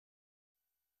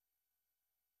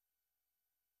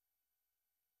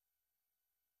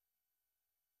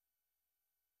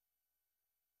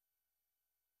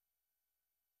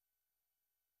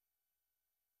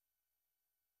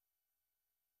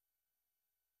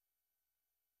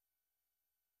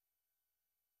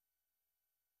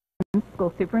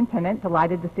School Superintendent.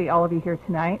 Delighted to see all of you here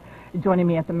tonight. Joining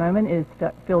me at the moment is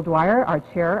Phil Dwyer, our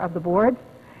chair of the board,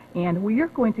 and we are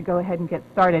going to go ahead and get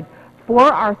started. For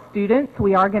our students,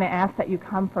 we are going to ask that you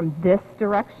come from this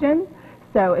direction.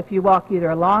 So if you walk either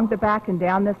along the back and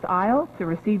down this aisle to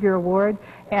receive your award,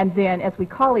 and then as we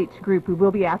call each group, we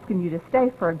will be asking you to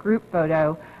stay for a group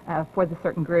photo for the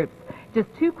certain groups. Just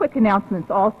two quick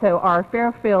announcements also. Our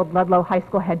Fairfield Ludlow High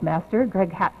School headmaster,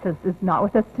 Greg Hatzis, is not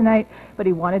with us tonight, but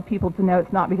he wanted people to know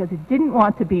it's not because he didn't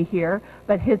want to be here,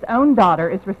 but his own daughter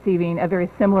is receiving a very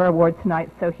similar award tonight,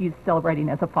 so he's celebrating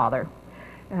as a father.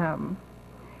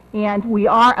 And we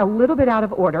are a little bit out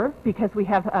of order because we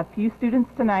have a few students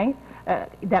tonight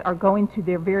that are going to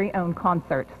their very own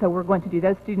concert. So we're going to do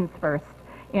those students first.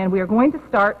 And we are going to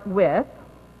start with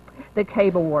the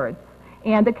CABE Awards.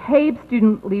 And the CABE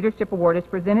Student Leadership Award is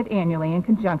presented annually in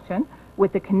conjunction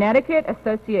with the Connecticut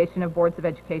Association of Boards of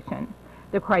Education.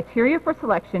 The criteria for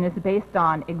selection is based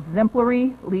on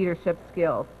exemplary leadership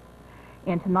skills.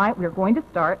 And tonight we are going to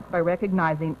start by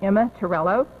recognizing Emma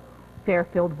Torello,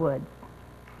 Fairfield Woods.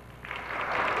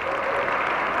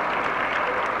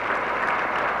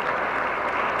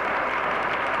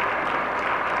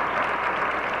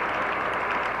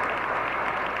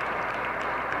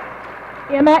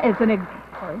 Emma is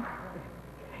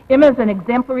an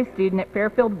exemplary student at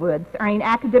Fairfield Woods, earning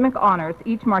academic honors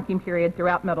each marking period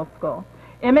throughout middle school.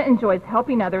 Emma enjoys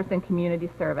helping others in community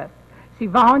service. She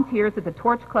volunteers at the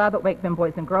Torch Club at Wake Bend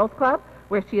Boys and Girls Club,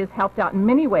 where she has helped out in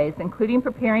many ways, including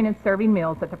preparing and serving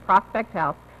meals at the Prospect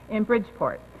House in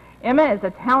Bridgeport. Emma is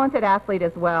a talented athlete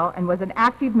as well and was an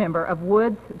active member of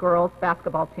Woods' girls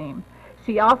basketball team.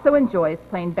 She also enjoys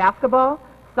playing basketball,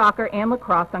 soccer, and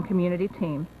lacrosse on community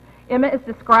teams. Emma is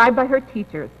described by her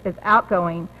teachers as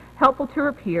outgoing, helpful to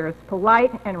her peers,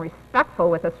 polite, and respectful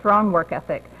with a strong work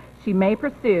ethic. She may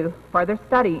pursue further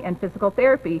study and physical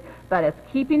therapy, but is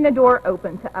keeping the door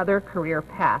open to other career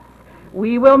paths.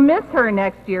 We will miss her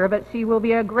next year, but she will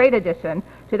be a great addition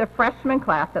to the freshman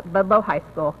class at Ludlow High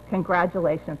School.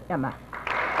 Congratulations, Emma.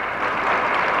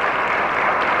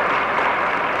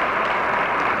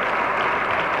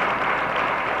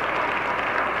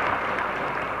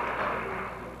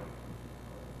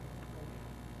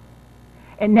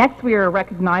 And next we are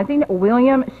recognizing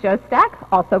William Shostak,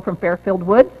 also from Fairfield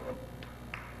Woods.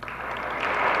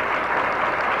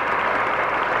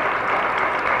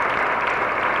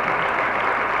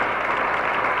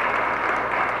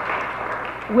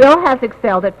 Will has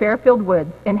excelled at Fairfield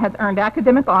Woods and has earned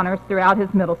academic honors throughout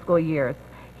his middle school years.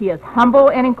 He is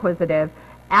humble and inquisitive,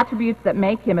 attributes that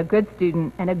make him a good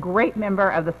student and a great member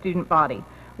of the student body.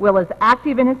 Will is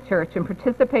active in his church and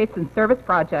participates in service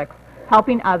projects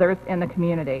helping others in the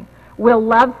community. Will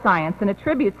loves science and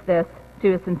attributes this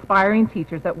to his inspiring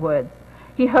teachers at Woods.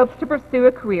 He hopes to pursue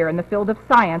a career in the field of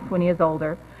science when he is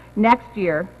older. Next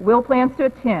year, Will plans to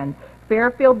attend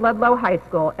Fairfield Ludlow High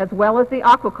School as well as the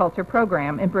aquaculture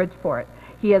program in Bridgeport.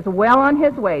 He is well on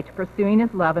his way to pursuing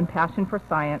his love and passion for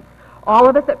science. All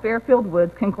of us at Fairfield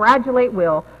Woods congratulate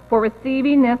Will for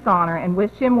receiving this honor and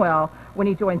wish him well when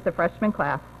he joins the freshman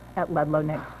class at Ludlow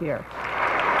next year.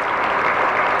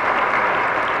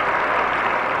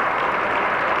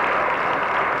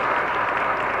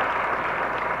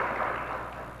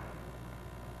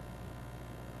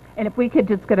 And if we could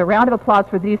just get a round of applause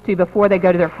for these two before they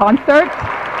go to their concert.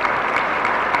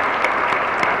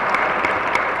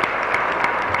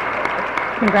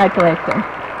 Congratulations.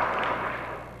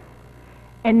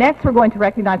 And next we're going to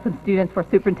recognize some students for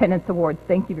Superintendent's Awards.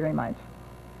 Thank you very much.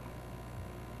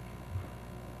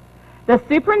 The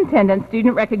Superintendent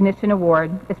Student Recognition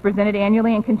Award is presented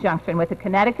annually in conjunction with the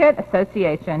Connecticut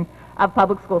Association of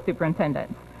Public School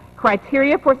Superintendents.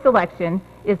 Criteria for selection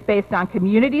is based on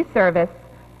community service,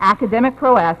 academic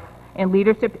prowess, and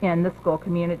leadership in the school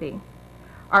community.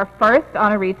 Our first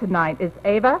honoree tonight is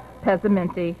Ava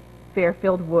Pezzamenti,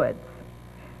 Fairfield Woods.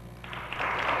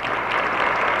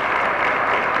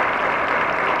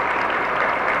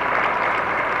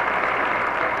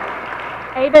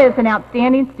 Ava is an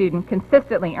outstanding student,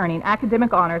 consistently earning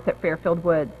academic honors at Fairfield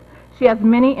Woods. She has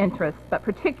many interests, but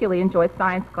particularly enjoys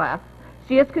science class.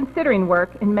 She is considering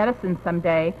work in medicine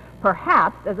someday,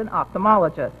 perhaps as an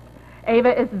ophthalmologist.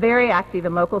 Ava is very active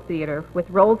in local theater with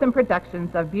roles in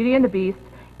productions of Beauty and the Beast,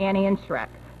 Annie, and Shrek.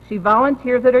 She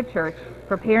volunteers at her church,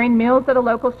 preparing meals at a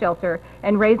local shelter,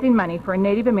 and raising money for a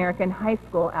Native American high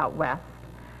school out west.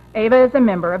 Ava is a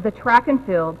member of the track and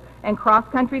field and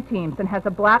cross-country teams and has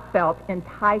a black belt in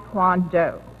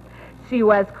Taekwondo. She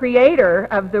was creator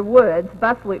of the Woods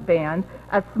Bus Loop Band,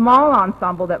 a small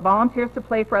ensemble that volunteers to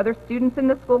play for other students in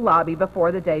the school lobby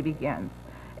before the day begins.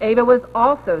 Ava was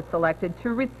also selected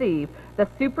to receive the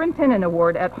Superintendent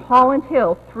Award at Holland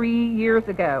Hill 3 years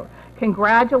ago.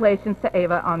 Congratulations to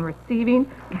Ava on receiving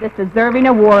this deserving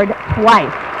award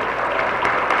twice.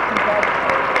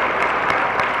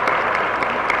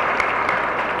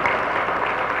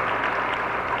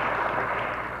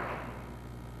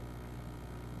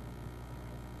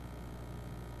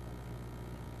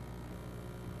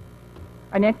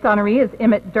 Our next honoree is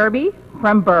Emmett Derby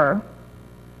from Burr.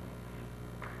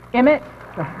 Emmett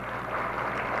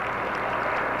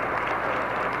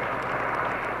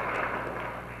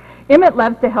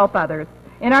loves to help others.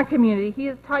 In our community, he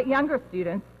has taught younger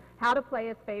students how to play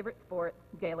his favorite sport,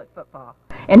 Gaelic football,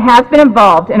 and has been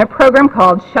involved in a program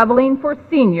called Shoveling for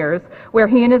Seniors, where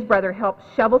he and his brother help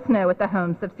shovel snow at the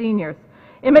homes of seniors.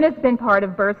 Emmett has been part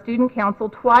of Burr Student Council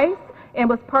twice and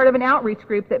was part of an outreach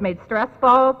group that made stress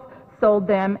balls, sold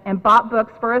them, and bought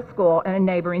books for a school in a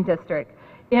neighboring district.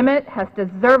 Emmett has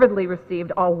deservedly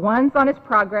received all ones on his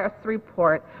progress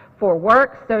report for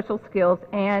work, social skills,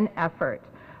 and effort.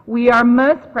 We are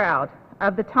most proud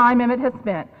of the time Emmett has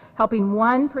spent helping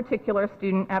one particular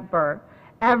student at Burr.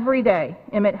 Every day,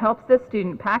 Emmett helps this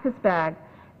student pack his bag,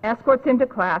 escorts him to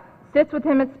class, sits with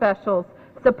him at specials,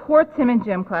 supports him in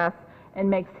gym class, and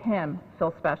makes him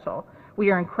feel special.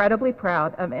 We are incredibly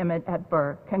proud of Emmett at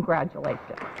Burr.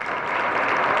 Congratulations.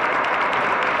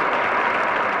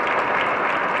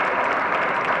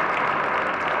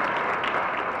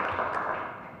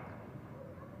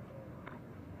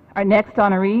 Our next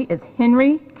honoree is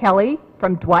Henry Kelly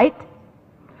from Dwight.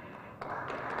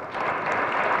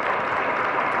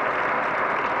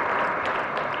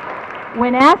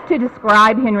 When asked to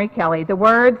describe Henry Kelly, the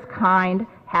words kind,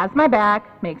 has my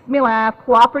back, makes me laugh,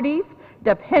 cooperative,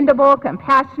 dependable,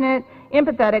 compassionate,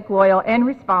 empathetic, loyal, and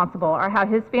responsible are how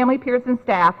his family, peers, and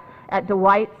staff at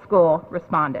Dwight School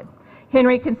responded.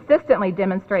 Henry consistently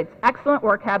demonstrates excellent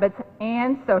work habits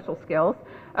and social skills.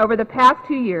 Over the past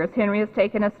 2 years, Henry has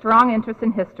taken a strong interest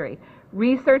in history,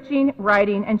 researching,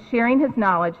 writing, and sharing his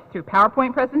knowledge through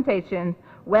PowerPoint presentations,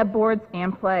 web boards,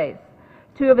 and plays.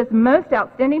 2 of his most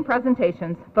outstanding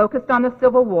presentations focused on the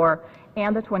Civil War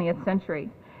and the 20th century.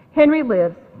 Henry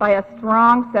lives by a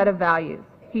strong set of values.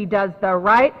 He does the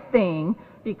right thing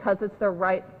because it's the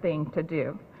right thing to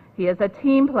do. He is a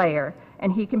team player,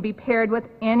 and he can be paired with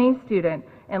any student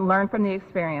and learn from the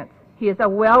experience. He is a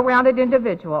well-rounded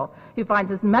individual who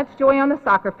finds as much joy on the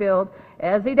soccer field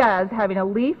as he does having a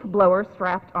leaf blower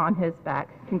strapped on his back.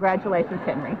 Congratulations,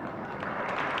 Henry.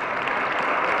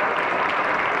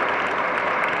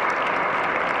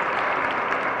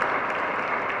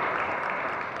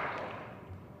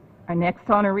 Our next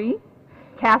honoree,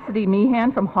 Cassidy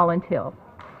Meehan from Holland Hill.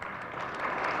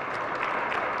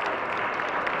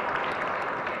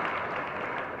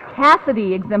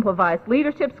 Cassidy exemplifies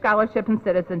leadership, scholarship, and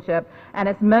citizenship, and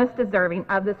is most deserving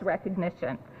of this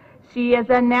recognition. She is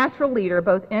a natural leader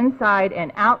both inside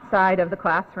and outside of the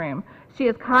classroom. She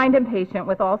is kind and patient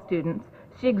with all students.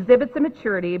 She exhibits a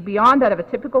maturity beyond that of a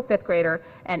typical 5th grader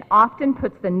and often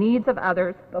puts the needs of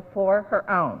others before her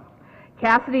own.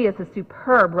 Cassidy is a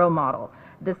superb role model.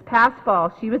 This past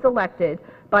fall, she was elected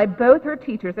by both her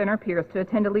teachers and her peers to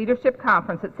attend a leadership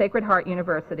conference at Sacred Heart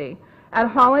University. At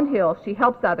Holland Hill, she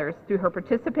helps others through her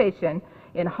participation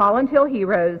in Holland Hill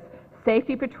Heroes,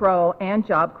 Safety Patrol, and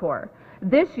Job Corps.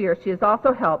 This year, she has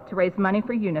also helped to raise money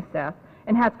for UNICEF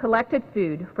and has collected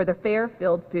food for the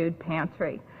Fairfield Food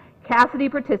Pantry. Cassidy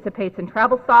participates in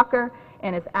travel soccer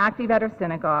and is active at her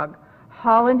synagogue.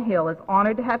 Holland Hill is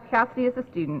honored to have Cassidy as a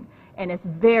student and is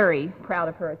very proud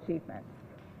of her achievements.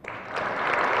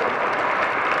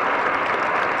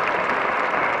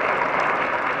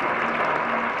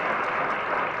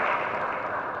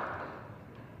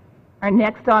 Our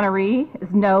next honoree is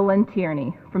Nolan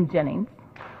Tierney from Jennings.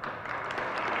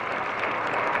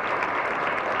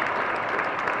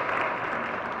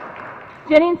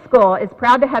 Jennings School is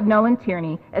proud to have Nolan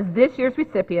Tierney as this year's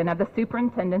recipient of the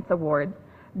Superintendent's Award.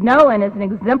 Nolan is an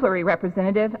exemplary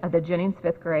representative of the Jennings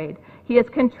 5th grade. He has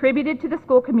contributed to the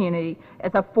school community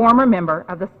as a former member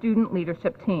of the student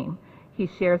leadership team. He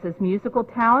shares his musical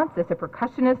talents as a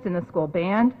percussionist in the school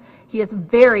band. He is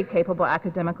very capable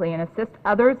academically and assists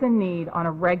others in need on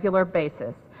a regular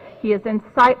basis. He is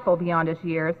insightful beyond his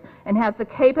years and has the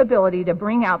capability to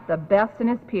bring out the best in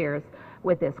his peers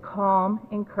with his calm,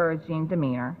 encouraging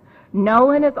demeanor.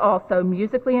 Nolan is also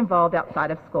musically involved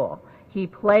outside of school. He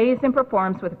plays and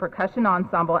performs with a percussion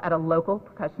ensemble at a local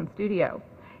percussion studio.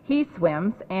 He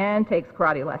swims and takes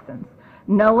karate lessons.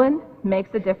 Nolan makes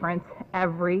a difference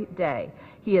every day.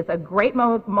 He is a great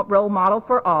role model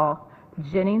for all.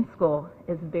 Jennings School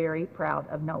is very proud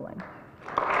of Nolan.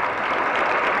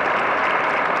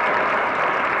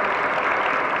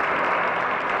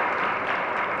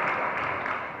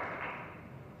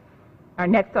 Our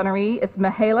next honoree is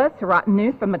Mihaela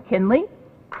Saratanu from McKinley.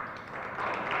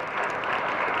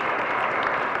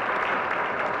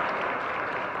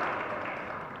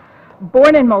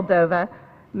 Born in Moldova,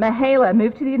 Mihaela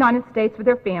moved to the United States with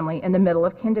her family in the middle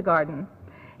of kindergarten.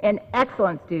 An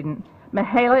excellent student,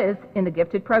 Mihaela is in the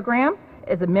Gifted program,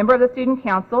 is a member of the Student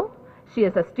Council. She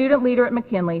is a student leader at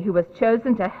McKinley who was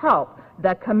chosen to help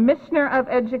the Commissioner of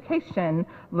Education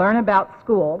learn about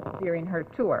school during her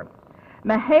tour.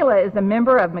 Mihaela is a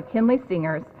member of McKinley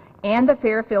Singers and the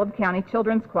Fairfield County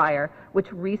Children's Choir,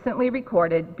 which recently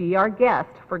recorded Be Our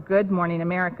Guest for Good Morning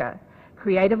America.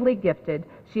 Creatively gifted,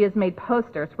 she has made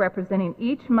posters representing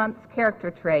each month's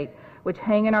character trait, which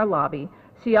hang in our lobby.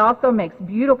 She also makes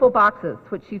beautiful boxes,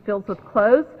 which she fills with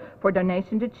clothes for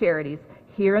donation to charities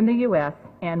here in the U.S.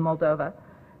 and Moldova.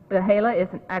 Mihaela is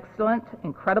an excellent,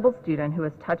 incredible student who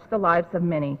has touched the lives of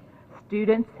many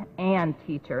students and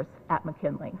teachers at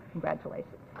McKinley. Congratulations.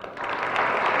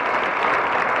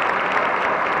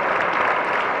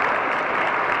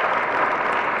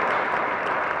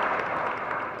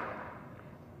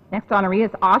 Next honoree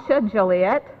is Asha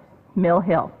Joliet, Mill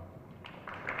Hill.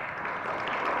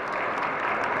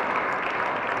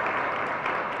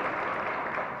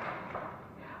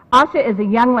 Asha is a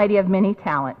young lady of many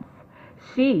talents.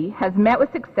 She has met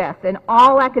with success in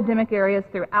all academic areas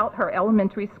throughout her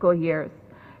elementary school years.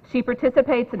 She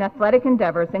participates in athletic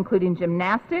endeavors including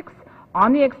gymnastics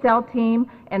on the Excel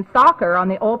team and soccer on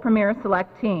the Old Premier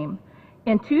Select team.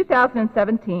 In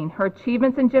 2017, her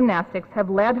achievements in gymnastics have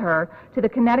led her to the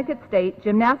Connecticut State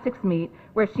Gymnastics Meet,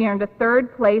 where she earned a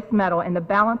third-place medal in the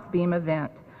balance beam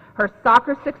event. Her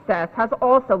soccer success has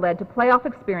also led to playoff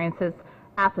experiences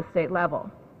at the state level.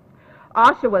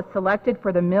 Asha was selected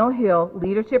for the Mill Hill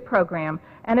Leadership Program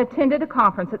and attended a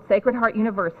conference at Sacred Heart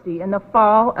University in the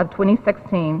fall of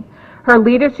 2016. Her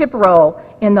leadership role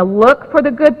in the Look for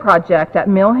the Good project at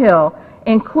Mill Hill,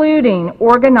 including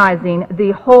organizing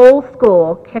the whole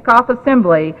school kickoff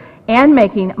assembly and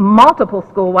making multiple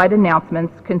school-wide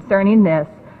announcements concerning this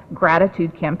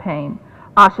gratitude campaign.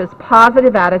 Asha's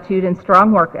positive attitude and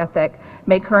strong work ethic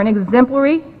make her an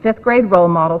exemplary fifth grade role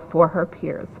model for her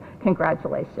peers.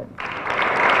 Congratulations.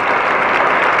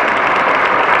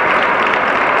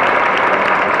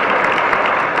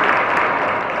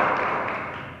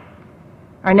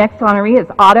 Our next honoree is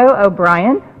Otto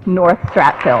O'Brien, North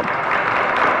Stratfield.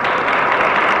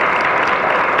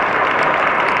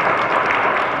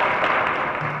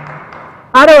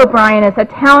 Otto O'Brien is a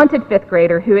talented fifth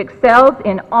grader who excels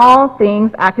in all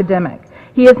things academic.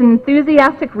 He is an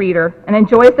enthusiastic reader and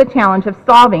enjoys the challenge of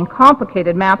solving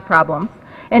complicated math problems.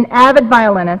 An avid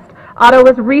violinist, Otto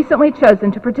was recently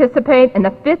chosen to participate in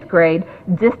the fifth grade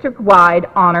district-wide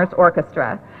honors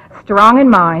orchestra. Strong in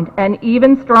mind and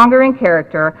even stronger in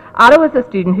character, Otto is a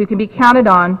student who can be counted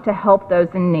on to help those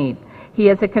in need. He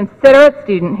is a considerate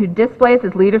student who displays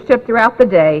his leadership throughout the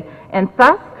day and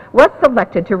thus was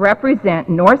selected to represent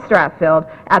North Stratfield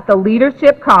at the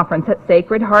Leadership Conference at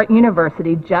Sacred Heart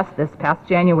University just this past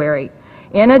January.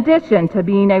 In addition to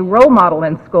being a role model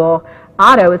in school,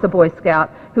 Otto is a Boy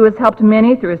Scout who has helped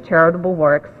many through his charitable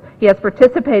works. He has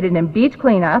participated in beach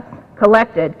cleanups,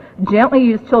 collected gently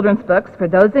used children's books for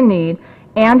those in need,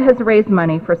 and has raised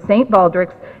money for St.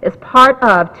 Baldrick's as part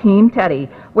of Team Teddy,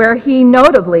 where he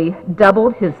notably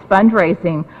doubled his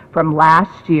fundraising from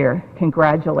last year.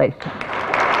 Congratulations.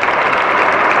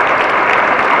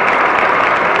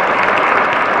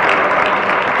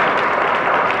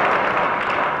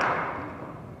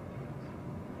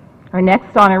 Our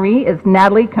next honoree is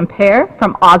Natalie Compare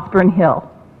from Osborne Hill.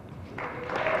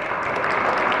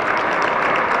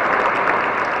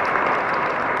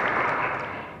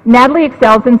 Natalie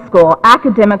excels in school,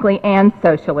 academically and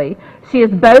socially. She is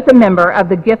both a member of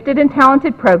the Gifted and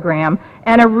Talented program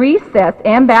and a recess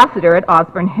ambassador at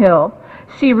Osborne Hill.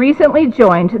 She recently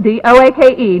joined the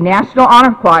OAKE National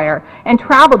Honor Choir and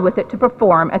traveled with it to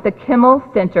perform at the Kimmel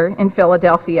Center in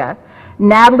Philadelphia.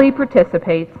 Natalie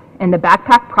participates in the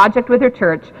Backpack Project with her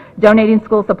church, donating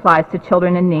school supplies to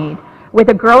children in need. With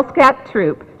a Girl Scout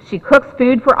troop, she cooks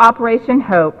food for Operation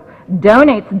Hope,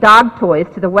 donates dog toys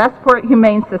to the Westport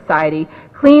Humane Society,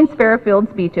 cleans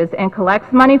Fairfield's beaches, and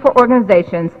collects money for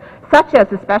organizations such as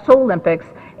the Special Olympics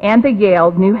and the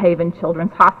Yale New Haven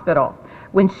Children's Hospital.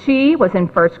 When she was in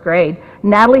first grade,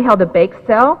 Natalie held a bake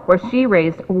sale where she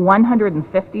raised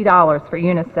 $150 for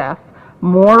UNICEF.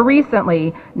 More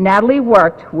recently, Natalie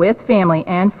worked with family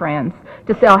and friends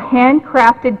to sell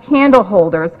handcrafted candle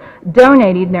holders,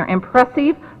 donating their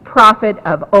impressive profit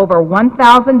of over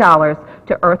 $1,000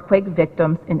 to earthquake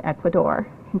victims in Ecuador.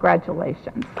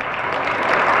 Congratulations.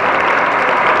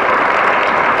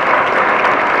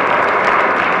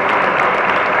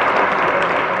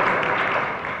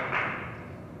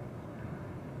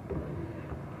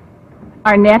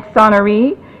 Our next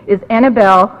honoree is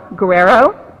Annabelle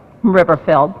Guerrero from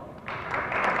Riverfield.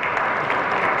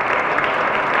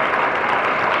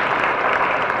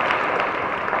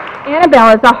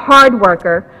 Annabelle is a hard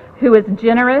worker who is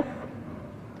generous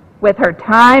with her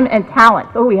time and talent.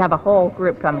 Oh, we have a whole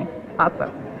group coming.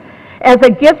 Awesome. As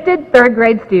a gifted third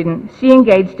grade student, she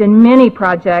engaged in many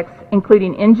projects,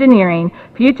 including engineering,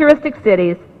 futuristic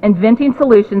cities, inventing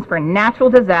solutions for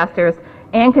natural disasters,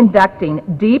 and conducting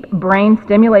deep brain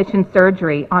stimulation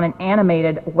surgery on an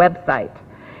animated website.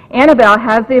 Annabelle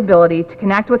has the ability to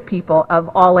connect with people of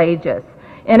all ages.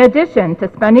 In addition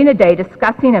to spending a day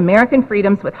discussing American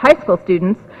freedoms with high school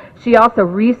students, she also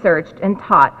researched and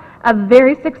taught a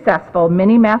very successful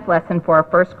mini math lesson for a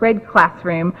first grade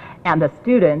classroom, and the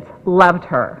students loved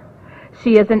her.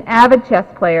 She is an avid chess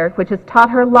player, which has taught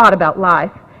her a lot about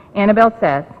life. Annabelle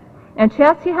says, "In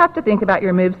chess, you have to think about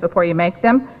your moves before you make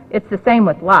them. It's the same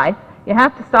with life. You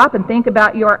have to stop and think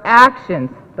about your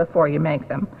actions before you make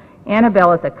them."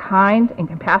 Annabelle is a kind and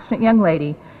compassionate young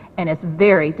lady and is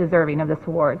very deserving of this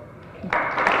award.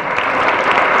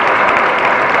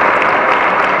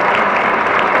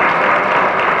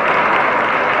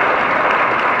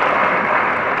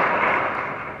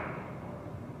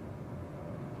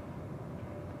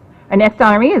 Our next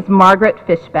honoree is Margaret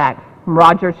Fishback from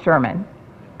Roger Sherman.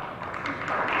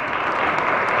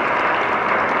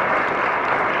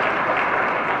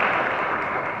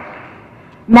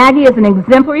 Maggie is an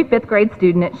exemplary fifth grade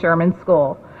student at Sherman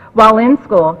School. While in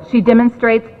school, she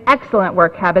demonstrates excellent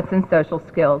work habits and social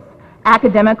skills.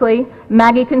 Academically,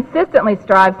 Maggie consistently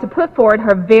strives to put forward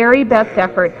her very best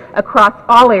effort across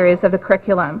all areas of the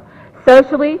curriculum.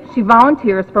 Socially, she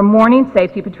volunteers for morning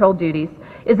safety patrol duties,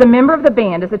 is a member of the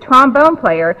band as a trombone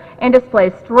player, and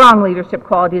displays strong leadership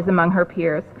qualities among her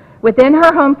peers. Within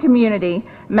her home community,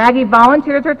 Maggie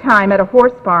volunteers her time at a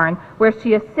horse barn where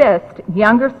she assists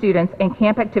younger students in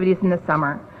camp activities in the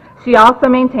summer. She also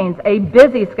maintains a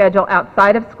busy schedule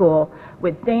outside of school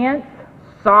with dance,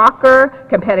 soccer,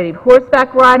 competitive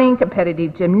horseback riding,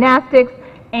 competitive gymnastics,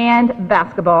 and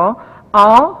basketball,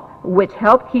 all which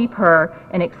help keep her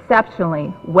an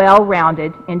exceptionally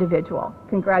well-rounded individual.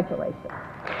 Congratulations.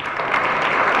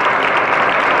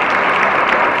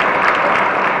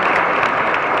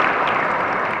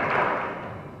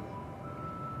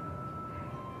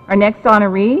 Our next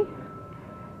honoree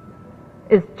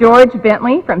is George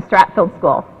Bentley from Stratfield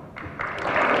School.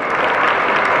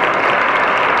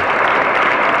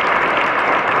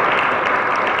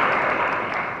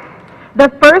 The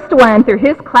first one through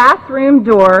his classroom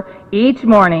door each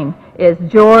morning is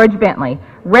George Bentley,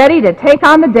 ready to take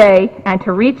on the day and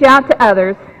to reach out to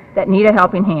others that need a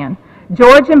helping hand.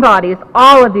 George embodies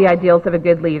all of the ideals of a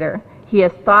good leader. He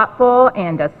is thoughtful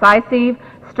and decisive,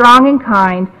 strong and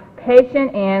kind,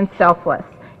 patient and selfless.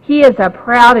 He is a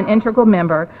proud and integral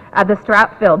member of the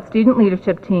Stratfield student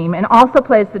leadership team and also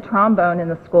plays the trombone in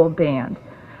the school band.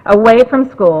 Away from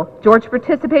school, George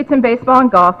participates in baseball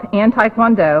and golf and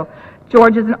taekwondo.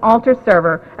 George is an altar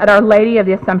server at Our Lady of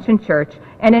the Assumption Church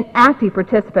and an active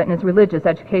participant in his religious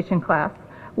education class.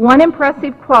 One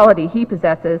impressive quality he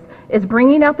possesses is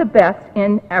bringing out the best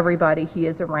in everybody he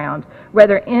is around,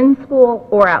 whether in school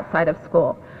or outside of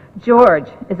school. George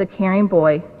is a caring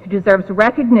boy who deserves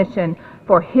recognition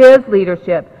for his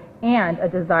leadership and a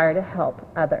desire to help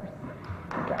others.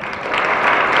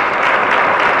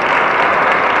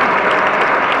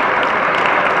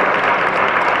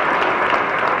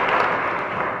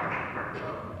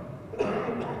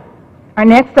 Our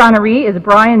next honoree is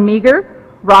Brian Meager,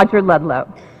 Roger Ludlow.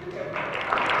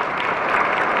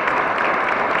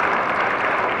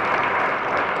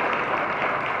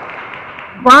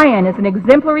 Brian is an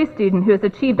exemplary student who has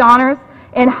achieved honors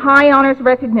and high honors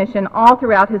recognition all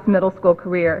throughout his middle school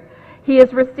career. He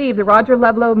has received the Roger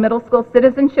Ludlow Middle School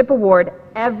Citizenship Award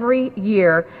every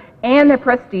year and the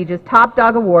prestigious Top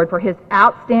Dog Award for his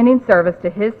outstanding service to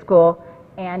his school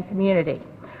and community.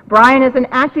 Brian is an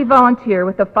active volunteer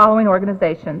with the following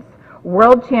organizations: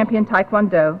 World Champion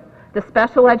Taekwondo, the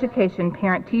Special Education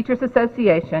Parent Teachers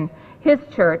Association, his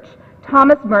church,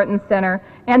 Thomas Merton Center,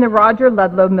 and the Roger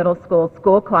Ludlow Middle School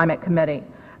School Climate Committee.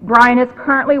 Brian is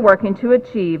currently working to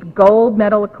achieve gold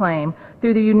medal acclaim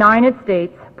through the United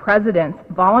States President's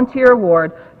Volunteer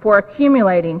Award for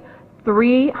accumulating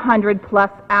 300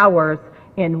 plus hours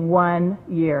in 1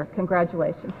 year.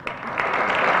 Congratulations.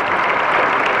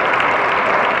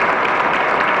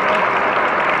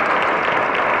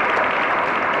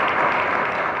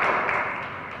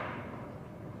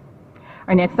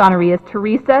 Our next honoree is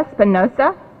Teresa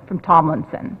Spinoza from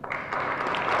Tomlinson.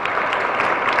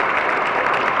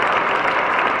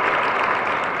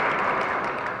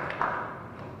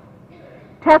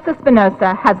 Tessa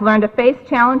Spinoza has learned to face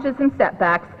challenges and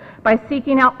setbacks by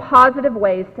seeking out positive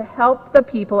ways to help the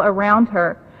people around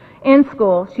her. In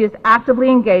school, she is actively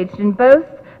engaged in both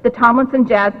the Tomlinson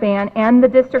Jazz Band and the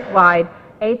district-wide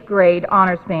 8th grade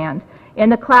honors band. In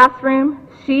the classroom,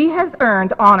 she has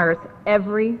earned honors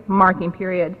every marking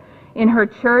period. In her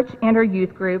church and her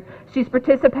youth group, she's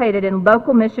participated in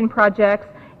local mission projects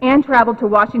and traveled to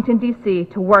Washington, D.C.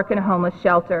 to work in a homeless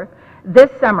shelter. This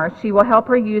summer, she will help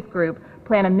her youth group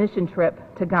plan a mission trip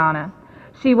to Ghana.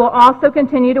 She will also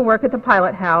continue to work at the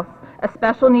Pilot House, a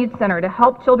special needs center, to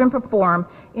help children perform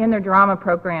in their drama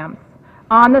programs.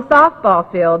 On the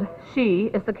softball field,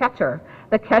 she is the catcher.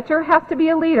 The catcher has to be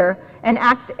a leader and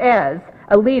act as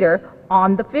a leader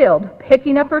on the field,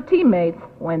 picking up her teammates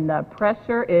when the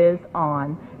pressure is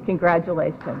on.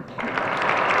 Congratulations.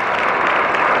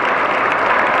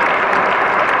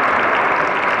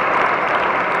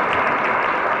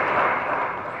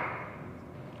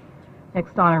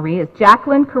 Next honoree is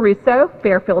Jacqueline Caruso,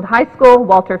 Fairfield High School,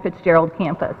 Walter Fitzgerald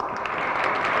campus.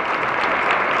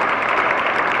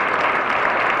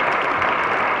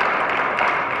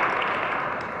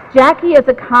 Jackie is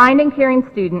a kind and caring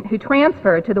student who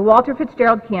transferred to the Walter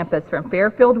Fitzgerald campus from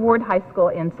Fairfield Ward High School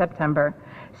in September.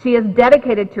 She is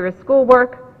dedicated to her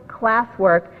schoolwork,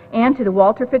 classwork, and to the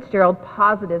Walter Fitzgerald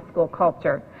positive school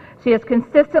culture. She has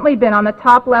consistently been on the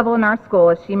top level in our school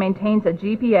as she maintains a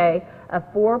GPA of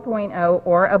 4.0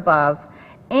 or above,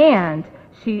 and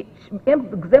she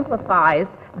exemplifies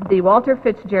the Walter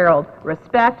Fitzgerald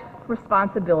respect,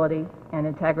 responsibility, and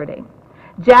integrity.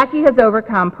 Jackie has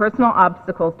overcome personal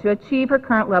obstacles to achieve her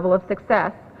current level of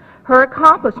success. Her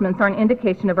accomplishments are an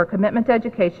indication of her commitment to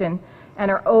education and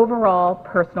her overall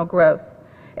personal growth.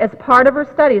 As part of her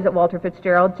studies at Walter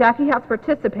Fitzgerald, Jackie has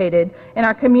participated in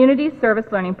our Community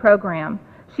Service Learning program.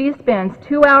 She spends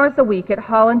 2 hours a week at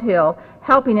Holland Hill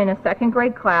helping in a second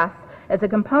grade class as a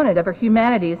component of her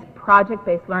humanities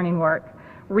project-based learning work.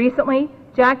 Recently,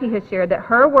 Jackie has shared that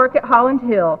her work at Holland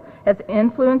Hill has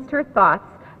influenced her thoughts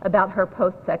about her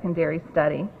post-secondary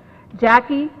study.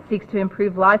 Jackie seeks to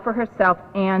improve life for herself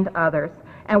and others,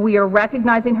 and we are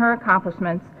recognizing her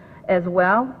accomplishments as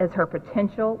well as her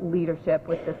potential leadership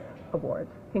with this award.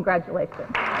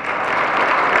 Congratulations.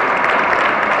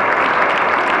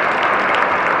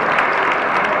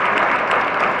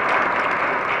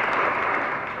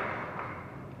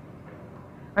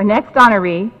 Our next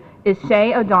honoree is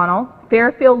Shay O'Donnell,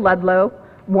 Fairfield Ludlow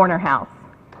Warner House.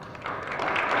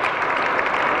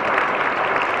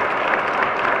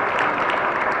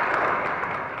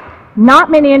 Not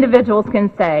many individuals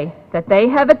can say that they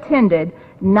have attended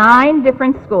 9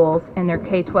 different schools in their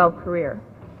K-12 career.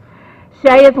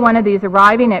 Shay is one of these,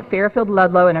 arriving at Fairfield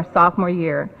Ludlow in her sophomore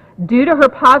year. Due to her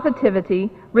positivity,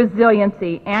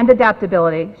 resiliency, and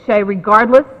adaptability, Shay,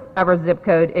 regardless of her zip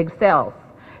code, excels.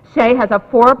 Shay has a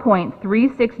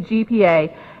 4.36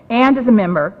 GPA and is a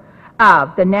member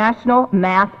of the National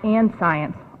Math and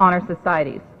Science Honor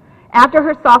Societies. After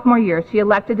her sophomore year, she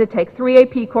elected to take 3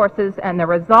 AP courses, and the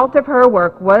result of her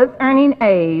work was earning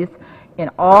A's in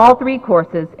all 3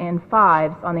 courses and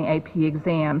 5s on the AP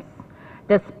exams.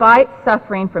 Despite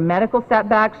suffering from medical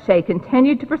setbacks, Shay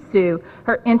continued to pursue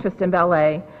her interest in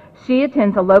ballet. She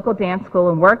attends a local dance school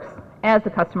and works as a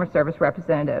customer service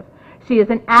representative. She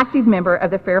is an active member of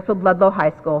the Fairfield Ludlow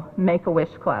High School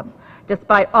Make-A-Wish Club.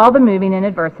 Despite all the moving and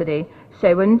adversity,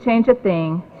 Shay wouldn't change a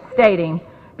thing, stating,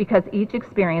 "Because each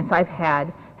experience I've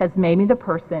had has made me the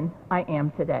person I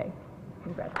am today."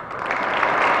 Congratulations.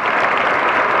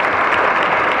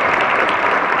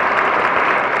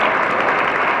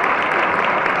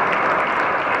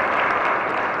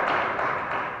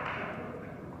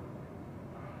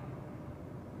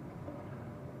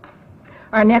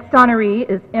 Our next honoree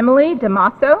is Emily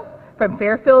DeMasso from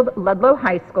Fairfield Ludlow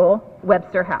High School,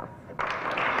 Webster House.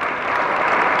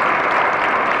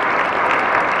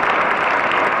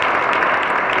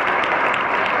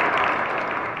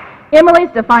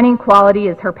 Emily's defining quality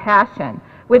is her passion,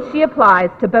 which she applies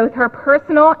to both her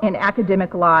personal and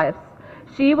academic lives.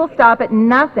 She will stop at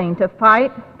nothing to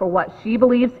fight for what she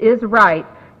believes is right,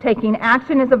 taking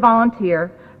action as a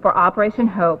volunteer for Operation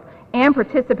Hope and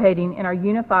participating in our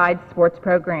unified sports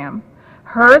program.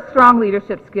 Her strong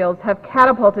leadership skills have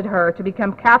catapulted her to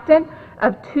become captain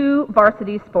of 2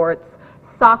 varsity sports,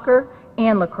 soccer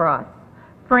and lacrosse.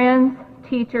 Friends,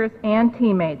 teachers, and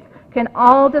teammates can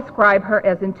all describe her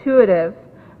as intuitive,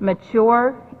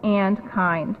 mature, and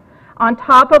kind. On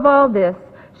top of all this,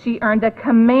 she earned a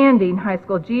commanding high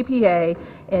school GPA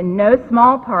in no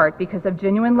small part because of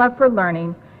genuine love for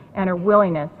learning and her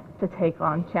willingness to take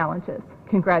on challenges.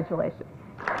 Congratulations.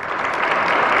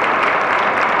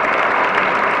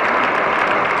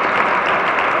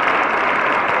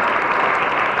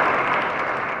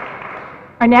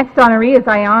 Our next honoree is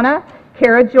Ayanna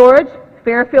Kara George,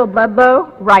 Fairfield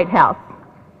Ludlow, Wright House.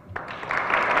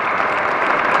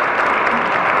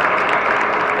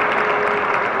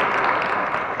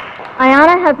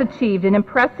 Ayanna has achieved an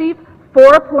impressive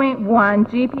 4.1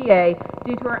 GPA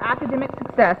due to her academic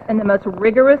success in the most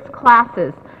rigorous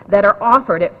classes that are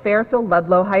offered at Fairfield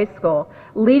Ludlow High School,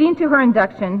 leading to her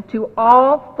induction to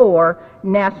all 4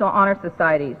 National Honor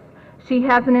Societies. She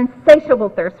has an insatiable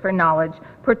thirst for knowledge,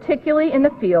 particularly in the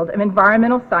field of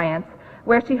environmental science,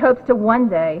 where she hopes to one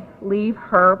day leave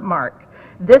her mark.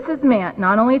 This has meant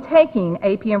not only taking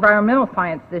AP Environmental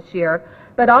Science this year,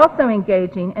 but also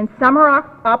engaging in summer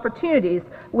opportunities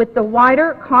with the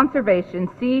wider Conservation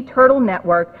Sea Turtle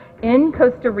Network in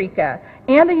Costa Rica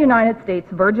and the United States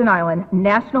Virgin Island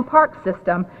National Park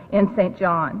System in St.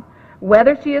 John.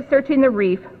 Whether she is searching the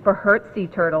reef for hurt sea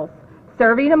turtles,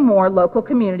 serving a more local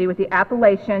community with the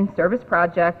Appalachian Service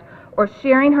Project, or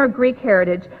sharing her Greek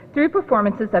heritage through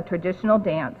performances of traditional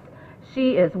dance,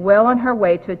 she is well on her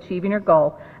way to achieving her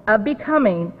goal of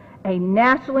becoming a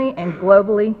nationally and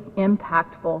globally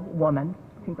impactful woman.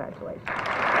 Congratulations.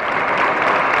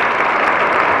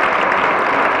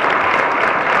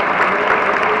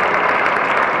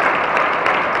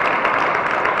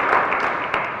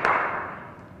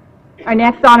 Our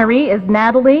next honoree is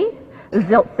Natalie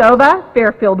Ziltsova,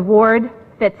 Fairfield Ward,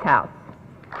 Fitz House.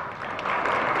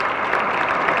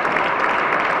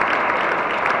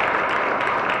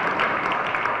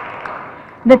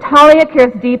 Natalia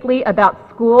cares deeply about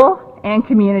school and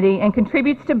community and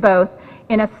contributes to both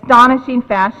in astonishing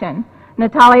fashion.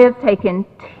 Natalia has taken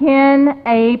 10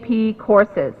 AP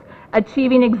courses,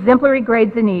 achieving exemplary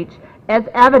grades in each, as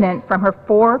evident from her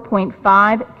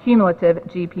 4.5 cumulative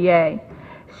GPA.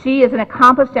 She is an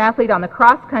accomplished athlete on the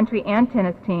cross-country and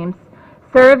tennis teams,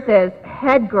 serves as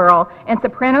head girl and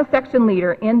soprano section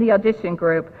leader in the audition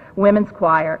group Women's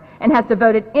Choir, and has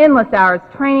devoted endless hours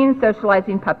training and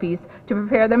socializing puppies to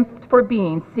prepare them for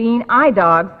being seeing eye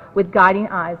dogs with guiding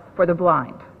eyes for the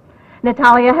blind.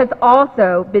 Natalia has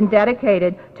also been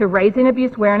dedicated to raising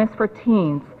abuse awareness for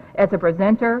teens as a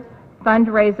presenter,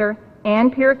 fundraiser,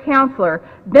 and peer counselor,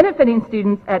 benefiting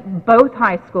students at both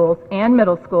high schools and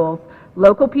middle schools,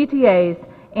 local PTAs,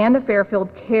 and the Fairfield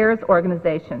Cares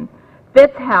organization.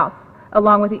 Fitz House,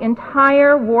 along with the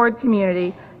entire ward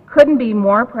community, couldn't be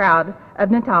more proud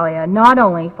of Natalia, not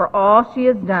only for all she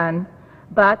has done,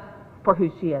 but for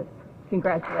who she is.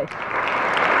 Congratulations.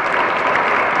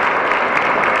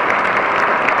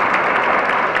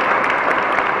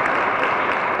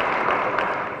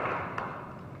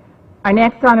 Our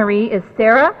next honoree is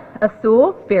Sarah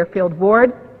Asul, Fairfield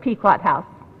Ward, Pequot House.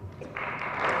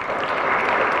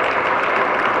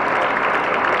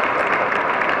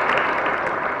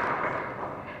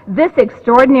 This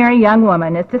extraordinary young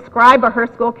woman is described by her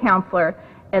school counselor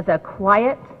as a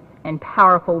quiet and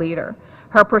powerful leader.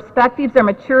 Her perspectives are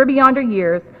mature beyond her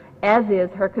years, as is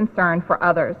her concern for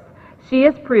others. She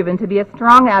has proven to be a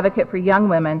strong advocate for young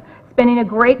women, spending a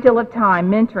great deal of time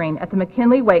mentoring at the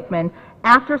McKinley Wakeman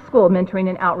after-school mentoring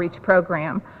and outreach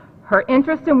program. Her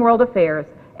interest in world affairs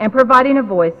and providing a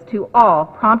voice to all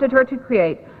prompted her to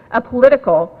create a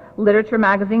political literature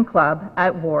magazine club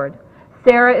at Ward.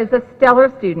 Sarah is a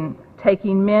stellar student,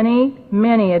 taking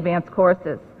many advanced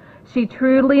courses. She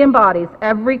truly embodies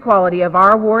every quality of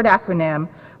our Ward acronym,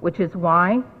 which is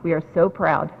why we are so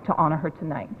proud to honor her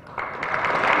tonight.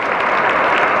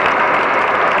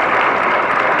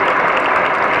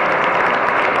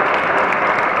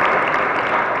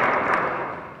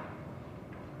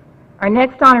 Our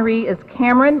next honoree is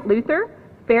Cameron Luther,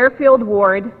 Fairfield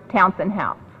Ward, Townsend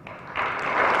House.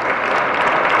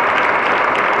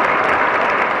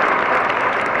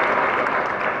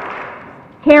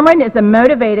 Cameron is a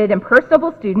motivated and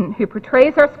personable student who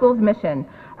portrays our school's mission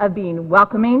of being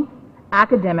welcoming,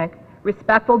 academic,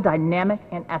 respectful, dynamic,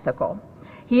 and ethical.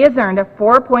 He has earned a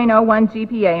 4.01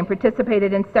 GPA and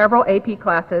participated in several AP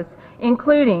classes,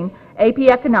 including AP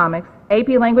Economics, AP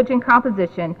Language and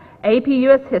Composition, AP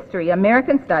U.S. History,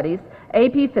 American Studies,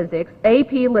 AP Physics,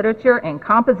 AP Literature and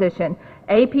Composition,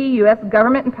 AP U.S.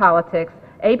 Government and Politics,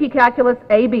 AP Calculus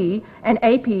AB, and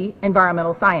AP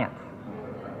Environmental Science.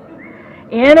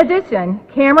 In addition,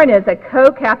 Cameron is a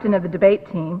co-captain of the debate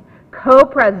team,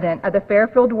 co-president of the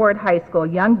Fairfield Ward High School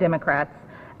Young Democrats,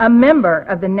 a member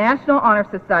of the National Honor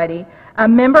Society, a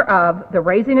member of the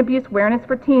Raising Abuse Awareness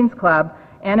for Teens Club,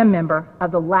 and a member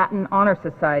of the Latin Honor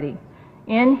Society.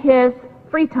 In his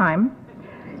free time,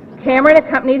 Cameron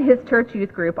accompanied his church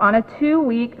youth group on a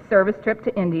 2-week service trip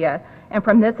to India, and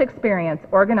from this experience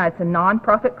organized a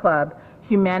nonprofit club,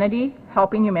 Humanity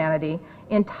Helping Humanity,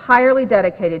 entirely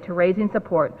dedicated to raising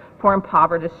support for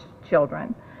impoverished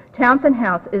children. Townsend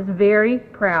House is very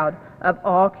proud of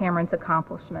all Cameron's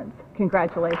accomplishments.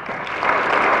 Congratulations.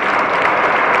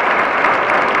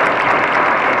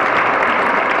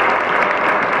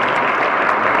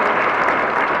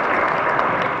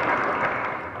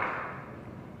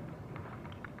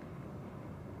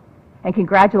 And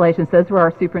congratulations, those were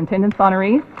our superintendent's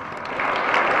honorees.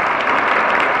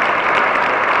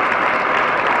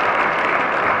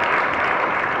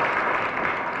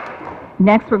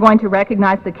 Next, we're going to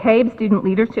recognize the CABE Student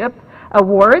Leadership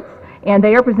Awards, and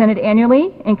they are presented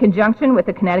annually in conjunction with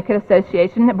the Connecticut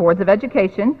Association of Boards of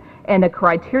Education, and the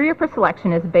criteria for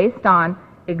selection is based on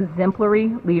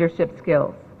exemplary leadership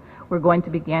skills. We're going to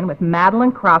begin with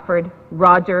Madeline Crawford,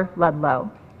 Roger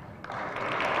Ludlow.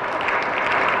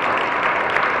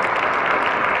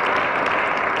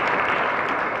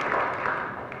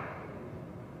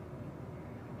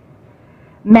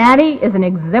 Maddie is an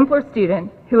exemplar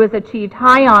student who has achieved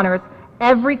high honors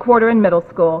every quarter in middle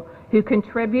school, who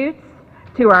contributes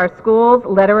to our school's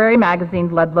literary magazine,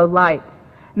 Ludlow Light.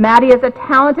 Maddie is a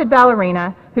talented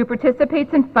ballerina who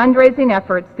participates in fundraising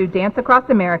efforts through Dance Across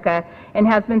America and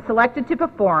has been selected to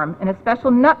perform in a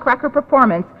special Nutcracker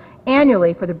performance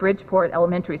annually for the Bridgeport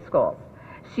Elementary Schools.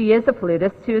 She is a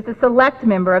flutist who is a select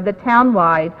member of the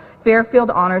town-wide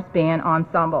Fairfield Honors Band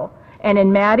Ensemble. And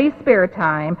in Maddie's spare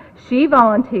time, she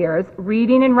volunteers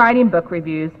reading and writing book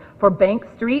reviews for Bank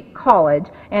Street College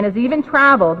and has even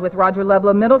traveled with Roger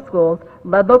Ludlow Middle School's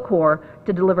Ludlow Corps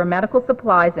to deliver medical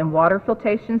supplies and water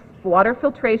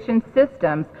filtration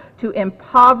systems to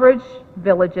impoverished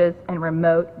villages and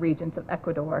remote regions of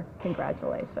Ecuador.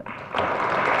 Congratulations.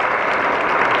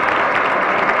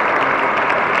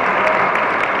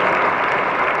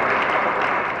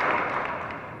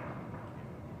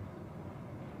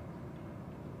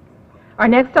 Our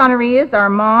next honoree is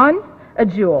Armand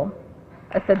Ajul.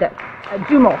 I said that,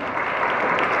 Jumel.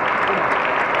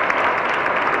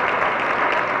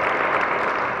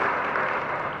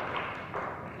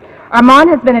 Armand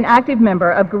has been an active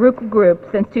member of Garuka Group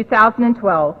since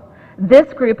 2012.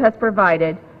 This group has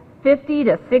provided 50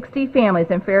 to 60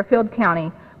 families in Fairfield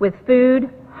County with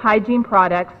food, hygiene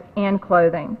products, and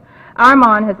clothing.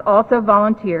 Armand has also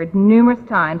volunteered numerous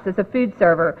times as a food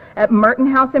server at Merton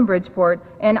House in Bridgeport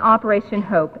and Operation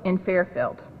Hope in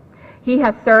Fairfield. He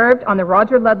has served on the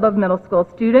Roger Ludlow Middle School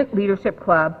Student Leadership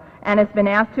Club and has been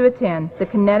asked to attend the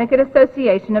Connecticut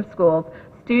Association of Schools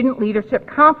Student Leadership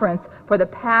Conference for the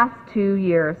past 2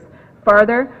 years.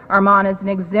 Further, Armand is an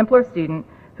exemplar student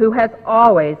who has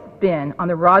always been on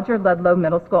the Roger Ludlow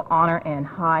Middle School Honor and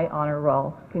High Honor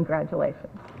Roll. Congratulations.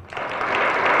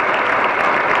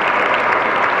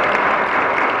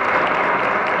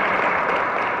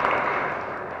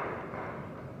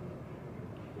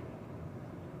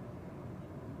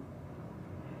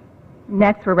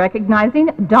 Next, we're recognizing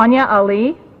Danya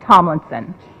Ali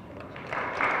Tomlinson.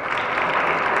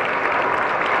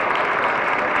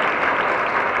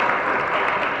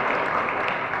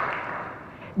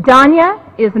 Danya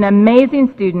is an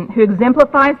amazing student who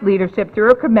exemplifies leadership through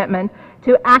her commitment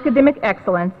to academic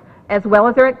excellence as well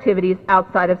as her activities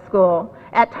outside of school.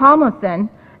 At Tomlinson,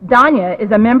 Danya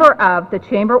is a member of the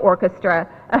Chamber Orchestra,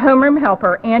 a homeroom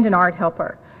helper, and an art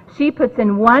helper. She puts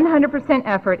in 100%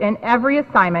 effort in every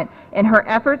assignment, and her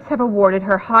efforts have awarded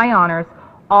her high honors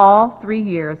all 3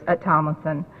 years at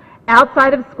Tomlinson.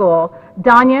 Outside of school,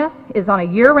 Danya is on a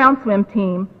year-round swim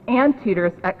team and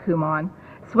tutors at Kumon.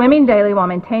 Swimming daily while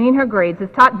maintaining her grades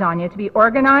has taught Danya to be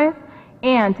organized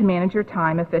and to manage her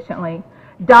time efficiently.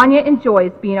 Danya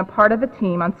enjoys being a part of a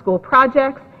team on school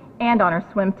projects and on her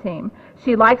swim team.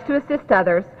 She likes to assist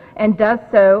others and does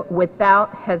so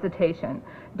without hesitation.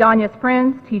 Danya's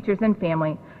friends, teachers, and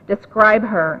family describe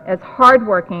her as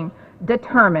hardworking,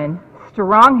 determined,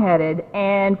 strong-headed,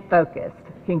 and focused.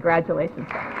 Congratulations,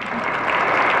 Danya.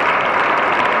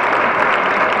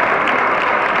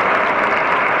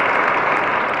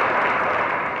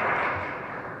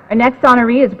 Our next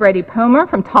honoree is Brady Pomer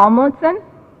from Tomlinson.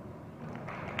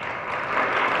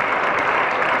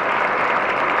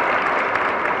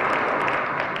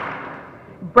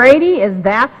 Brady is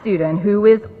that student who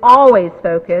is always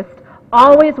focused,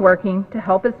 always working to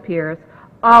help his peers,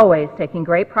 always taking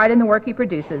great pride in the work he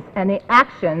produces and the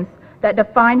actions that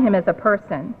define him as a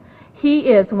person. He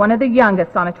is one of the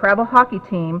youngest on a travel hockey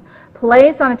team,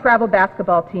 plays on a travel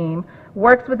basketball team,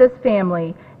 works with his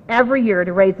family every year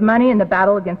to raise money in the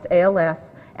battle against ALS,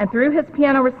 and through his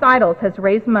piano recitals has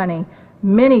raised money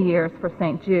many years for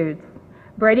St. Jude's.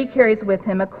 Brady carries with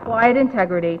him a quiet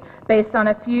integrity based on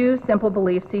a few simple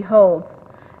beliefs he holds.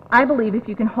 I believe if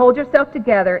you can hold yourself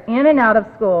together in and out of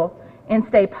school, and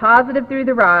stay positive through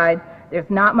the ride, there's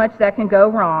not much that can go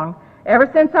wrong. Ever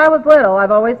since I was little,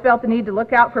 I've always felt the need to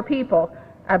look out for people.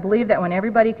 I believe that when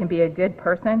everybody can be a good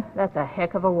person, that's a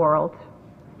heck of a world.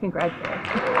 Congratulations.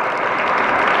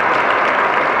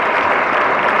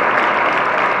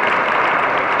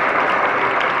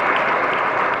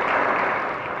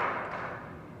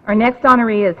 Our next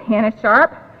honoree is Hannah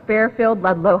Sharp, Fairfield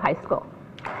Ludlow High School.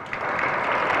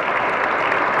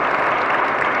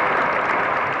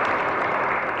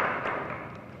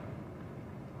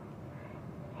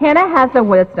 Hannah has a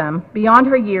wisdom beyond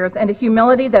her years and a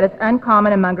humility that is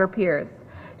uncommon among her peers.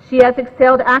 She has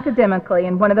excelled academically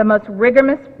in one of the most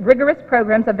rigorous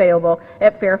programs available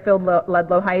at Fairfield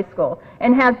Ludlow High School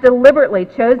and has deliberately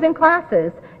chosen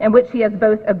classes in which she has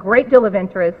both a great deal of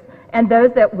interest and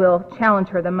those that will challenge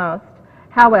her the most.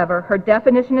 However, her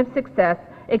definition of success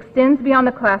extends beyond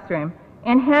the classroom,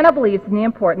 and Hannah believes in the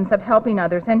importance of helping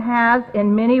others and has,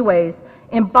 in many ways,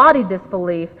 embodied this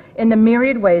belief in the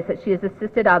myriad ways that she has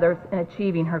assisted others in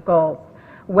achieving her goals.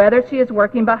 Whether she is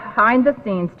working behind the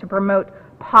scenes to promote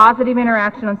positive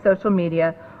interaction on social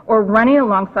media or running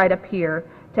alongside a peer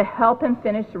to help him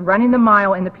finish running the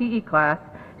mile in the PE class,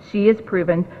 she is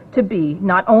proven to be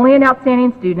not only an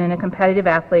outstanding student and a competitive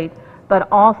athlete, but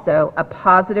also a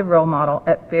positive role model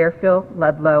at Fairfield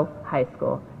Ludlow High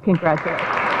School. Congratulations.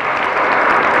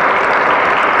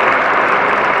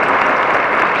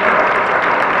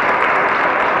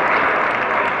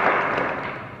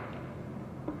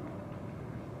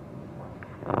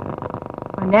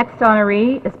 Our next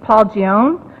honoree is Paul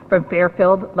Gione from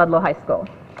Fairfield Ludlow High School.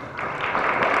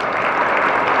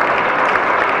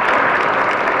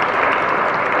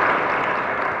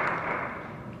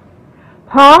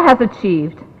 Paul has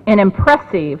achieved an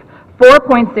impressive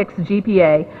 4.6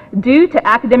 GPA due to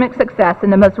academic success in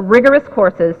the most rigorous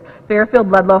courses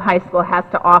Fairfield Ludlow High School has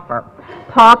to offer.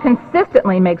 Paul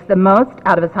consistently makes the most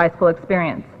out of his high school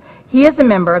experience. He is a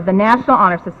member of the National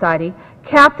Honor Society,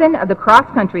 captain of the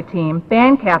cross-country team,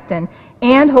 band captain,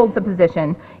 and holds a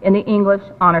position in the English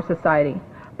Honor Society.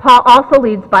 Paul also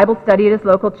leads Bible study at his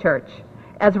local church.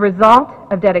 As a result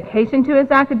of dedication to his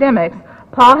academics,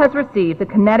 Paul has received the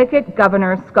Connecticut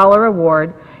Governor's Scholar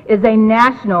Award, is a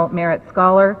National Merit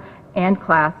Scholar, and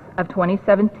Class of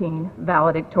 2017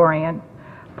 valedictorian.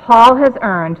 Paul has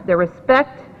earned the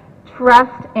respect,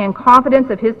 trust, and confidence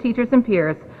of his teachers and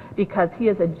peers because he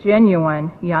is a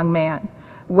genuine young man.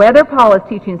 Whether Paul is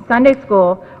teaching Sunday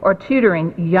school or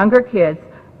tutoring younger kids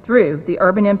through the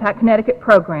Urban Impact Connecticut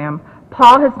program,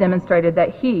 Paul has demonstrated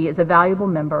that he is a valuable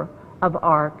member of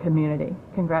our community.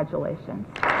 Congratulations.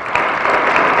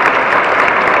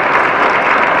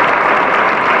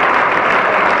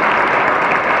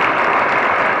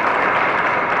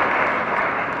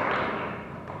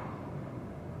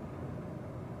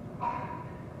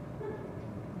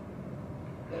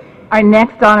 Our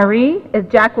next honoree is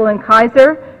Jacqueline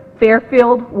Kaiser,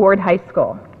 Fairfield Ward High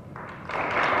School.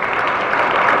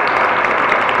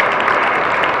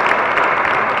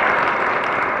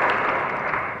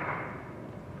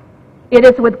 It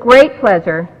is with great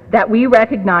pleasure that we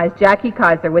recognize Jackie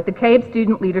Kaiser with the CABE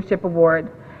Student Leadership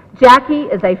Award. Jackie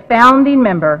is a founding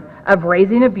member of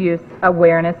Raising Abuse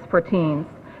Awareness for Teens.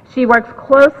 She works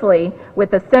closely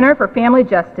with the Center for Family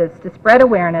Justice to spread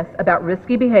awareness about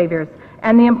risky behaviors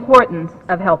and the importance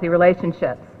of healthy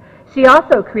relationships. She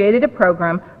also created a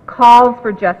program, Calls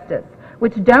for Justice,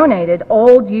 which donated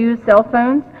old used cell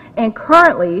phones, and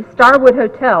currently Starwood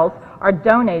Hotels are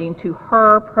donating to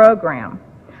her program.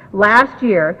 Last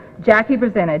year, Jackie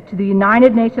presented to the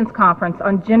United Nations Conference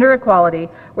on Gender Equality,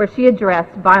 where she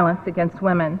addressed violence against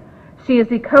women. She is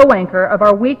the co-anchor of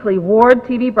our weekly Ward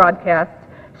TV broadcast.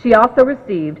 She also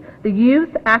received the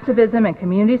Youth Activism and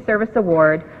Community Service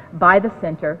Award by the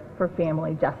Center for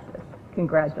Family Justice.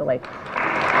 Congratulations.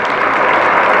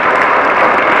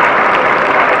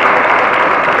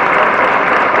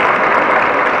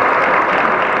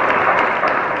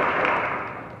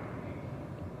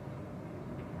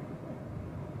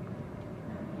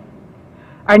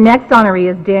 Our next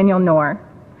honoree is Daniel Knorr.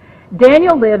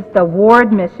 Daniel lives the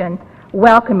Ward mission,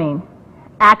 welcoming,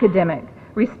 academic,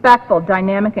 respectful,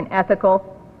 dynamic, and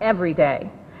ethical every day.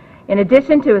 In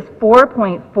addition to his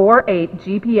 4.48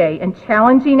 GPA in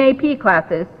challenging AP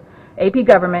classes, AP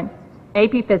Government,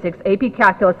 AP Physics, AP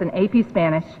Calculus, and AP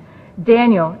Spanish,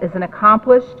 Daniel is an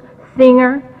accomplished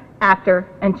singer, actor,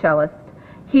 and cellist.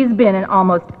 He's been in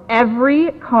almost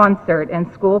every concert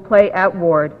and school play at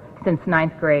Ward since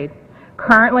 9th grade.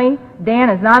 Currently, Dan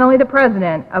is not only the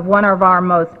president of one of our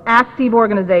most active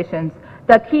organizations,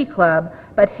 the Key Club,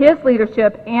 but his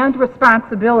leadership and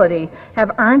responsibility have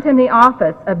earned him the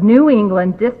office of New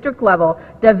England District Level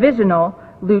Divisional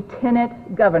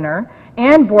Lieutenant Governor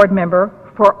and board member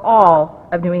for all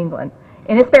of New England.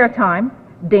 In his spare time,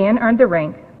 Dan earned the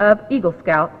rank of Eagle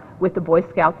Scout with the Boy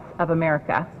Scouts of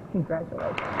America.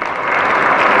 Congratulations.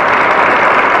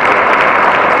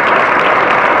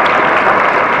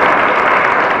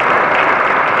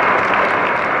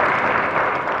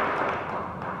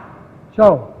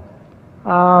 So,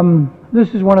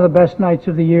 this is one of the best nights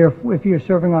of the year if you're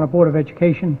serving on a Board of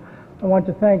Education. I want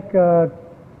to thank Tricia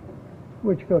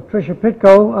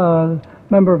Pitko,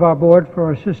 member of our board,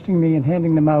 for assisting me in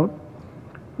handing them out.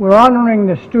 We're honoring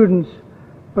the students,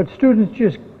 but students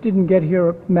just didn't get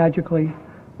here magically.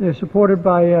 They're supported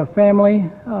by family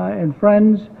and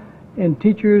friends and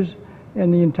teachers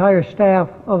and the entire staff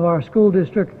of our school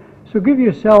district. So give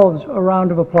yourselves a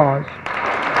round of applause.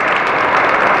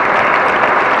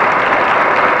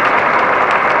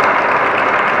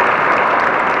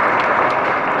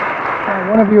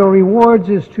 One of your rewards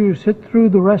is to sit through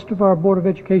the rest of our Board of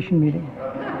Education meeting.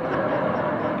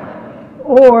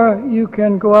 Or you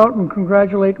can go out and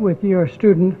congratulate with your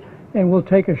student, and we'll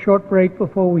take a short break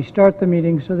before we start the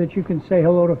meeting so that you can say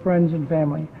hello to friends and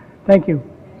family. Thank you.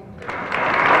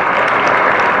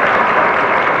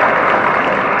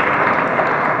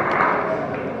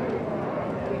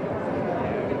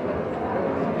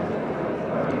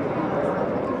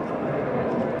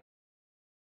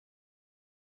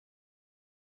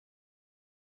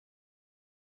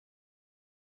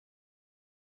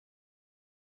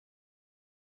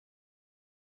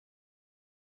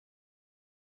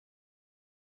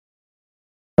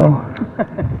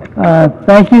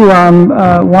 Thank you.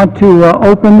 I want to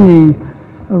open the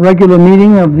regular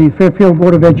meeting of the Fairfield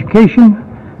Board of Education.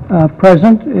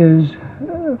 Present is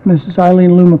Mrs.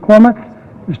 Eileen Lou McCormick,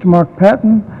 Mr. Mark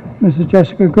Patton, Mrs.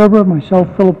 Jessica Gerber, myself,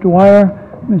 Philip Dwyer,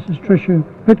 Mrs. Tricia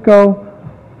Pitko.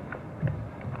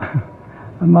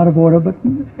 I'm out of order, but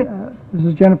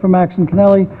Mrs. Jennifer Maxon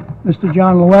Kennelly, Mr.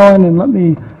 John Llewellyn, and let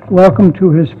me welcome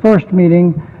to his first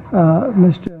meeting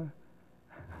Mr.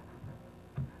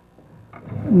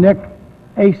 Nick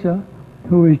Asa,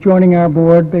 who is joining our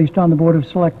board based on the Board of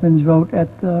Selectmen's vote at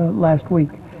last week.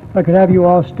 If I could have you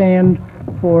all stand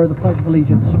for the Pledge of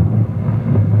Allegiance.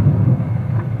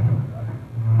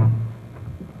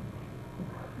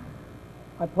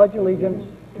 I pledge allegiance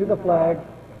to the flag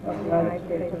of the United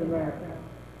States of America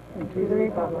and to the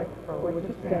republic for which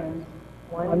it stands,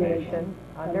 one nation,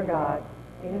 under God,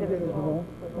 indivisible,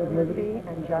 with liberty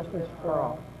and justice for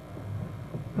all.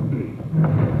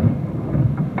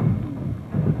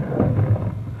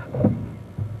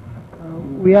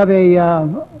 We have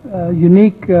a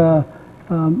unique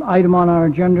item on our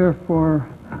agenda for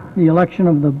the election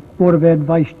of the Board of Ed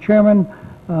Vice Chairman.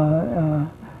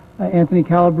 Anthony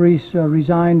Calabrese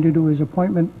resigned due to his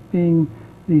appointment being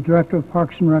the Director of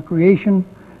Parks and Recreation,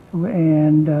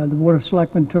 and the Board of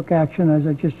Selectmen took action, as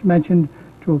I just mentioned,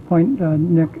 to appoint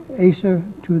Nick Asa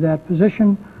to that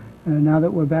position. Now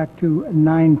that we're back to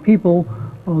 9 people,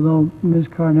 although Ms.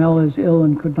 Carnell is ill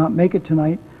and could not make it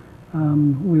tonight,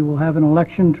 we will have an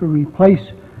election to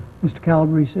replace Mr.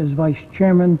 Calabrese as Vice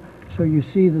Chairman, so you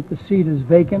see that the seat is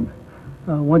vacant.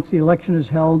 Once the election is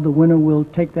held, the winner will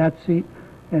take that seat,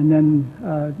 and then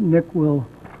Nick will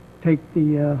take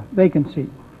the vacant seat.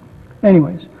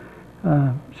 Anyways,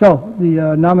 so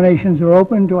the nominations are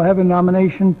open. Do I have a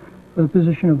nomination for the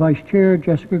position of Vice Chair?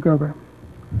 Jessica Gerber.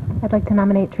 I'd like to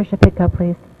nominate Tricia Pitko,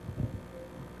 please.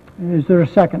 Is there a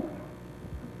second?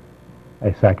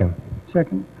 A second.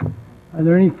 Second. Are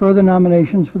there any further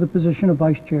nominations for the position of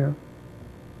Vice Chair?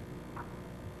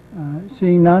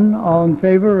 Seeing none, all in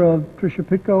favor of Tricia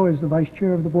Pitko as the Vice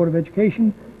Chair of the Board of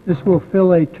Education. This will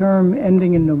fill a term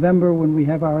ending in November when we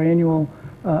have our annual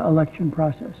election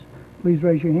process. Please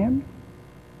raise your hand.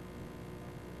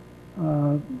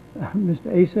 Mr.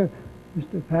 Asa,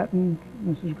 Mr. Patton,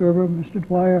 Mrs. Gerber, Mr.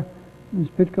 Dwyer, Ms.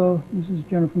 Pitko, Mrs.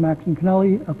 Jennifer Maxon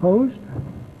Kennelly. Opposed?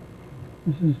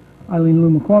 Mrs. Eileen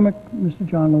Lou McCormick, Mr.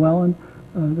 John Llewellyn.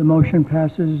 The motion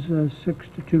passes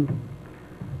 6-2.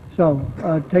 So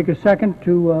take a second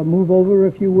to move over,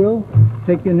 if you will.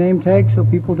 Take your name tag so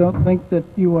people don't think that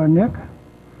you are Nick.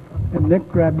 And Nick,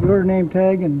 grab your name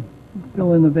tag and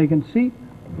fill in the vacant seat.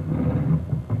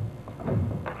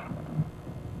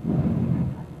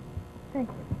 Thank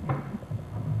you.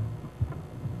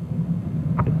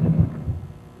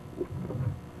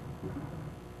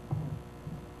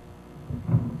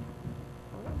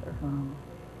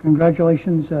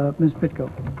 Congratulations, Ms. Pitko.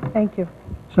 Thank you.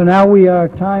 So now we are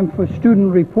time for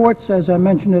student reports. As I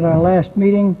mentioned at our last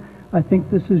meeting, I think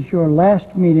this is your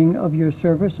last meeting of your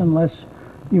service unless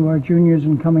you are juniors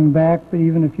and coming back, but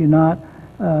even if you're not,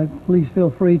 please feel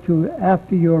free to,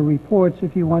 after your reports,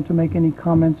 if you want to make any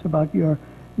comments about your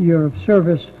year of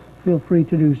service, feel free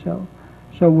to do so.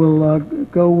 So we'll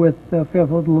go with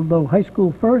Fairfield Ludlow High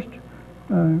School first.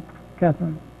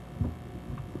 Catherine.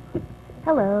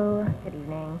 Hello, good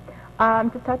evening.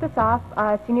 To start this off,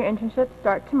 senior internships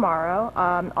start tomorrow.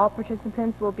 All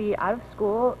participants will be out of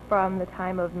school from the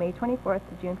time of May 24th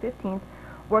to June 15th,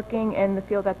 working in the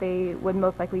field that they would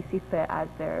most likely see fit as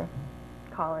their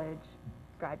college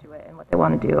graduate and what they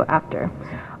want to do after.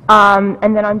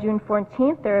 And then on June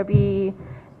 14th, there will be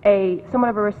somewhat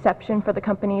of a reception for the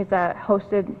companies that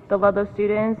hosted the Ludlow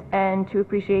students and to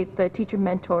appreciate the teacher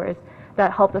mentors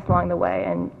that helped us along the way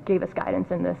and gave us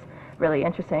guidance in this really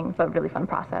interesting but really fun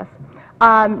process.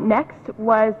 Next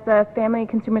was the Family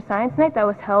Consumer Science Night that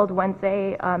was held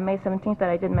Wednesday, May 17th, that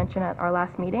I did mention at our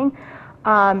last meeting.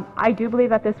 I do believe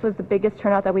that this was the biggest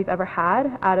turnout that we've ever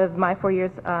had out of my 4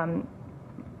 years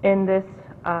in this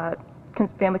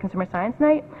Family Consumer Science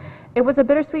Night. It was a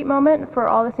bittersweet moment for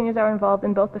all the seniors that were involved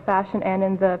in both the fashion and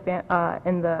in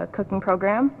the cooking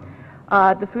program.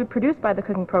 The food produced by the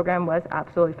cooking program was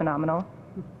absolutely phenomenal.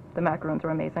 The macaroons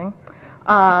were amazing.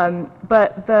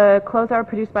 But the clothes that were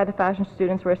produced by the fashion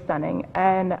students were stunning.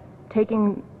 And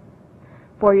taking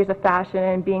 4 years of fashion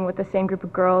and being with the same group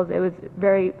of girls, it was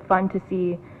very fun to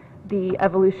see the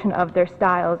evolution of their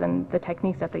styles and the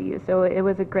techniques that they use. So it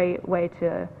was a great way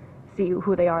to see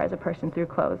who they are as a person through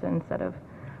clothes instead of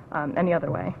any other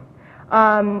way.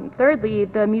 Thirdly,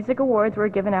 the music awards were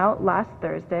given out last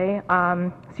Thursday.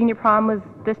 Senior prom was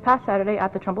this past Saturday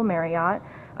at the Trumbull Marriott.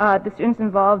 The students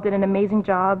involved did an amazing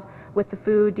job with the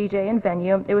food, DJ, and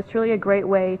venue. It was truly a great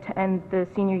way to end the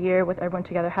senior year with everyone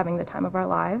together having the time of our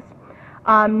lives.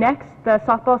 Next, the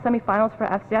softball semifinals for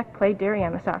FCEC played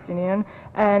Darien this afternoon,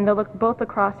 and both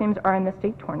lacrosse teams are in the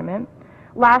state tournament.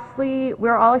 Lastly,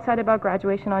 we're all excited about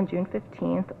graduation on June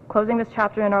 15th. Closing this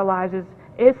chapter in our lives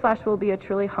will be a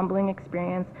truly humbling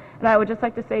experience. And I would just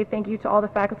like to say thank you to all the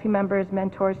faculty members,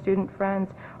 mentors, student friends,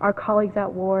 our colleagues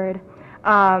at Ward,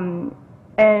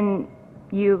 and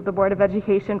you, the Board of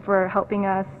Education, for helping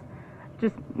us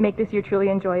just make this year truly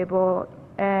enjoyable.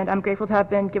 And I'm grateful to have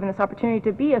been given this opportunity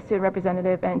to be a student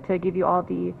representative and to give you all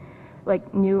the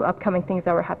new upcoming things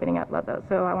that were happening at Ludlow.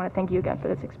 So I want to thank you again for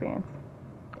this experience.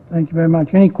 Thank you very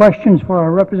much. Any questions for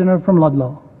our representative from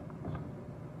Ludlow?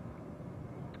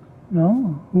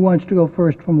 No? Who wants to go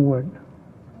first from Ward?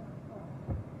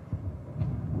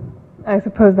 I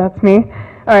suppose that's me.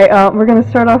 All right, we're going to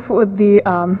start off with the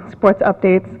sports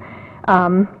updates.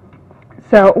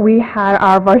 So we had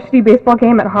our varsity baseball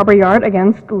game at Harbor Yard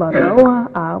against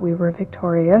Ludlow. We were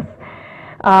victorious.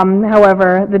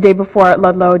 However, the day before,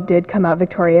 Ludlow did come out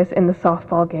victorious in the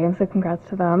softball game, so congrats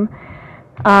to them.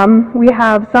 We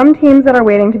have some teams that are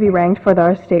waiting to be ranked for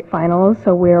our state finals,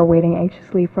 so we are waiting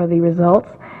anxiously for the results.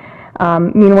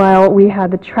 Meanwhile, we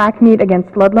had the track meet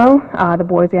against Ludlow, the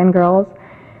boys and girls.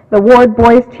 The Ward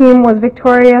boys team was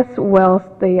victorious, whilst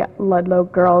the Ludlow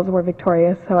girls were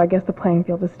victorious, so I guess the playing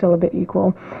field is still a bit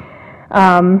equal.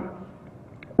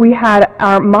 We had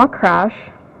our mock crash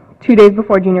 2 days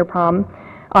before junior prom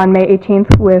on May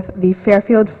 18th with the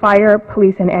Fairfield Fire,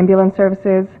 Police, and Ambulance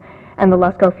Services and the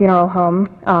Lesko Funeral Home.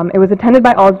 It was attended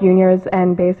by all juniors,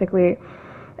 and basically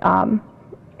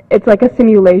it's like a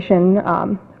simulation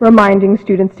reminding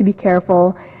students to be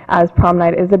careful, as prom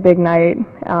night is a big night.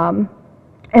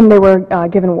 And they were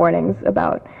given warnings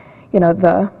about,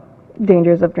 the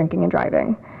dangers of drinking and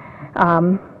driving.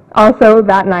 Also,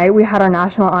 that night, we had our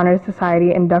National Honor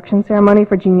Society induction ceremony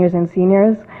for juniors and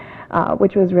seniors,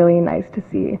 which was really nice to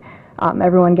see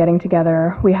everyone getting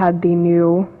together. We had the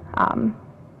new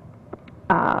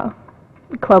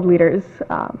club leaders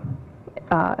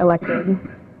elected.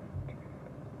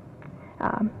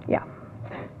 Yeah.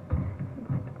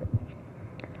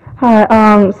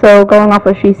 Hi, so going off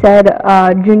what she said,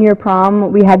 junior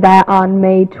prom, we had that on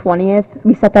May 20th.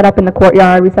 We set that up in the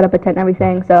courtyard, we set up a tent and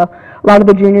everything, so a lot of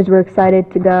the juniors were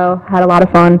excited to go, had a lot of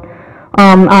fun.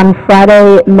 On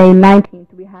Friday, May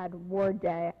 19th, we had Ward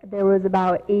Day. There was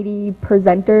about 80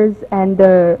 presenters, and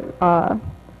the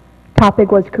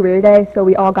topic was Career Day, so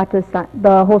we all got to,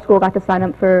 the whole school got to sign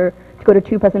up to go to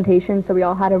 2 presentations, so we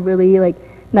all had a really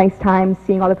nice time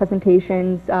seeing all the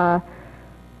presentations,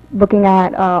 looking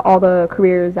at all the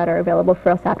careers that are available for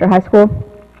us after high school.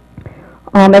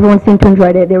 Everyone seemed to enjoy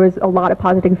it. There was a lot of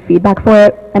positive feedback for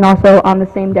it. And also on the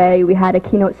same day, we had a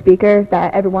keynote speaker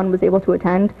that everyone was able to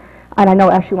attend. And I know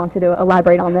Ashley wanted to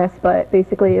elaborate on this, but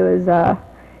basically it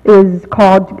was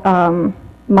called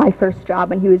My First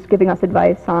Job, and he was giving us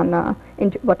advice on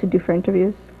what to do for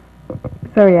interviews.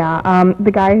 So yeah,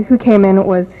 the guy who came in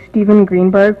was Stephen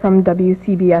Greenberg from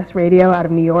WCBS Radio out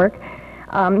of New York.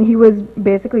 He was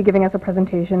basically giving us a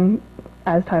presentation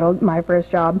as titled My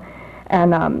First Job,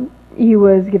 and he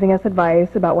was giving us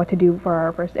advice about what to do for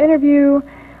our first interview,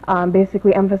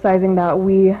 basically emphasizing that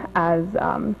we as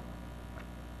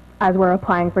we're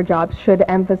applying for jobs should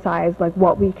emphasize like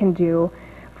what we can do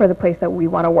for the place that we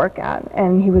want to work at.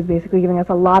 And he was basically giving us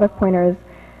a lot of pointers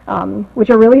which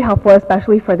are really helpful,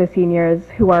 especially for the seniors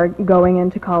who are going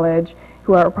into college,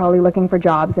 who are probably looking for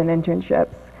jobs and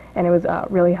internships. And it was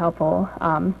really helpful.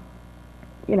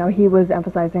 You know, he was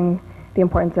emphasizing the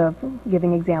importance of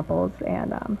giving examples,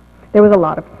 and there was a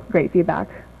lot of great feedback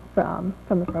from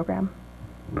the program.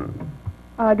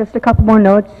 Just a couple more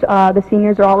notes. The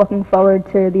seniors are all looking forward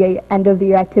to the end of the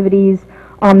year activities.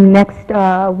 Next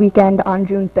weekend on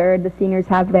June 3rd, the seniors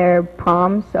have their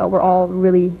prom, so we're all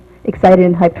really excited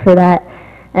and hyped for that.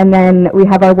 And then we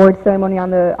have our award ceremony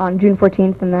on June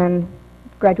 14th, and then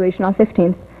graduation on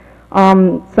 15th.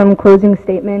 Some closing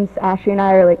statements. Ashley and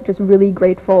I are just really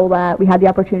grateful that we had the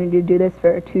opportunity to do this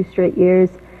for 2 straight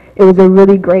years. It was a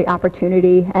really great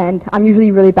opportunity, and I'm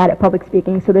usually really bad at public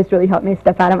speaking, so this really helped me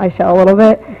step out of my shell a little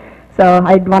bit. So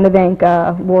I want to thank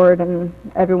Ward and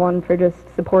everyone for just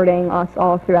supporting us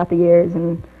all throughout the years,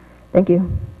 and thank you.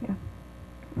 Yeah.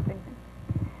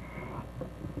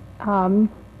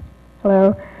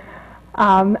 Hello.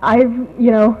 I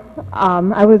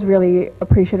was really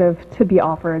appreciative to be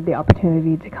offered the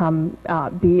opportunity to come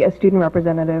be a student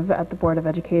representative at the Board of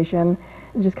Education.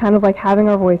 Just kind of like having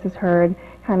our voices heard,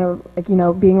 kind of like,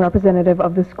 being representative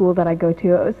of the school that I go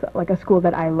to. It's like a school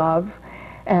that I love.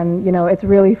 And, it's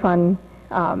really fun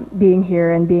being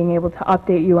here and being able to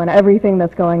update you on everything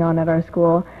that's going on at our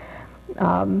school.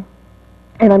 And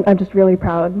I'm just really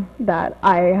proud that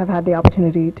I have had the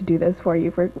opportunity to do this for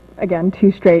you for, again,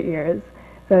 2 straight years.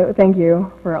 So thank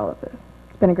you for all of this.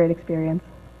 It's been a great experience.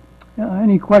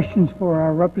 Any questions for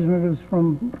our representatives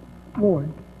from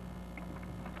Ward?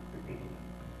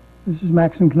 This is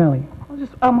Maxim Kennelly.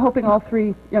 I'm hoping all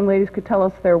 3 young ladies could tell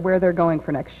us where they're going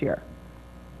for next year.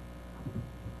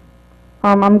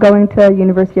 I'm going to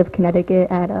University of Connecticut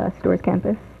at Storrs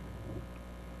campus.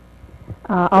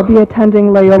 I'll be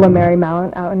attending Loyola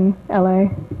Marymount out in LA.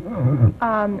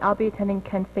 I'll be attending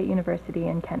Kent State University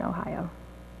in Kent, Ohio.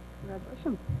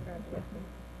 Congratulations.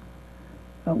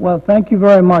 Well, thank you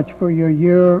very much for your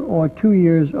year or 2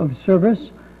 years of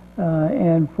service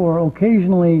and for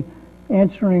occasionally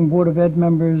answering Board of Ed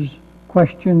members'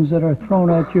 questions that are thrown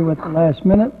at you at the last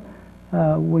minute.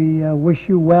 We wish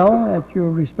you well at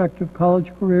your respective college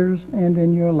careers and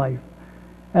in your life.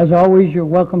 As always, you're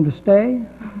welcome to stay,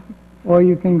 or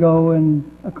you can go and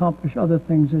accomplish other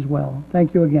things as well.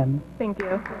 Thank you again. Thank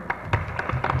you.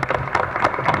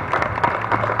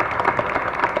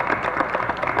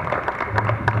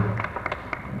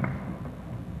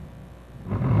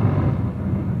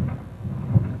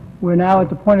 We're now at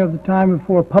the point of the time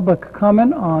for public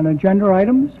comment on agenda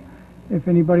items. If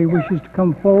anybody wishes to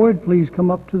come forward, please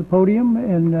come up to the podium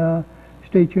and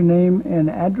state your name and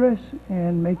address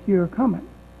and make your comment.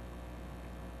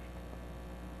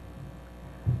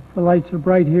 The lights are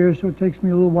bright here, so it takes me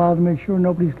a little while to make sure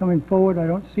nobody's coming forward. I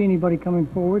don't see anybody coming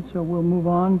forward, so we'll move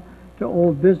on to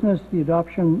old business, the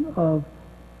adoption of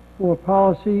 4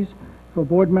 policies for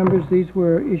board members. These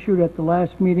were issued at the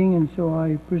last meeting, and so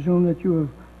I presume that you have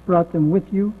brought them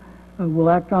with you. We'll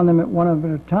act on them at one at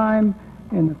a time.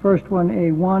 And the first one,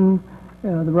 A1,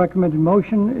 the recommended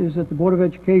motion is that the Board of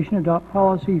Education adopt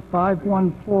policy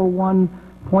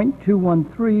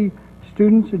 5141.213,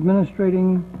 students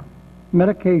administering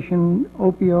medication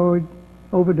opioid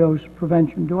overdose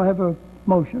prevention. Do I have a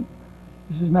motion?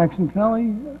 Mrs. Maxim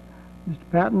Kennelly, Mr.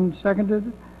 Patton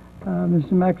seconded.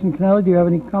 Mr. Maxim Kennelly, do you have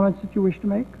any comments that you wish to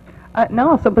make? No,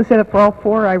 I'll simply say that for all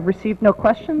 4, I received no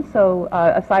questions. So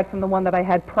aside from the one that I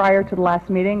had prior to the last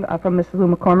meeting from Mrs.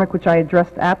 Lou McCormick, which I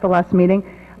addressed at the last meeting,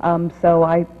 so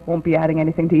I won't be adding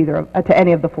anything to to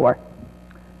any of the 4.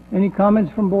 Any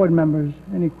comments from board members?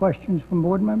 Any questions from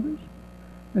board members?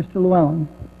 Mr. Llewellyn.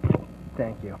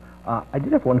 Thank you. I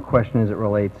did have one question as it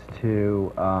relates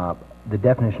to the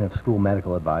definition of school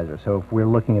medical advisor. So if we're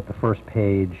looking at the first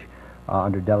page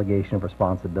under delegation of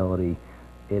responsibility,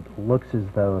 it looks as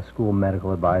though a school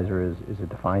medical advisor is a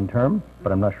defined term,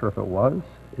 but I'm not sure if it was.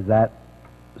 Is that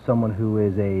someone who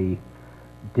is a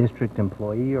district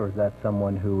employee, or is that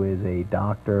someone who is a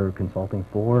doctor consulting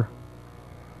for?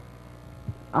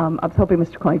 I was hoping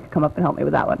Mr. Coyne could come up and help me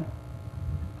with that one,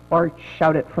 or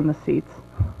shout it from the seats.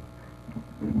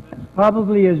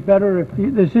 Probably is better if you,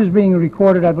 this is being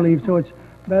recorded, I believe, so it's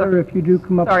better if you do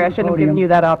come up Sorry, to I the shouldn't have podium. given you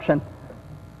that option.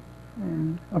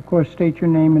 And, of course, state your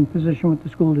name and position with the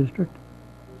school district.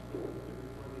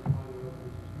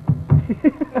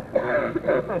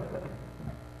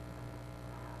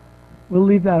 We'll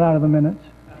leave that out of the minutes.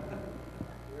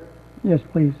 Yes,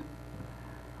 please.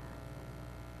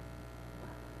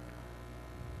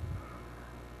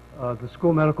 The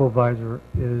school medical advisor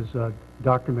is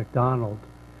Dr. McDonald,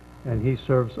 and he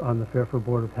serves on the Fairfield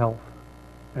Board of Health,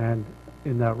 and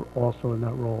also in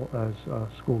that role as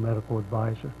school medical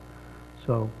advisor.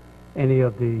 So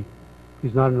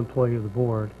he's not an employee of the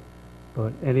board,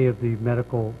 but any of the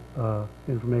medical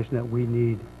information that we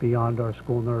need beyond our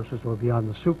school nurses or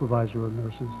beyond the supervisor of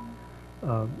nurses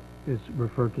is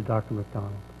referred to Dr.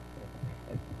 McDonald.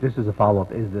 Just as a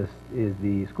follow-up, is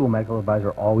the school medical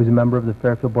advisor always a member of the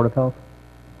Fairfield Board of Health?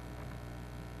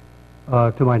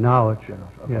 To my knowledge,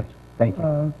 Okay. yes. Thank you.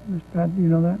 Mr. Pat, do you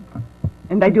know that?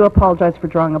 And I do apologize for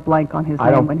drawing a blank on his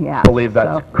name when he asked. I don't believe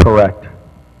that's correct,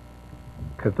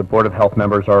 because the Board of Health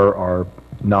members are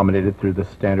nominated through the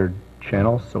standard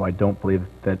channels, so I don't believe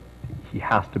that he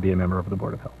has to be a member of the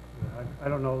Board of Health. I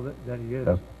don't know that he is,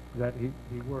 Yes. that he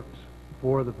works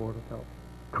for the Board of Health.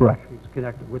 Correct. He's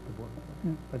connected with the Board of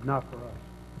Health, but not for us.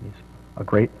 He's a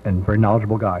great and very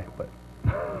knowledgeable guy, but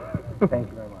Thank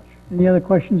you very much. Any other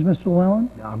questions, Mr. Llewellyn?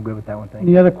 No, I'm good with that one, thank you.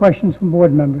 Any other questions from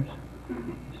board members?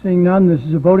 Seeing none, this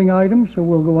is a voting item, so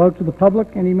we'll go out to the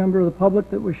public. Any member of the public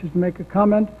that wishes to make a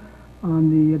comment on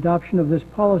the adoption of this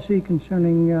policy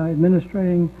concerning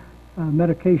administering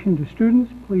medication to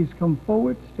students, please come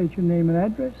forward, state your name and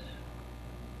address.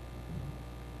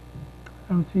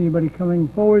 I don't see anybody coming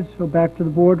forward, so back to the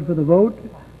board for the vote.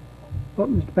 Oh,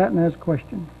 Mr. Patton has a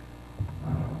question.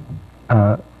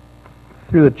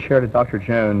 Through the chair to Dr.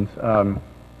 Jones,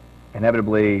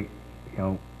 inevitably,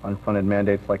 unfunded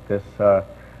mandates like this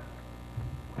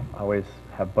always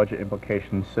have budget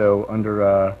implications. So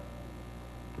under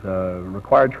the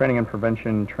required training and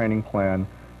prevention training plan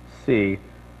C,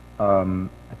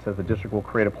 it says the district will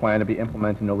create a plan to be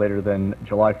implemented no later than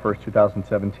July 1st,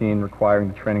 2017, requiring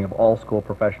the training of all school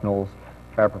professionals,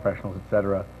 paraprofessionals,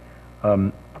 etc.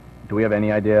 Do we have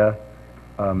any idea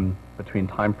between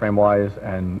time frame wise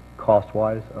and cost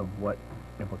wise of what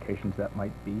implications that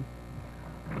might be?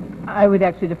 I would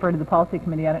actually defer to the policy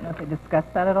committee. I don't know if they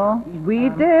discussed that at all. We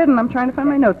did, and I'm trying to find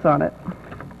my notes on it.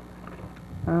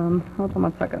 Hold on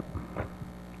one second.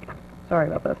 Sorry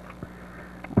about this.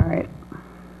 All right.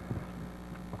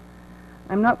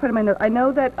 I'm not putting my notes. I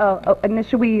know that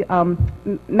initially we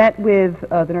met with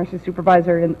the nursing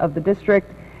supervisor of the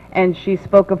district, and she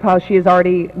spoke of how she is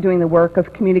already doing the work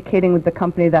of communicating with the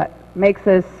company that makes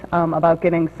this about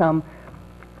getting some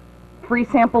free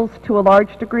samples to a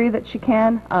large degree that she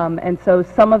can, and so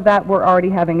some of that we're already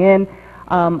having in.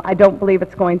 I don't believe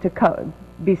it's going to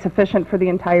be sufficient for the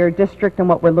entire district and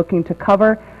what we're looking to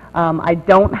cover. I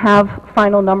don't have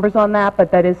final numbers on that,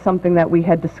 but that is something that we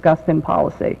had discussed in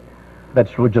policy.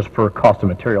 That's just for cost of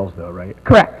materials, though, right?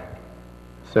 Correct.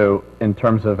 So in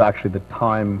terms of actually the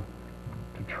time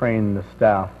to train the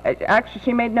staff, Actually,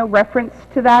 she made no reference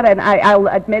to that, and I'll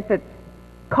admit that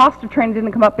cost of training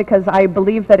didn't come up because I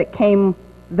believe that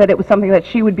it was something that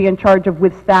she would be in charge of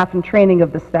with staff and training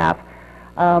of the staff.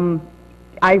 I'm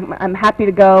happy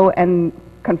to go and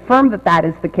confirm that that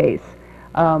is the case,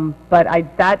 but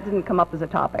that didn't come up as a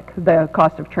topic, the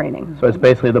cost of training. so it's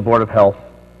basically the Board of Health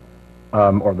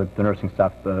or the nursing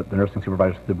staff, the nursing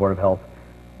supervisors of the Board of Health,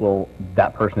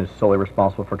 that person is solely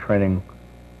responsible for training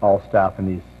all staff in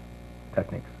these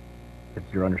techniques.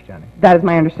 It's your understanding? That is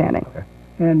my understanding. Okay.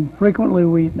 And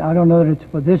frequently I don't know that it's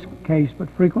for this case, but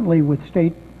frequently with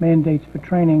state mandates for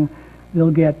training,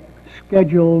 they'll get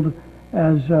scheduled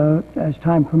as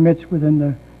time permits within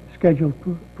the scheduled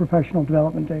professional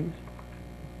development days.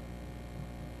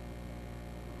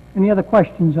 Any other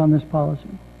questions on this policy?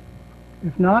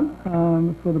 If not,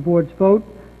 for the board's vote,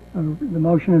 the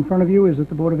motion in front of you is that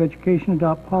the Board of Education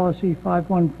adopt policy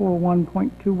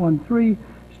 5141.213,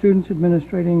 students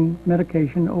administering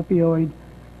medication, opioid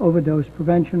overdose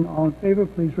prevention. All in favor,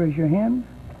 please raise your hand.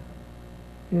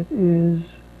 It is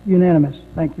unanimous.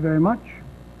 Thank you very much.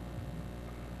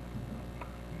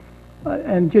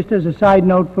 And just as a side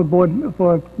note for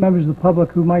members of the public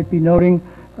who might be noting,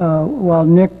 while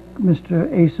Mr.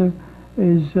 Asa,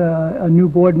 is a new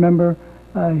board member,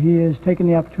 he has taken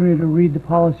the opportunity to read the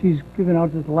policies given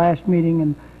out at the last meeting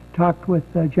and talked with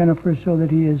Jennifer so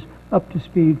that he is up to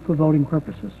speed for voting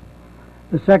purposes.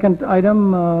 The second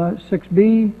item,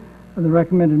 6B, the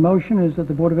recommended motion is that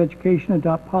the Board of Education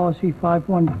adopt policy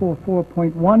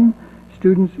 5144.1,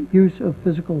 students' use of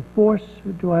physical force.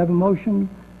 Do I have a motion?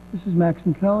 Mrs.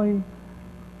 Maxon-Kelly.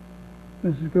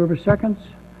 Mrs. Gerber seconds.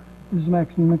 Mrs.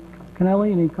 Maxon-Kelly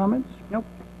Kennelly, any comments? Nope.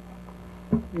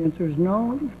 The answer is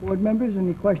no. Board members,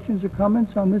 any questions or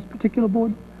comments on this particular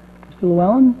board? Mr.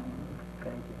 Llewellyn?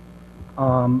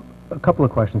 A couple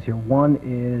of questions here. One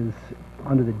is,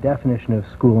 under the definition of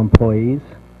school employees,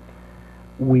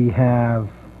 we have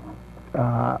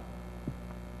a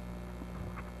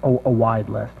wide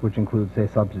list, which includes, say,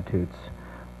 substitutes.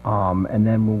 And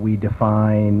then when we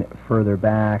define further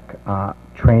back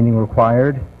training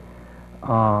required,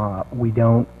 we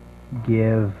don't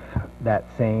give that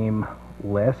same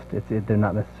list. They're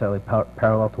not necessarily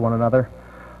parallel to one another.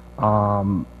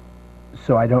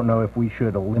 So I don't know if we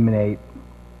should eliminate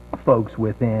folks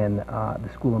within the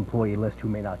school employee list who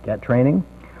may not get training,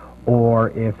 or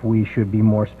if we should be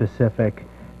more specific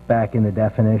back in the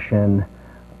definition,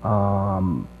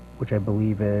 which I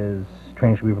believe is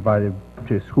training should be provided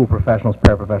to school professionals,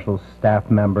 paraprofessionals,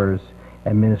 staff members,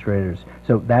 administrators.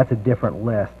 So that's a different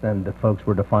list than the folks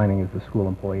we're defining as the school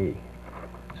employee.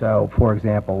 So, for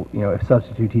example, if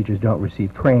substitute teachers don't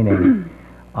receive training,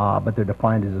 but they're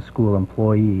defined as a school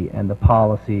employee, and the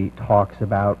policy talks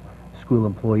about school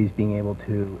employees being able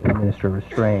to administer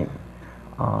restraint,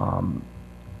 I'm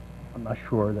not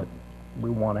sure that we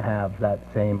want to have that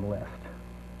same list.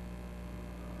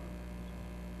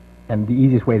 And the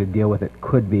easiest way to deal with it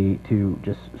could be to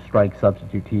just strike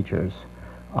substitute teachers,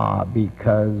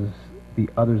 because the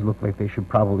others look like they should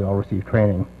probably all receive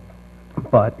training.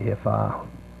 But if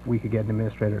we could get an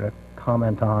administrator to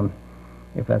comment on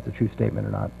if that's a true statement or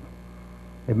not,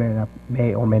 it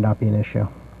may or may not be an issue.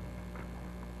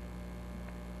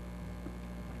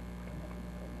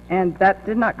 And that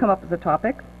did not come up as a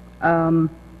topic.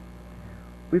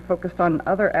 We focused on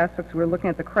other aspects. We were looking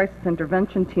at the crisis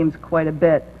intervention teams quite a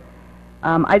bit.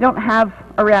 I don't have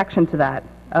a reaction to that.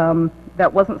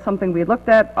 That wasn't something we looked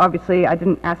at. Obviously, I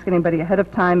didn't ask anybody ahead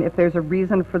of time if there's a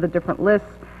reason for the different lists.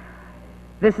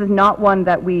 This is not one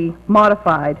that we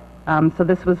modified. So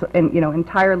this was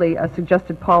entirely a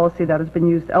suggested policy that has been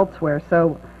used elsewhere.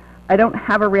 So I don't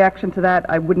have a reaction to that.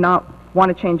 I would not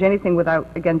want to change anything without,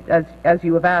 again, as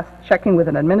you have asked, checking with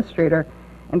an administrator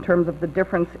in terms of the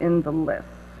difference in the lists.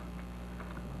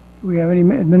 Do we have any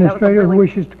administrator who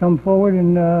wishes to come forward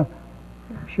and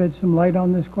shed some light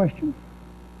on this question?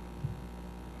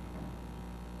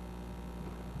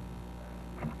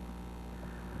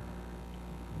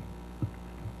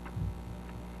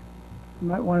 You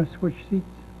might want to switch seats.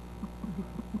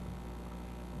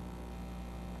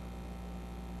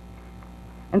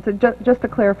 And so just to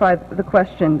clarify the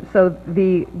question, so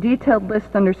the detailed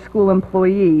list under school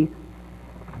employee,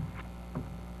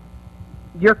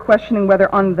 you're questioning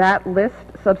whether on that list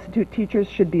substitute teachers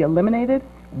should be eliminated?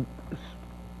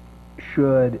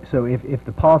 So if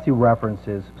the policy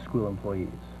references school employees,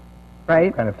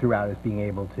 right, kind of throughout as being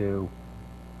able to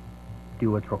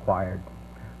do what's required,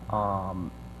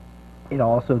 it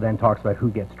also then talks about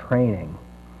who gets training.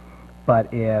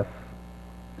 But if,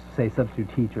 say,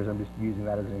 substitute teachers, I'm just using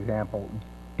that as an example,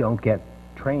 don't get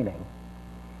training,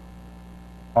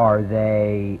 are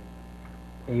they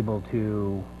able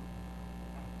to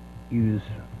use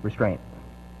restraint,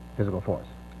 physical force?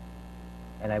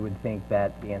 And I would think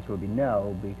that the answer would be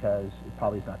no, because it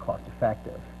probably is not cost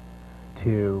effective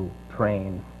to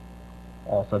train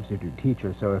all substitute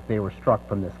teachers. So if they were struck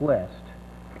from this list,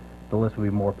 the list would be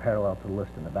more parallel to the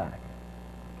list in the back.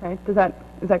 Okay, is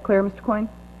that clear, Mr. Coyne?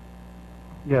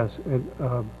 Yes, and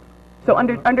so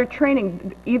under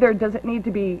training, either does it need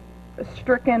to be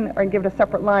stricken or give it a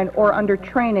separate line, or under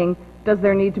training, does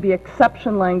there need to be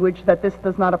exception language that this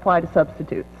does not apply to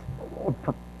substitutes?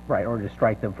 Right, or to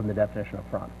strike them from the definition up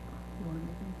front.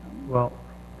 well,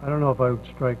 I don't know if I would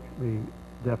strike the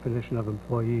definition of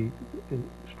employee and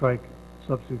strike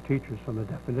substitute teachers from the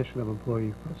definition of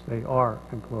employee, because they are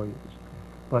employees.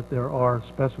 But there are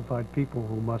specified people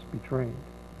who must be trained.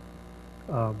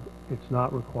 It's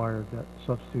not required that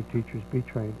substitute teachers be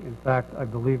trained. In fact, I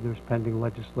believe there's pending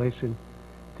legislation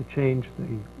to change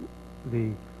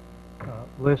the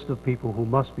list of people who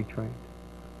must be trained,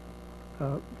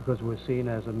 because it was seen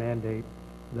as a mandate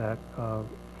that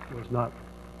was not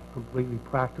completely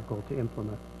practical to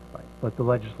implement. Right. But the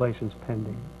legislation's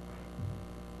pending.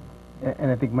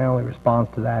 And I think my only response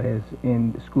to that is,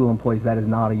 in school employees, that is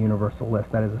not a universal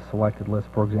list. That is a selected list.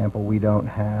 For example, we don't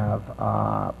have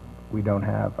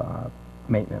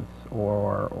maintenance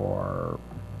or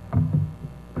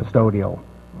custodial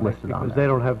listed on because there.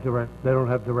 they don't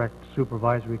have direct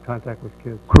supervisory contact with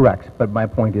kids. Correct. But my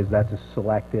point is that's a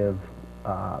selective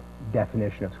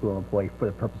definition of school employee for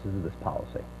the purposes of this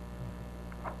policy.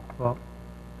 Well,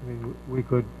 I mean, we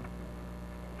could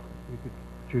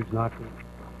choose not to,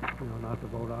 not to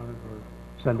vote on it,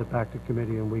 or send it back to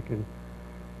committee, and we can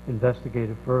investigate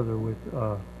it further with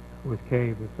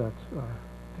CAVE if that's,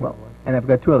 Well, and I've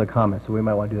got two other comments, so we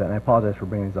might want to do that, and I apologize for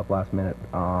bringing these up last minute,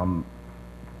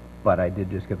 but I did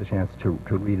just get the chance to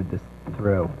read this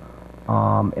through.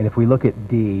 And if we look at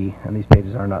D, and these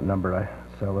pages are not numbered,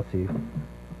 so let's see,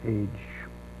 page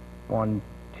 1,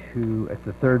 2, it's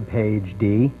the third page,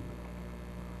 D.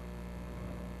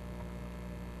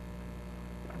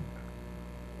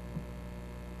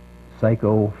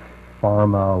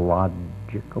 Pharmacologic,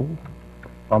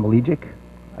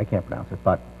 I can't pronounce it,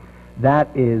 but that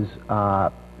is,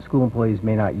 school employees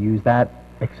may not use that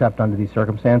except under these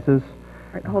circumstances.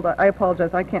 All right, hold on, I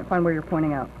apologize, I can't find where you're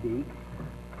pointing out. D.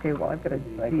 Okay, well, I've got a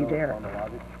D there.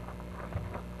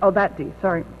 Oh, that D,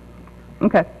 sorry.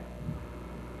 Okay.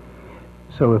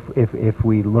 So if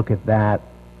we look at that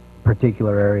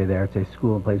particular area there, it says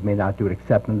school employees may not do it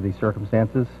except under these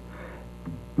circumstances.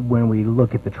 When we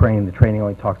look at the training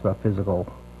only talks about physical.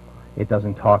 It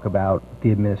doesn't talk about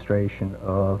the administration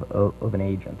of an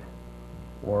agent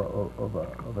or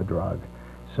of a drug.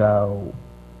 So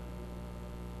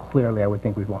clearly I would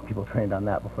think we'd want people trained on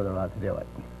that before they're allowed to do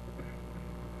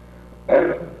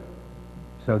it.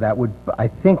 So that would, I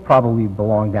think, probably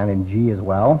belong down in G as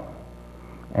well,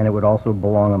 and it would also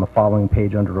belong on the following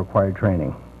page under required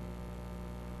training.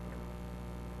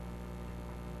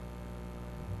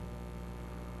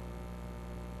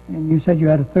 And you said you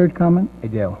had a third comment? I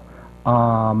do.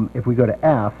 If we go to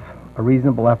F, a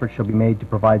reasonable effort shall be made to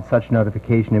provide such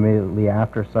notification immediately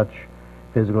after such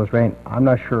physical restraint. I'm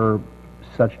not sure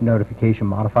such notification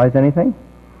modifies anything.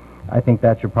 I think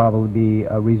that should probably be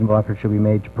a reasonable effort should be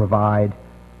made to provide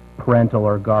parental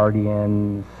or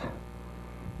guardian's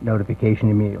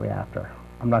notification immediately after.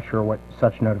 I'm not sure what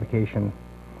such notification.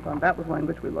 That was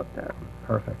language we looked at.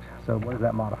 Perfect. So what does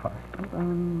that modify?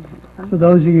 So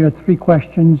those are your three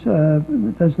questions.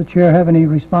 Does the chair have any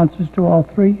responses to all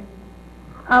three?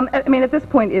 I mean, at this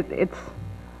point, it's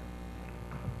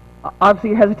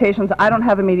obviously hesitations. I don't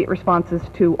have immediate responses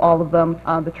to all of them,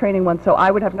 the training one, so I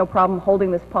would have no problem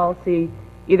holding this policy.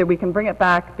 Either we can bring it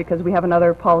back because we have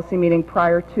another policy meeting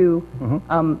prior to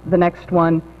the next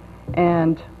one,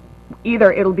 and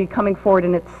either it'll be coming forward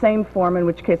in its same form, in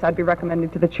which case I'd be recommending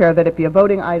to the chair that it be a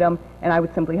voting item, and I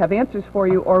would simply have answers for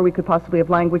you, or we could possibly have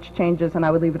language changes, and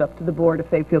I would leave it up to the board if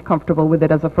they feel comfortable with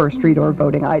it as a first read or a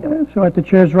voting item. So at the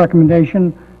chair's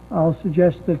recommendation, I'll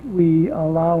suggest that we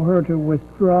allow her to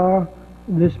withdraw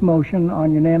this motion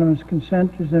on unanimous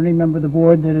consent. Is there any member of the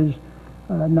board that is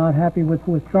not happy with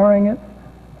withdrawing it?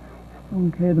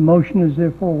 Okay, the motion is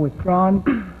therefore withdrawn.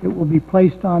 It will be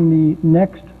placed on the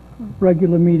next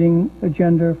regular meeting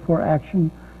agenda for action,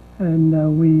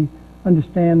 and we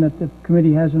understand that the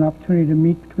committee has an opportunity to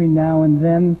meet between now and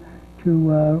then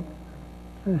to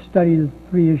study the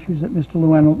three issues that Mr.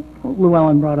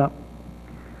 Llewellyn brought up.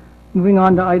 Moving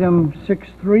on to item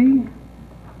 6.3,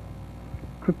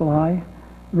 triple I.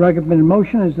 The recommended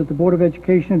motion is that the Board of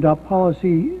Education adopt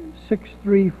policy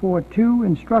 6342,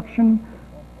 instruction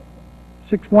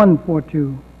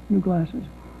 6142, new glasses,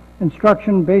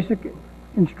 instruction, basic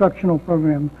instructional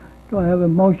program. Do I have a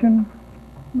motion?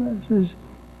 Mrs.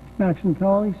 Maxon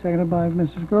Connelly, seconded by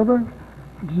Mrs. Gerber.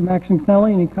 Mrs. Maxon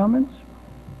Connelly, any comments?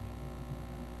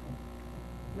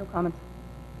 No comments.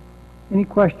 Any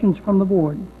questions from the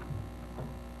board?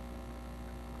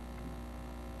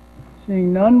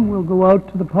 Seeing none, we'll go out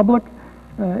to the public.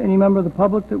 Any member of the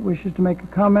public that wishes to make a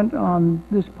comment on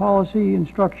this policy,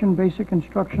 instruction, basic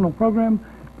instructional program,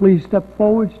 please step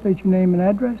forward, state your name and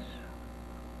address.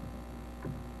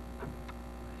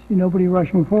 See nobody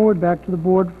rushing forward. Back to the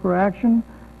board for action.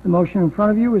 The motion in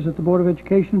front of you is that the Board of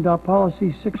Education adopt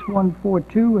policy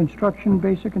 6142, instruction,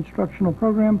 basic instructional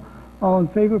program. All in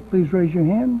favor, please raise your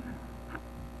hand.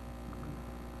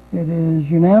 It is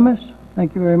unanimous.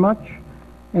 Thank you very much.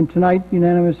 And tonight,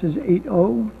 unanimous is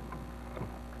 8-0.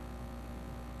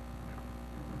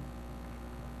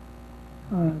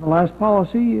 The last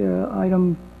policy,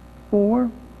 item 4,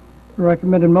 the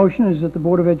recommended motion is that the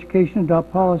Board of Education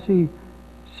adopt policy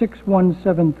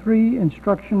 6173,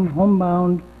 instruction,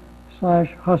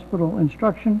 homebound/hospital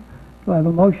instruction. Do I have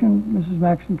a motion? Mrs.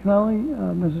 Maxon Connelly,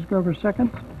 Mrs. Gerber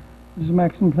seconds. Mrs.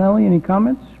 Maxon Connelly, any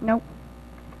comments? Nope.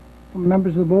 From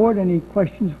members of the board, any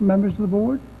questions from members of the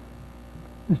board?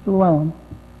 Mr. Llewellyn.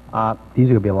 These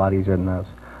are going to be a lot easier than those.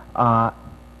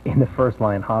 In the first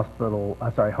line, home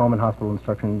and hospital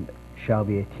instruction shall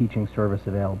be a teaching service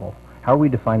available. How are we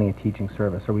defining a teaching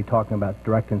service? Are we talking about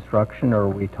direct instruction, or are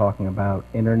we talking about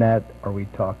internet? Are we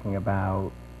talking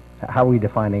about, how are we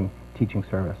defining teaching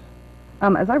service?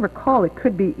 As I recall, it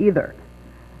could be either.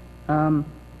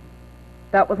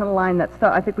 that wasn't a line that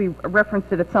stuck. I think we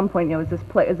referenced it at some point, is this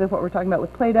what we're talking about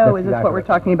with Play-Doh? That's Is this exactly what we're right.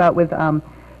 talking about with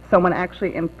someone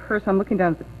actually in person? I'm looking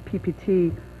down at the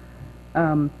PPT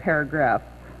paragraph.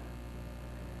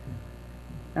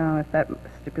 If that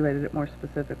stipulated it more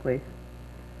specifically.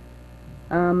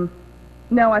 No,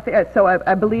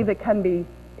 I believe it can be,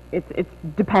 it's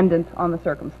dependent on the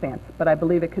circumstance, but I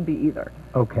believe it could be either.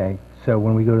 Okay, so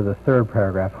when we go to the third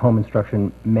paragraph, home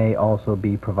instruction may also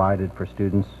be provided for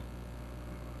students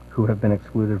who have been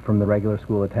excluded from the regular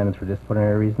school attendance for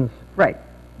disciplinary reasons. Right.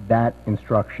 That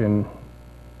instruction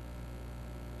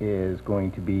is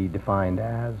going to be defined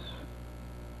as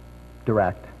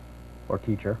direct or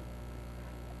teacher.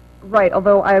 Right,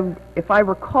 although if I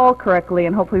recall correctly,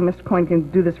 and hopefully Mr. Coyne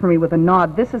can do this for me with a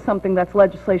nod, this is something that's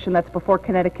legislation that's before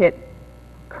Connecticut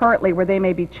currently where they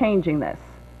may be changing this.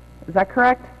 Is that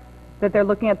correct? That they're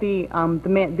looking at the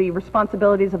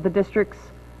responsibilities of the districts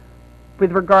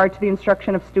with regard to the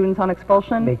instruction of students on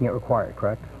expulsion? Making it required,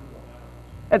 correct?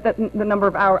 At the number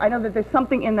of hours. I know that there's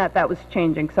something in that was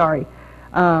changing, sorry.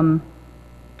 And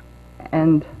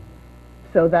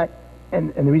so that...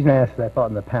 And the reason I asked is I thought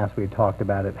in the past we had talked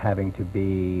about it having to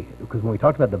be, because when we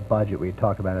talked about the budget, we had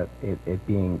talked about it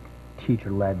being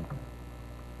teacher-led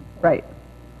right.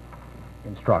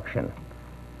 instruction.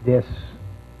 This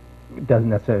doesn't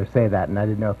necessarily say that, and I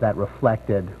didn't know if that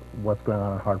reflected what's going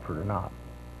on in Hartford or not.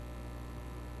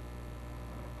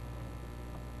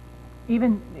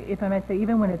 Even, if I may say,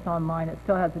 even when it's online, it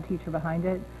still has a teacher behind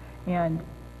it, and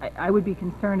I would be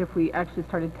concerned if we actually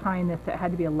started tying this, it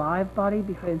had to be a live body,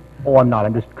 because... Oh, I'm not.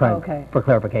 I'm just trying okay. for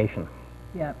clarification.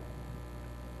 Yeah.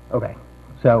 Okay.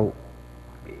 So,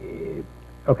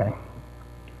 okay.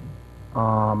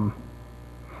 And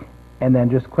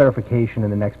then just clarification in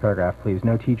the next paragraph, please.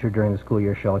 No teacher during the school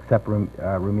year shall accept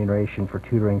remuneration for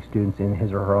tutoring students in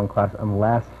his or her own class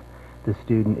unless the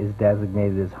student is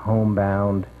designated as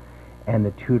homebound and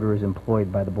the tutor is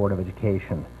employed by the Board of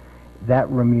Education. That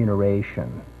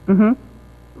remuneration, from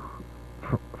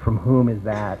whom is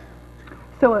that?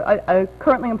 So a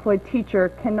currently employed teacher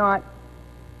cannot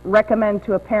recommend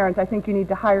to a parent, I think you need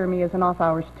to hire me as an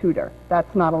off-hours tutor.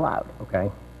 That's not allowed. Okay.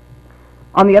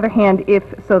 On the other hand,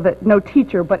 no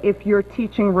teacher, but if your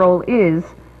teaching role is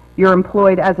you're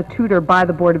employed as a tutor by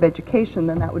the Board of Education,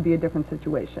 then that would be a different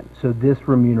situation. So this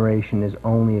remuneration is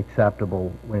only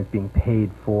acceptable when it's being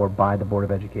paid for by the Board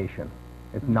of Education.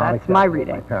 It's not That's my acceptable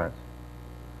reading. by parents.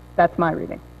 That's my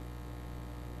reading.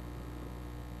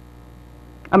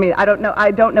 I mean, I don't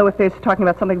know if they're talking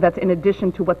about something that's in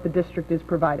addition to what the district is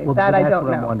providing. Well, that I don't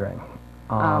know. That's what I'm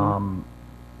wondering.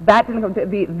 That didn't go,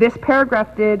 this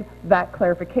paragraph did, that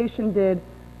clarification did,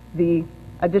 the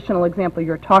additional example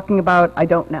you're talking about, I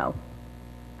don't know,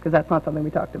 because that's not something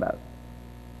we talked about.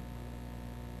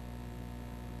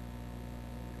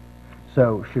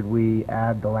 So should we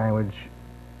add the language,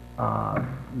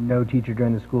 no teacher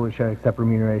during the school year shall accept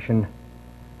remuneration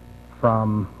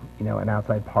from, an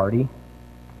outside party?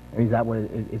 I mean, is that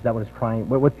what it's trying,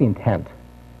 what's the intent?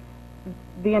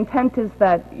 The intent is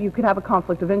that you could have a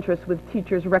conflict of interest with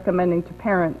teachers recommending to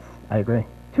parents I agree.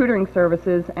 tutoring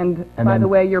services, and by the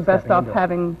way, you're best off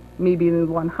having me be the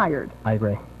one hired. I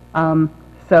agree.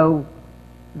 So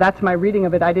that's my reading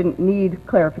of it. I didn't need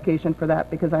clarification for that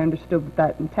because I understood what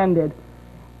that intended.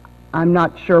 I'm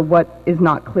not sure what is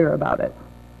not clear about it.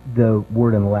 The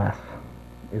word unless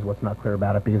is what's not clear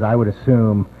about it, because I would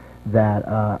assume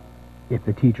that if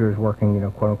the teacher is working,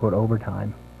 quote unquote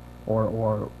overtime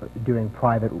or doing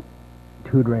private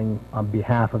tutoring on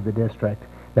behalf of the district,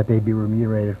 that they'd be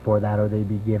remunerated for that, or they'd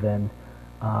be given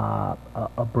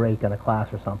a break in a class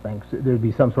or something. So there'd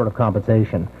be some sort of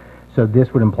compensation. So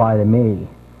this would imply to me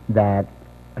that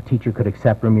a teacher could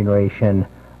accept remuneration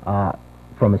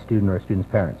from a student or a student's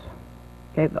parents.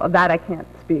 Okay, that I can't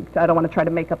speak to. I don't want to try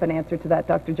to make up an answer to that,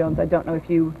 Dr. Jones. I don't know if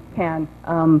you can,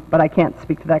 but I can't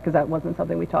speak to that because that wasn't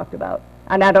something we talked about.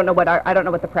 And I don't know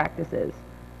what the practice is.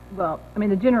 Well, I mean,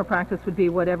 the general practice would be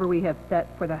whatever we have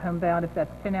set for the homebound, if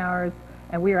that's 10 hours,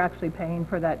 and we are actually paying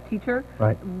for that teacher.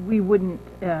 Right. We wouldn't,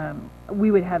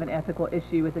 we would have an ethical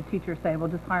issue with a teacher saying, well,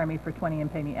 just hire me for 20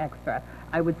 and pay me extra.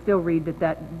 I would still read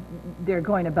that they're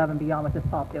going above and beyond what this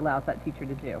policy allows that teacher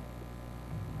to do.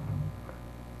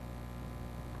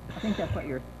 I think that's what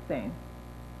you're saying.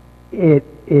 It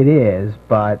is,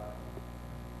 but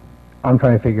I'm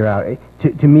trying to figure out,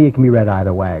 to me it can be read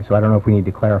either way, so I don't know if we need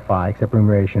to clarify, accept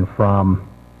remuneration from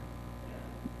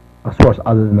a source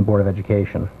other than the Board of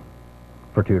Education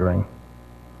for tutoring.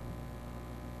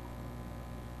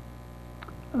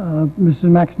 Mrs.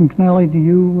 Maxton-Kennelly, do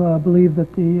you believe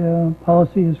that the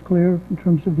policy is clear in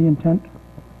terms of the intent?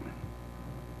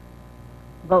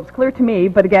 Well, it's clear to me,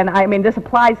 but again, I mean, this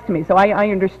applies to me, so I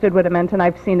understood what it meant, and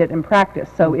I've seen it in practice,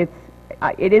 so it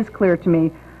is clear to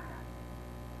me.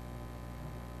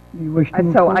 Do you wish to And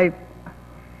move so forward?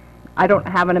 I don't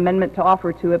have an amendment to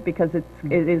offer to it because it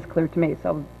is clear to me,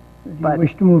 so, Do you but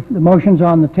wish to move, the motion's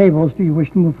on the tables, do you wish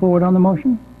to move forward on the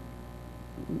motion?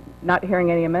 not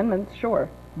hearing any amendments, sure.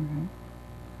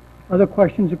 Other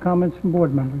questions or comments from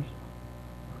board members?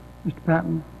 Mr.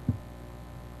 Patton?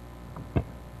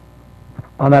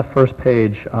 On that first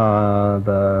page,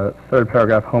 the third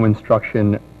paragraph, home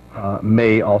instruction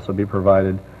may also be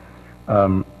provided.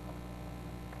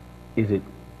 Is it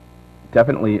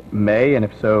definitely may, and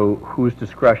if so, whose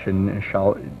discretion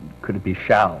could it be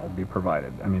shall be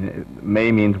provided? I mean,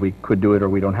 may means we could do it or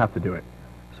we don't have to do it.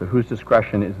 So whose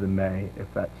discretion is the may, if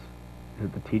that's, is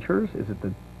it the teachers? Is it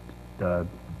the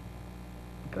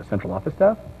central office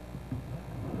staff?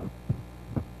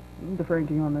 I'm deferring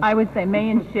to you on this. I would say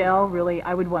may and shall, really,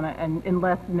 I would want to,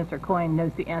 unless Mr. Coyne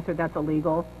knows the answer, that's a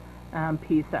legal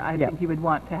piece. I Yeah. think you would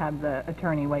want to have the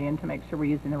attorney weigh in to make sure we're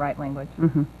using the right language.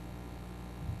 Mhm.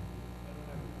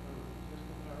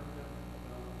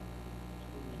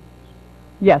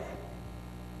 Yes.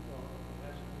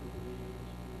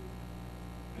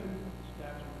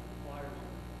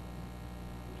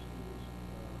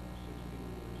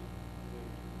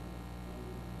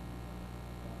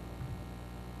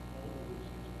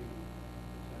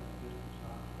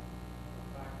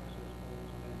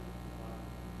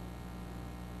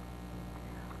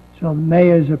 So may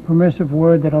is a permissive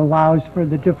word that allows for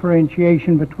the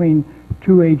differentiation between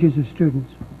two ages of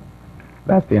students.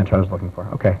 That's the answer I was looking for.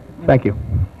 Okay, thank you.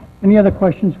 Any other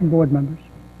questions from board members?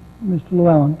 Mr.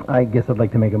 Llewellyn? I guess I'd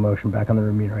like to make a motion back on the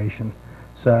remuneration.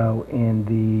 So in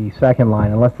the second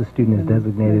line, unless the student is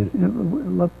designated,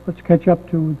 Let's catch up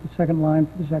to the second line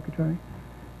for the secretary.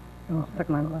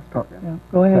 Second line, last paragraph. Yeah,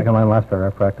 go ahead. second line, last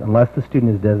paragraph, correct, unless the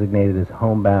student is designated as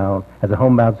homebound, as a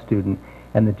homebound student,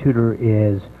 and the tutor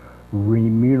is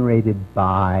remunerated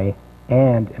by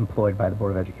and employed by the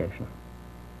Board of Education.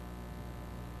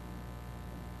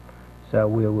 So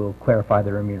we will clarify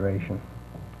the remuneration.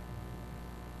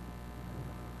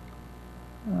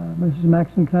 Mrs.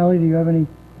 Maxon Connelly, do you have any,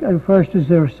 first, is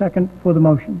there a second for the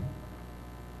motion?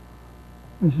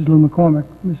 Mrs. Lou McCormick.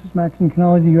 Mrs. Maxon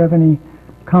Connelly, do you have any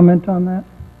comment on that?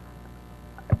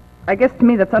 I guess to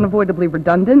me that's unavoidably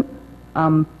redundant,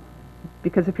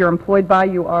 because if you're employed by,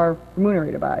 you are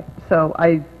remunerated by. So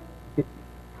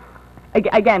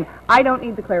again, I don't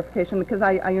need the clarification because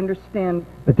I understand.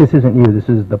 But this isn't you, this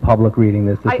is the public reading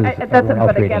this, this is That's everyone else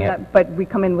but reading again, it. but we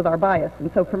come in with our bias,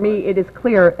 and so for me, it is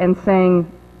clear, and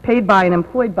saying paid by and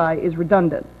employed by is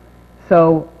redundant.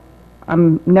 So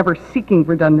I'm never seeking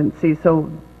redundancy,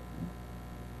 so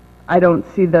I don't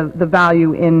see the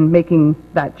value in making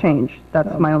that change.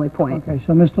 That's my only point. Okay,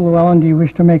 so Mr. Llewellyn, do you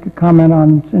wish to make a comment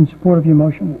in support of your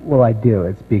motion? Well, I do,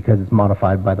 it's because it's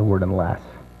modified by the word unless.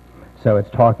 So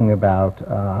it's talking about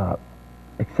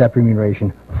accept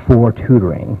remuneration for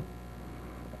tutoring,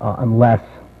 unless,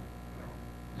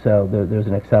 so there's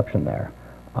an exception there.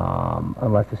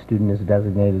 Unless the student is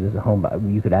designated as a home,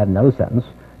 you could add another sentence,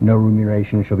 no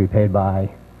remuneration shall be paid by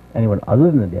anyone other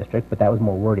than the district, but that was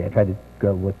more wordy. I tried to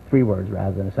go with 3 words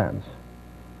rather than a sentence.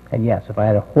 And yes, if I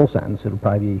had a whole sentence, it would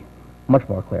probably be much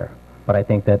more clear. But I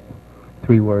think that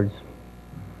 3 words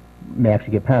may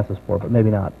actually get past this board, but maybe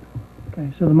not.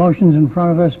 Okay, so the motion's in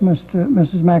front of us.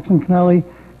 Mrs. Maxon Connelly, do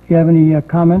you have any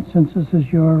comments since this is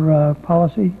your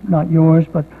policy? Not yours,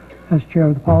 but as chair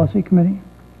of the policy committee?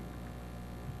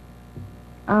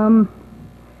 The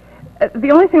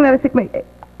only thing that I think,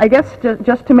 I guess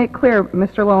just to make clear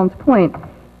Mr. Llewellyn's point,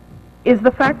 is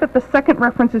the fact that the second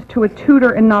reference is to a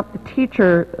tutor and not the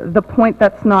teacher, the point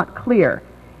that's not clear.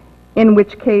 In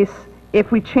which case,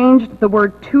 if we changed the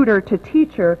word tutor to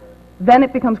teacher, then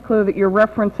it becomes clear that you're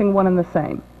referencing one and the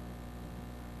same.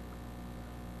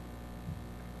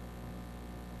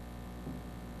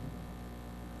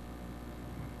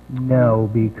 No,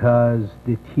 because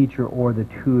the teacher or the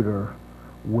tutor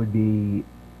would be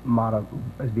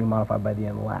being modified by the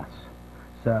unless.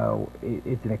 So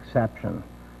it's an exception.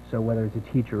 So whether it's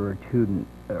a teacher or a student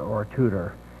or a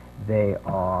tutor, they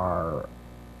are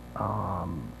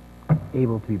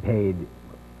able to be paid,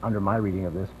 under my reading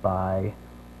of this, by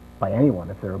anyone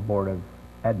if they're a Board of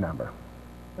Ed member,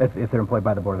 if they're employed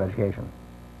by the Board of Education.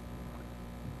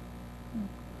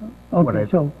 Okay,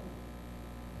 so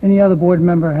any other board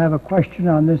member have a question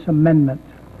on this amendment?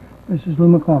 Mrs.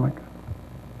 Lou McCormick.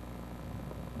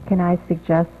 Can I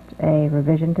suggest a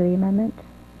revision to the amendment?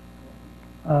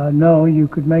 No, you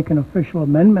could make an official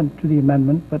amendment to the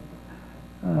amendment, but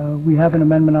We have an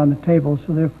amendment on the table,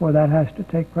 so therefore that has to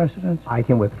take precedence. I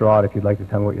can withdraw it if you'd like to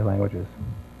tell me what your language is.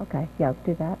 Okay, yeah, let's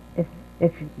do that,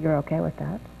 if you're okay with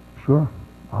that. Sure.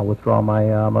 I'll withdraw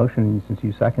my motion since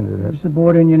you seconded it. Is the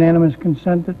board in unanimous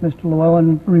consent that Mr.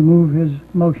 Llewellyn remove his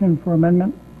motion for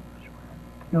amendment?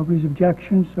 Nobody's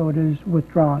objection, so it is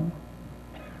withdrawn.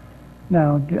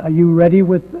 Now, are you ready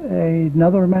with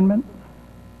another amendment?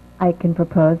 I can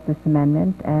propose this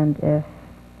amendment, and if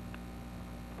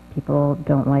people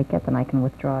don't like it, then I can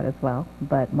withdraw it as well.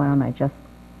 But why don't I just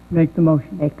Make the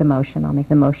motion. make the motion? I'll make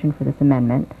the motion for this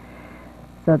amendment.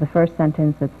 So the first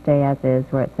sentence would stay as is,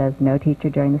 where it says, "No teacher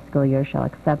during the school year shall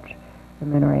accept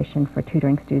remuneration for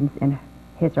tutoring students in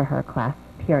his or her class,"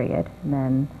 period. And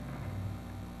then,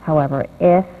 however,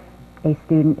 if a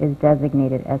student is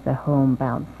designated as a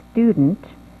homebound student,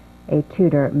 a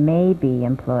tutor may be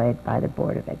employed by the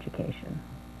Board of Education.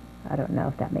 I don't know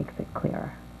if that makes it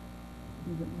clearer.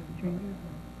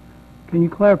 Can you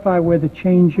clarify where the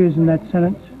change is in that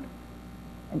sentence?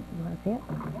 And you want to see it?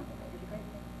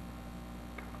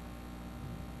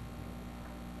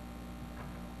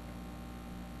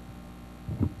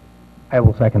 I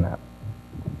will second that.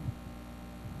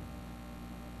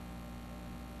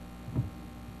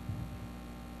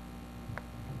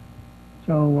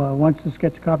 So once this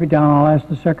gets copied down, I'll ask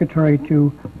the secretary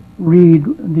to read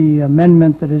the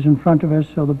amendment that is in front of us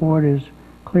so the board is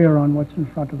clear on what's in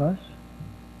front of us.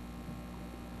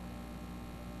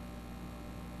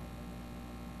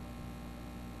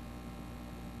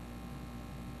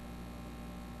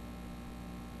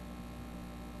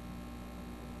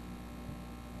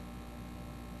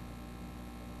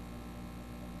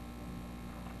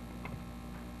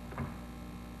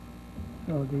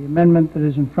 So the amendment that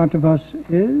is in front of us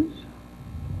is,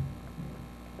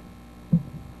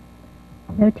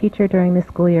 No teacher during the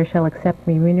school year shall accept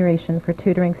remuneration for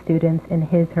tutoring students in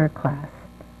his/her class.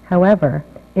 However,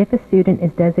 if a student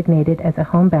is designated as a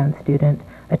homebound student,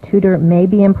 a tutor may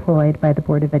be employed by the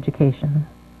Board of Education.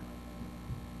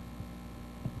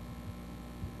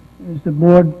 is the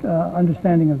board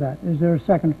understanding of that? Is there a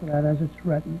second for that as it's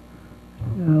written?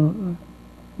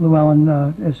 Llewellyn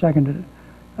has seconded it.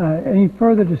 Any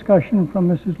further discussion from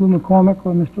Mrs. Lou McCormick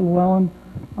or Mr. Llewellyn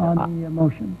on the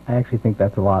motion? I actually think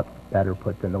that's a lot better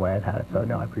put than the way I'd had it, so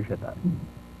no, I appreciate that.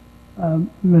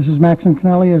 Mrs. Maxon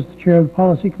Connelly, as the chair of the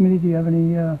policy committee, do you have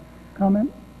any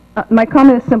comment? My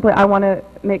comment is simply I want to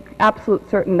make absolute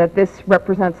certain that this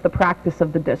represents the practice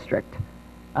of the district.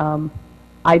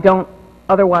 I don't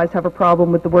otherwise have a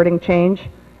problem with the wording change,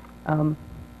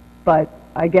 but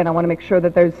again, I want to make sure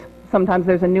that sometimes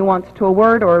there's a nuance to a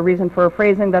word or a reason for a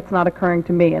phrasing that's not occurring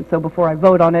to me, and so before I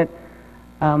vote on it,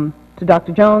 to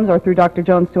Dr. Jones or through Dr.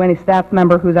 Jones to any staff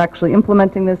member who's actually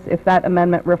implementing this, if that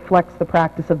amendment reflects the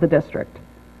practice of the district.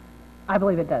 I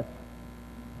believe it does.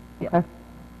 Okay.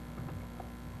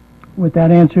 With that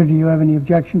answer, do you have any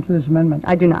objection to this amendment?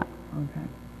 I do not. Okay.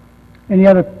 Any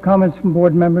other comments from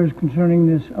board members concerning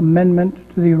this amendment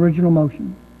to the original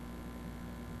motion?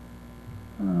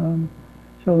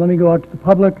 So let me go out to the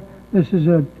public. This is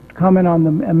a comment on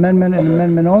the amendment and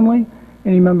amendment only.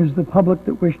 Any members of the public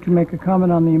that wish to make a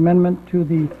comment on the amendment to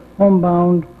the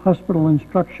homebound hospital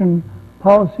instruction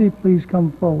policy, please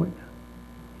come forward.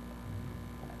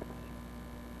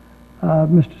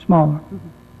 Mr. Smaller.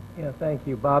 Yeah, thank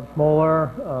you. Bob Smoller.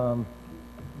 In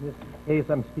this case,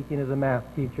 I'm speaking as a math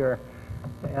teacher.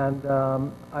 And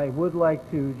I would like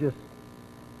to just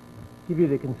give you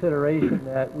the consideration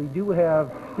that we do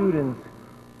have students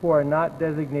who are not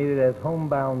designated as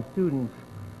homebound students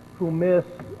who miss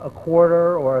a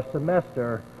quarter or a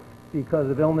semester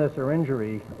because of illness or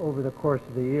injury over the course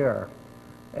of the year.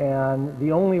 And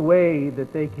the only way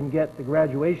that they can get the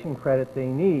graduation credit they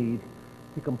need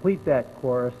to complete that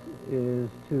course is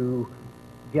to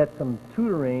get some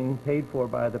tutoring paid for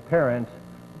by the parent,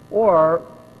 or,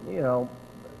 you know,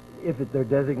 if they're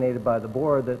designated by the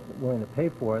board that's willing to pay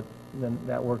for it, then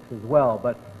that works as well.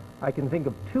 But I can think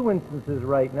of two instances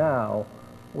right now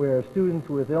where students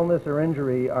with illness or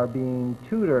injury are being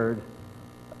tutored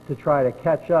to try to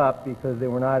catch up because they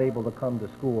were not able to come to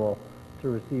school to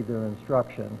receive their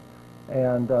instruction.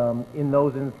 And in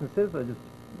those instances,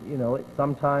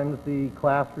 sometimes the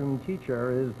classroom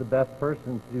teacher is the best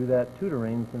person to do that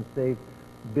tutoring since they've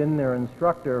been their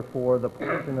instructor for the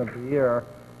portion of the year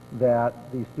that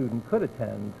the student could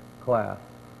attend class.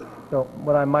 So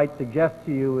what I might suggest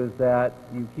to you is that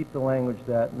you keep the language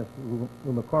that Ms.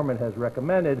 Lou McCormick has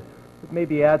recommended, but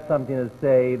maybe add something to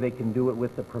say they can do it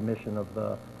with the permission of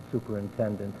the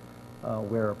superintendent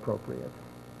where appropriate.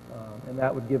 And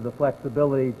that would give the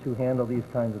flexibility to handle these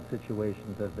kinds of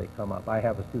situations as they come up. I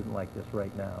have a student like this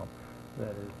right now. that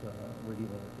is, we're dealing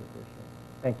with this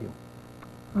issue. Thank you.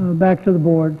 Back to the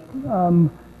board. I'll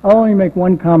only make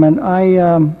one comment.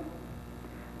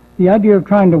 The idea of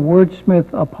trying to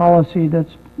wordsmith a policy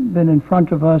that's been in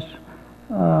front of us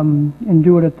and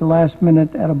do it at the last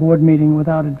minute at a board meeting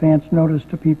without advance notice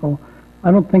to people,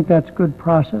 I don't think that's good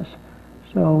process.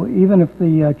 So even if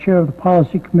the chair of the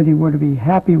policy committee were to be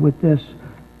happy with this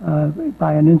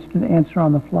by an instant answer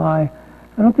on the fly,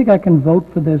 I don't think I can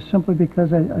vote for this simply because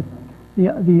the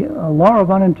law of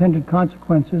unintended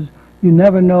consequences, you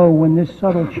never know when this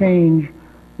subtle change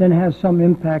then has some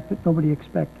impact that nobody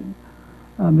expected.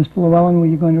 Mr. Llewellyn, were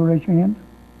you going to raise your hand?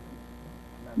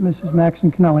 Mrs.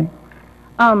 Maxon Kennelly.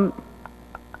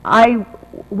 I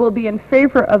will be in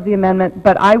favor of the amendment,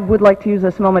 but I would like to use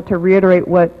this moment to reiterate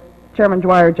what Chairman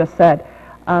Dwyer just said.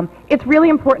 It's really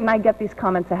important I get these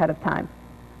comments ahead of time.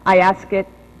 I ask it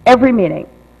every meeting.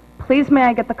 Please may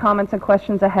I get the comments and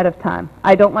questions ahead of time.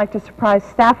 I don't like to surprise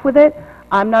staff with it.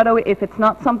 If it's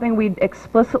not something we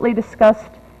explicitly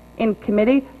discussed in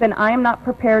committee, then I am not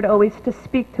prepared always to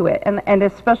speak to it. And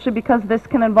especially because this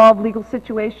can involve legal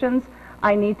situations,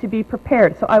 I need to be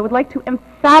prepared. So I would like to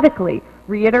emphatically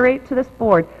reiterate to this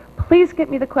board, please get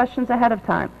me the questions ahead of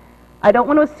time. I don't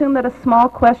want to assume that a small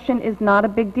question is not a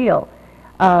big deal.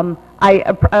 I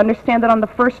understand that on the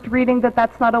first reading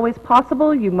that's not always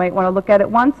possible. You might want to look at it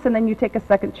once and then you take a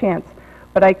second chance.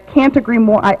 But I can't agree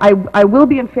more. I will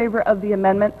be in favor of the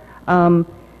amendment.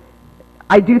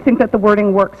 I do think that the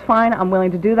wording works fine. I'm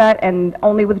willing to do that, and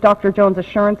only with Dr. Jones'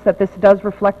 assurance that this does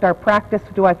reflect our practice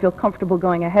do I feel comfortable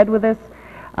going ahead with this.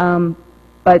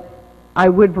 But I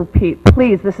would repeat,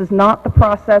 please, this is not the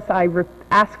process I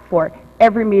ask for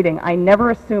every meeting. I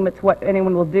never assume it's what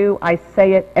anyone will do. I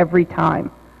say it every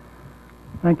time.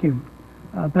 Thank you.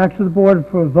 Back to the board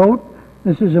for a vote.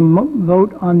 This is a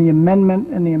vote on the amendment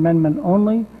and the amendment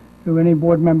only. Do any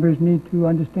board members need to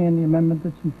understand the amendment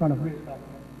that's in front of us?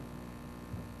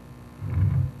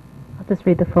 I'll just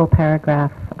read the full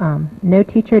paragraph. No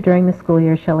teacher during the school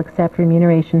year shall accept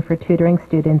remuneration for tutoring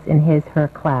students in his/her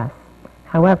class.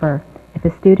 However, if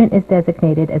a student is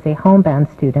designated as a homebound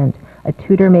student, a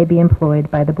tutor may be employed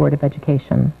by the Board of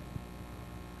Education.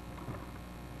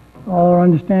 All are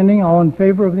understanding? All in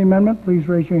favor of the amendment, please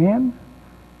raise your hand.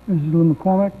 Mrs. Lou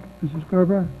McCormick, Mrs.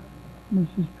 Gerber,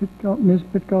 Mrs. Pitko, Ms.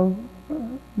 Pitko,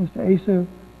 Mr. Asa,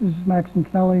 Mrs. Maxon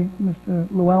Kennelly, Mr.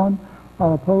 Llewellyn.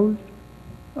 All opposed?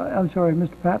 I'm sorry,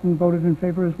 Mr. Patton voted in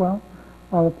favor as well.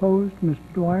 All opposed? Mr.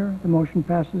 Dwyer. The motion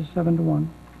passes 7-1.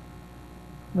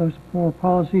 Those four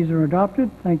policies are adopted.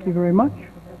 Thank you very much.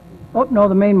 Oh, no,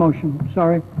 the main motion.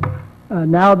 Sorry.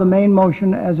 Now the main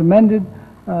motion as amended.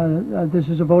 This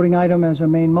is a voting item as a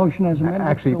main motion as amended.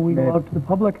 Actually, so we go out to the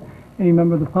public. Any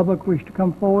member of the public wish to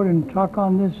come forward and talk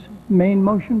on this main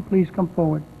motion, please come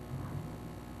forward.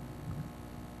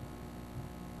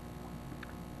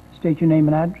 State your name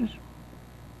and address.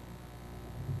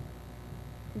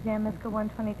 Suzanne Miska,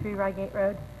 123 Rygate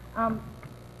Road.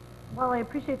 While I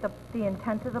appreciate the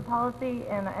intent of the policy,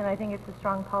 and I think it's a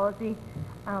strong policy,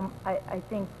 I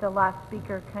think the last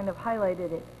speaker kind of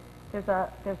highlighted it. There's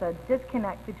a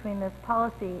disconnect between this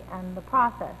policy and the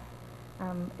process.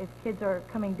 If kids are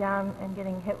coming down and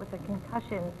getting hit with a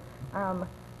concussion,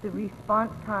 the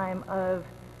response time of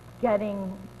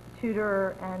getting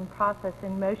tutor and process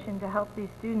in motion to help these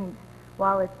students,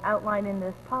 while it's outlined in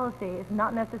this policy, is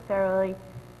not necessarily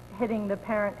hitting the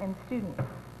parent and student.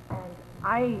 And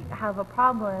I have a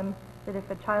problem that if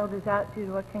a child is out due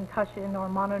to a concussion or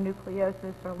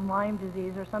mononucleosis or Lyme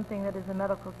disease or something that is a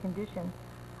medical condition,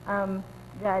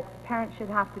 that parents should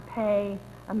have to pay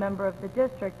a member of the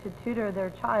district to tutor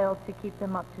their child to keep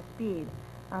them up to speed.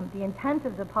 The intent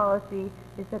of the policy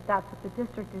is that that's what the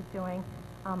district is doing.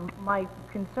 My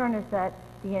concern is that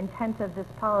the intent of this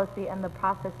policy and the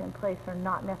process in place are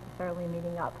not necessarily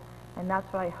meeting up. And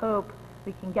that's what I hope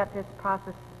we can get this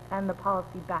process and the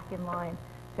policy back in line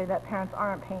so that parents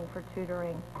aren't paying for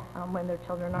tutoring when their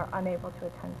children are unable to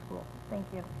attend school. Thank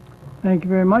you. Thank you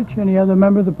very much. Any other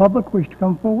member of the public wish to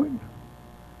come forward?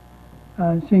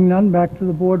 Seeing none, back to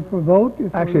the board for a vote.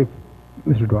 Actually,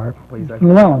 Mr. Dwyer, please.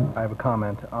 Llewellyn. I have a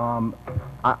comment.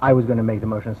 I was going to make the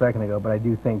motion a second ago, but I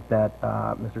do think that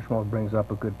Mr. Schmaltz brings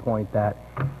up a good point that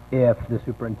if the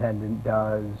superintendent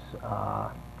does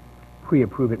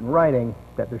pre-approve it in writing,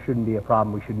 that there shouldn't be a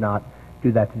problem. We should not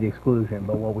do that to the exclusion.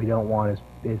 But what we don't want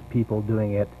is people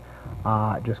doing it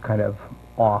just kind of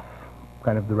off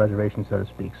kind of the reservation, so to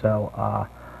speak. So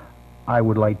I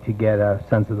would like to get a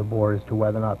sense of the board as to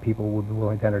whether or not people would be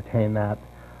willing to entertain that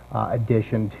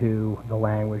addition to the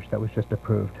language that was just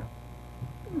approved.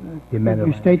 The amended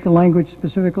You state the language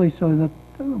specifically so that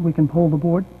we can poll the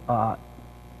board?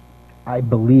 I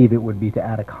believe it would be to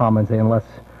add a comma and say unless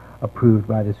approved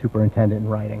by the superintendent in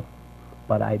writing.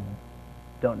 But I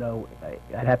don't know,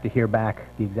 I'd have to hear back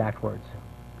the exact words.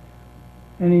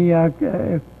 Any,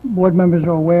 if board members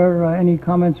are aware, any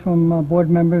comments from board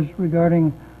members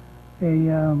regarding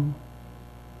a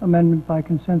amendment by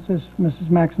consensus? Mrs.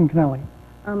 Maxon Kennelly.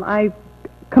 I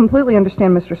completely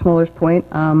understand Mr. Smoller's point,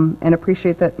 and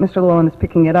appreciate that Mr. Llewellyn is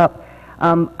picking it up.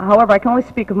 However, I can only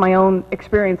speak of my own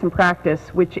experience and practice,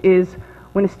 which is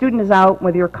when a student is out,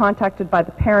 whether you're contacted by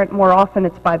the parent, more often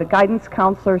it's by the guidance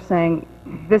counselor saying,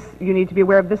 this, you need to be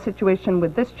aware of this situation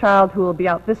with this child who will be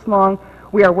out this long.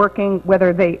 We are working,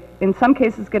 whether they, in some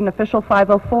cases, get an official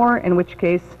 504, in which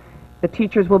case the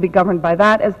teachers will be governed by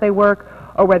that as they work,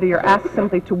 or whether you're asked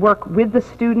simply to work with the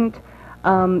student.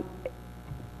 I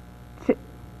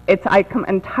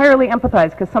entirely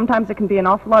empathize, because sometimes it can be an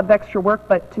awful lot of extra work,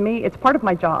 but to me, it's part of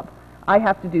my job. I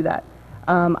have to do that.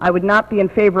 I would not be in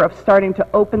favor of starting to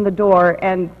open the door,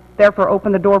 and therefore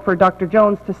open the door for Dr.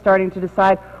 Jones to starting to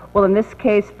decide, well, in this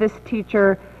case, this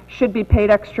teacher should be paid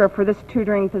extra for this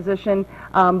tutoring position,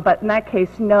 but in that case,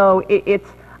 no.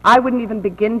 I wouldn't even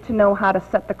begin to know how to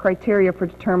set the criteria for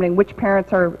determining which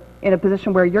parents are in a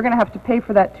position where you're going to have to pay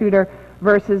for that tutor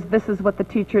versus this is what the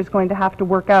teacher is going to have to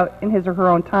work out in his or her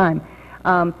own time.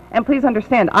 And please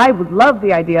understand, I would love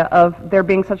the idea of there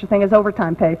being such a thing as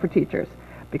overtime pay for teachers,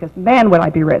 because man, would I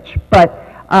be rich. But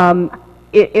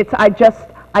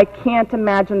I can't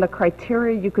imagine the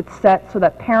criteria you could set so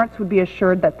that parents would be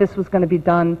assured that this was going to be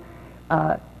done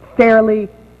fairly,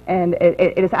 and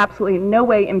it is absolutely in no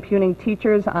way impugning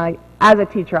teachers. As a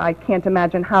teacher, I can't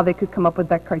imagine how they could come up with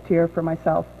that criteria for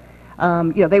myself.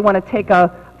 They want to take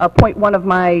a 0.1 of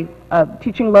my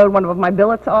teaching load, one of my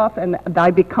billets off, and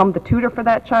I become the tutor for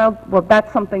that child. Well,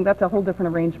 that's a whole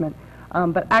different arrangement.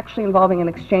 But actually involving an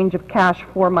exchange of cash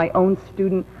for my own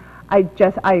student,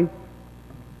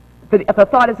 but if the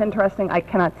thought is interesting, I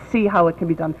cannot see how it can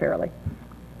be done fairly.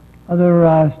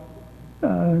 Other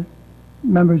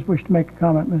members wish to make a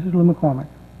comment. Mrs. Lou McCormick.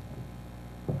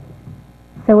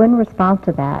 So in response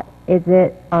to that, is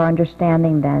it our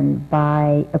understanding then,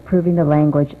 by approving the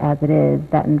language as it is,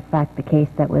 that in fact the case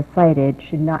that was cited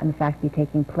should not in fact be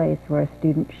taking place, where a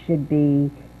student should be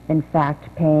in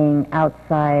fact paying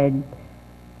outside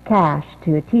cash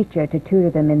to a teacher to tutor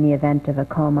them in the event of a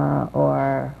coma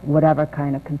or whatever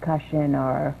kind of concussion,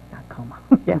 or not coma,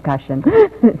 yeah. Concussion.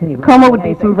 Coma would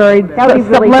be some very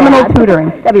subliminal tutoring.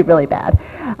 That'd be really bad.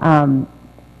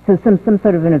 So some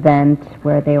sort of an event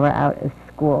where they were out of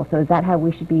school. So is that how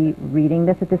we should be reading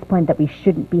this at this point, that we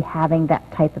shouldn't be having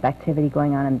that type of activity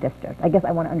going on in the district? I guess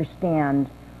I want to understand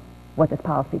what this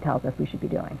policy tells us we should be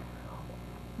doing.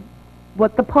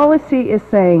 What the policy is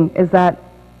saying is that,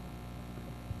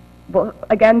 well,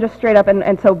 again, just straight up,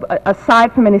 and so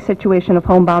aside from any situation of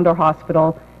homebound or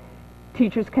hospital,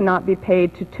 teachers cannot be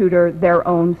paid to tutor their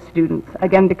own students,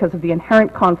 again, because of the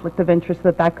inherent conflict of interest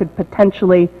that could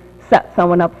potentially set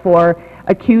someone up for,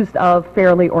 accused of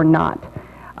fairly or not.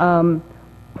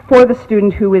 For the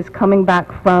student who is coming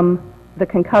back from the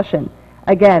concussion,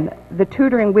 again, the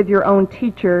tutoring with your own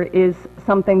teacher is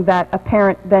something that a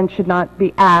parent then should not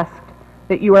be asked,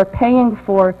 that you are paying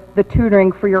for the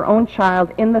tutoring for your own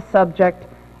child in the subject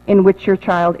in which your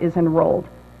child is enrolled.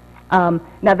 Now,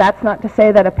 that's not to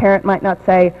say that a parent might not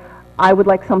say, I would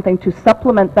like something to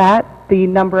supplement that, the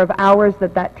number of hours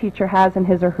that that teacher has in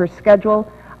his or her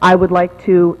schedule. I would like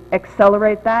to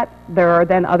accelerate that. There are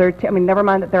then other, never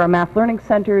mind that there are math learning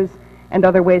centers and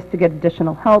other ways to get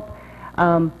additional help.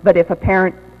 But if a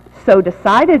parent so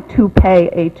decided to pay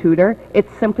a tutor,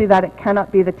 it's simply that it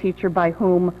cannot be the teacher by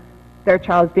whom their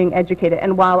child is being educated.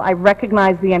 And while I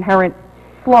recognize the inherent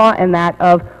flaw in that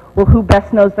of, well, who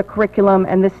best knows the curriculum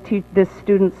and this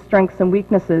student's strengths and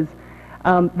weaknesses,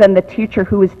 then the teacher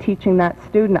who is teaching that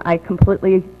student, I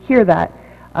completely hear that.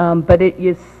 But it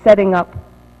is setting up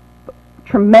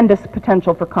tremendous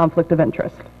potential for conflict of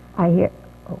interest. I hear.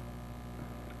 Oh.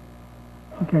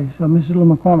 Okay, so Mrs. Lou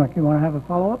McCormick, you want to have a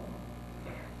follow-up?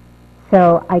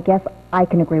 So I guess I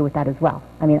can agree with that as well.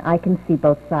 I mean, I can see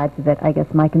both sides of it. I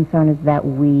guess my concern is that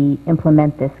we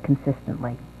implement this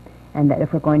consistently, and that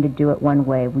if we're going to do it one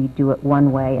way, we do it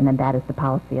one way, and then that is the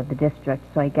policy of the district.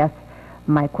 So I guess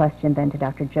my question then to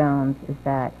Dr. Jones is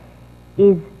that,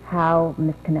 is how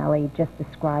Ms. Kennelly just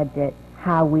described it,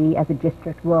 how we as a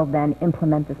district will then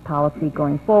implement this policy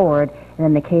going forward, and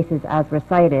then the cases as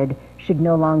recited should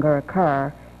no longer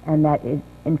occur, and that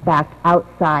in fact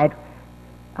outside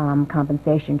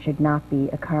compensation should not be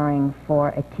occurring for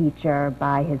a teacher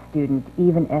by his student,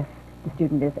 even if the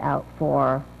student is out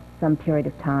for some period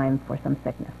of time for some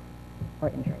sickness or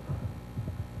injury.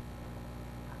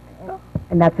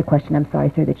 And that's a question, I'm sorry,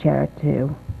 through the chair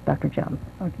to Dr. Jones.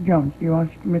 Dr. Jones, do you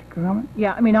want to make a comment?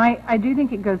 Yeah, I mean, I do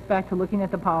think it goes back to looking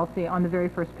at the policy on the very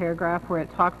first paragraph where it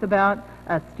talks about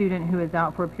a student who is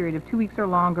out for a period of 2 weeks or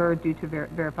longer due to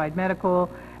verified medical,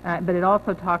 but it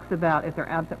also talks about if they're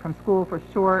absent from school for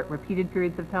short, repeated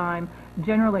periods of time.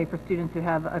 Generally, for students who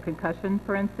have a concussion,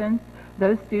 for instance,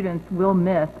 those students will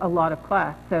miss a lot of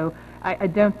class. So I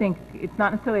don't think, it's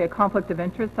not necessarily a conflict of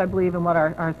interest, I believe, in what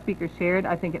our speaker shared.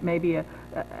 I think it may be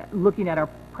looking at our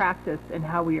practice and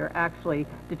how we are actually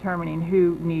determining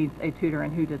who needs a tutor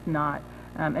and who does not,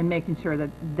 and making sure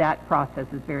that that process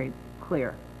is very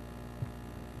clear.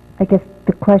 I guess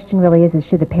the question really is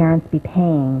should the parents be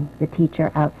paying the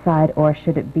teacher outside, or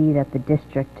should it be that the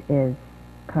district is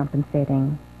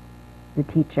compensating the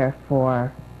teacher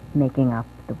for making up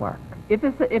the work? If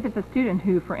it's a student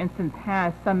who, for instance,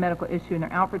 has some medical issue and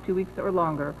they're out for 2 weeks or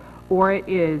longer, or it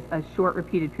is a short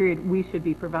repeated period, we should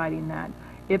be providing that.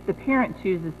 If the parent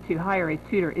chooses to hire a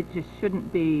tutor, it just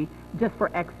shouldn't be just for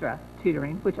extra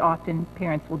tutoring, which often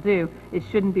parents will do. It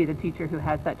shouldn't be the teacher who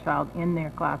has that child in their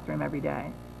classroom every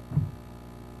day.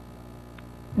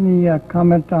 Any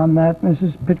comment on that,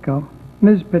 Mrs. Pitko?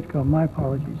 Ms. Pitko, my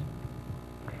apologies.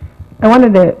 I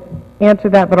wanted to answer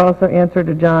that, but also answer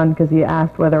to John because he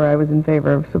asked whether I was in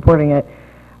favor of supporting it.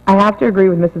 I have to agree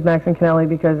with Mrs. Maxon-Kennelly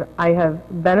because I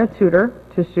have been a tutor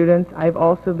to students. I've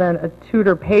also been a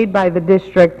tutor paid by the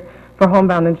district for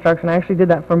homebound instruction. I actually did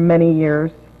that for many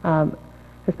years,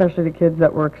 especially the kids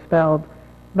that were expelled.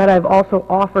 But I've also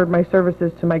offered my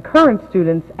services to my current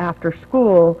students after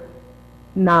school,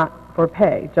 not for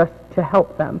pay, just to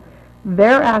help them.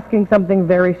 They're asking something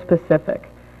very specific.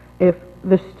 If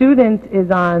the student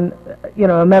is on,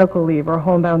 a medical leave or a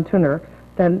homebound tutor,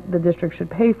 then the district should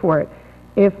pay for it.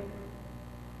 If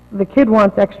the kid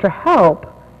wants extra help,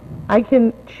 I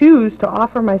can choose to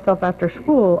offer myself after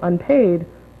school unpaid,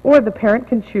 or the parent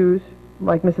can choose,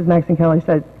 like Mrs. Maxon-Kelly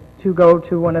said, to go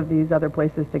to one of these other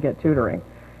places to get tutoring.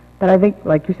 But I think,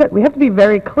 like you said, we have to be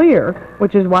very clear,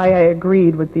 which is why I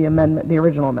agreed with the amendment, the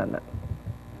original amendment.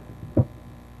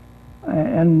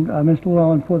 And Mr.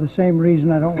 Llewellyn, for the same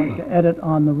reason I don't like to edit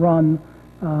on the run,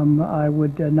 I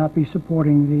would not be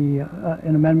supporting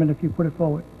an amendment if you put it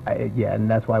forward. Yeah, and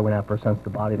that's why I went out for a sense of the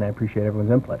body, and I appreciate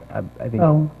everyone's input. I think,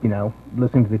 Oh.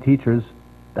 Listening to the teachers,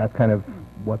 that's kind of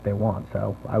what they want.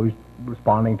 So I was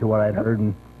responding to what I'd heard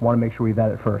and want to make sure we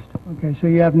vet it first. Okay, so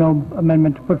you have no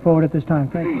amendment to put forward at this time.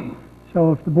 Thank you.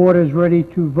 So if the board is ready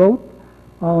to vote,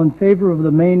 all in favor of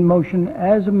the main motion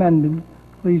as amended,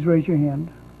 please raise your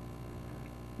hand.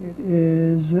 It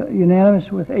is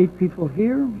unanimous with 8 people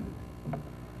here.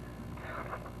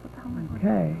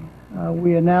 Okay,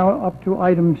 we are now up to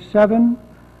item 7,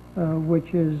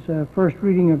 which is first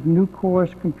reading of new course,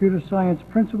 Computer Science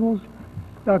Principles.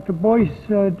 Dr. Boyce,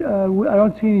 I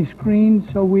don't see any screens,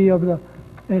 so we have an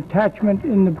attachment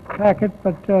in the packet,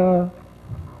 but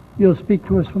you'll speak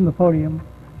to us from the podium,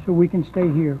 so we can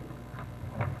stay here.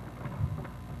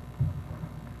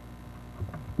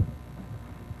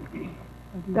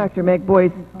 Dr. Meg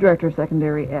Boyce, Director of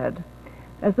Secondary Ed.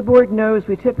 As the board knows,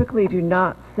 we typically do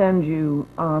not send you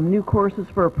new courses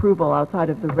for approval outside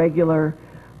of the regular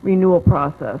renewal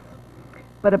process.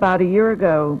 But about a year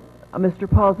ago, Mr.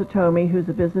 Paul Zatomi, who's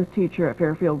a business teacher at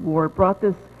Fairfield Ward, brought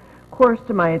this course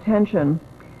to my attention,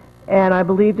 and I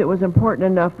believed it was important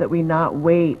enough that we not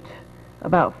wait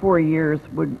about 4 years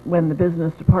when the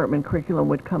business department curriculum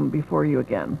would come before you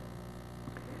again.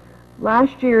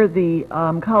 Last year, the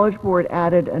College Board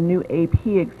added a new AP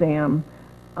exam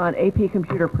on AP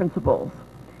Computer Principles.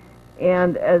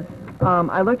 And as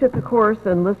I looked at the course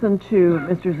and listened to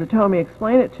Mr. Zatomi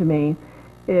explain it to me,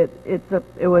 it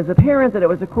was apparent that it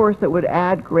was a course that would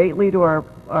add greatly to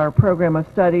our program of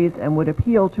studies and would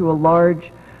appeal to a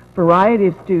large variety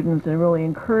of students and really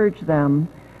encourage them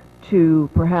to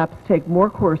perhaps take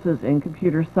more courses in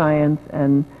computer science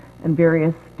and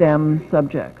various STEM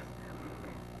subjects.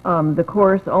 The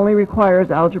course only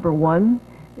requires Algebra 1.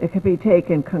 It can be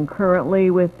taken concurrently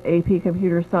with AP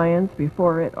Computer Science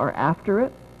before it or after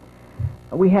it.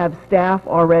 We have staff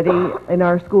already in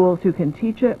our schools who can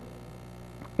teach it.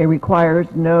 It requires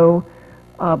no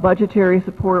budgetary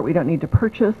support. We don't need to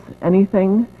purchase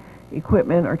anything,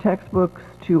 equipment or textbooks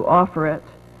to offer it.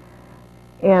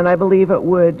 And I believe it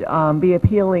would be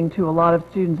appealing to a lot of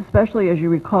students, especially as you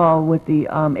recall with the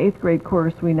 8th grade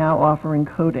course we now offer in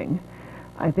coding.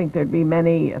 I think there'd be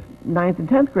many 9th and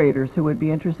 10th graders who would be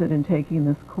interested in taking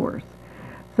this course.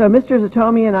 So Mr.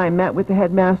 Zatomi and I met with the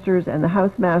headmasters and the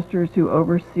housemasters who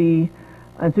oversee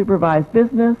and supervise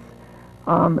business.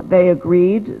 They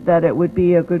agreed that it would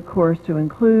be a good course to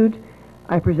include.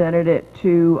 I presented it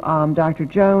to Dr.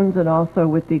 Jones and also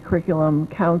with the Curriculum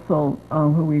Council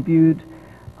who reviewed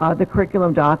the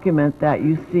curriculum document that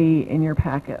you see in your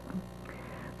packet.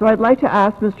 So I'd like to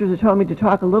ask Mr. Zatomi to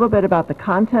talk a little bit about the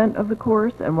content of the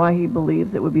course and why he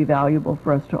believes it would be valuable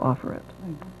for us to offer it.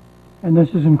 And this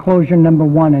is enclosure number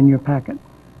 1 in your packet.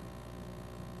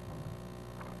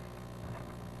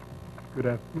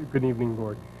 Good evening,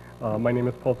 Board. My name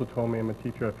is Paul Zatomi. I'm a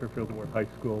teacher at Fairfield Ward High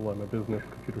School. I'm a business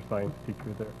computer science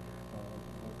teacher there.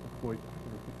 Floyd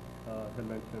had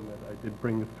mentioned that I did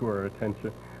bring this to our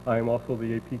attention. I am also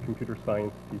the AP computer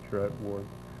science teacher at Ward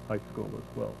High School as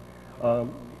well.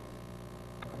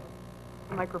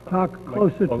 Microphone. Talk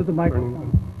closer to the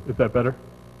microphone. Is that better?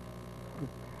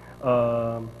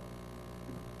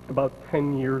 About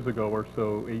 10 years ago or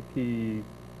so, AP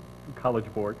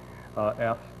College Board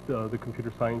asked the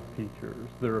computer science teachers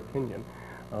their opinion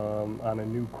on a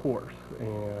new course,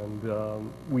 and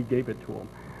we gave it to them.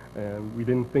 And we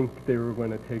didn't think they were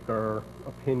going to take our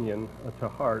opinion to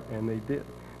heart, and they did.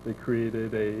 They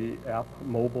created a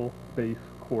mobile-based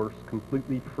course,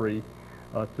 completely free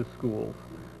to schools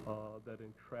that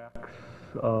entracts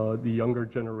the younger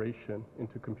generation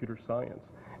into computer science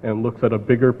and looks at a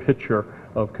bigger picture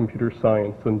of computer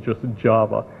science than just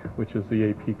Java, which is the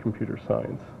AP computer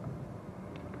science.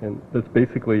 And that's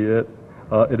basically it.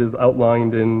 It is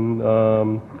outlined in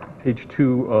page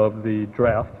 2 of the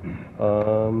draft.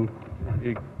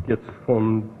 It gets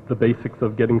from the basics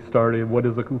of getting started, what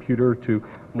is a computer, to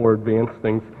more advanced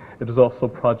things. It is also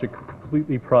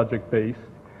completely project-based,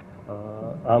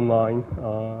 online,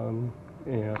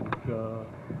 and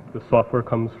the software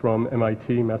comes from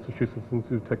MIT, Massachusetts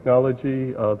Institute of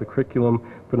Technology. The curriculum,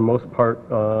 for the most part,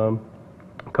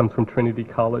 comes from Trinity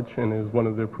College and is one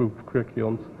of the approved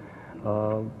curriculums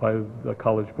by the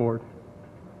College Board.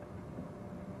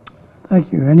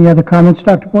 Thank you. Any other comments,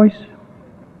 Dr. Boyce?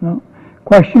 No?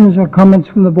 Questions or comments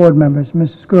from the board members?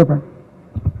 Mrs. Gerber.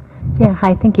 Yeah,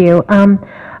 hi, thank you.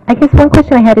 I guess one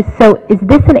question I had is, so is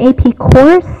this an AP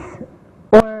course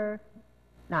or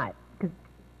not? Because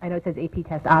I know it says AP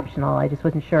test optional. I just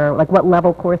wasn't sure, like what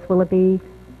level course will it be?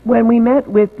 When we met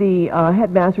with the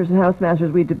headmasters and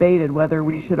housemasters, we debated whether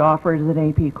we should offer it as an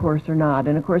AP course or not.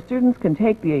 And of course, students can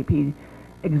take the AP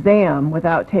exam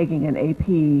without taking an AP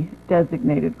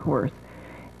designated course.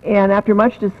 And after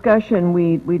much discussion,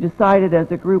 we decided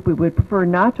as a group we would prefer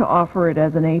not to offer it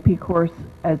as an AP course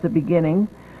as a beginning,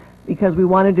 because we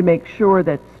wanted to make sure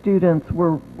that students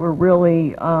were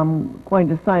really going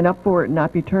to sign up for it and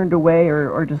not be turned away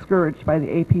or discouraged by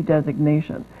the AP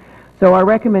designation. So our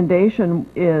recommendation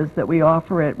is that we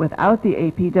offer it without the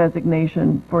AP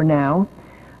designation for now,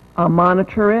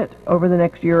 monitor it over the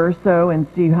next year or so and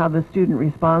see how the student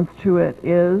response to it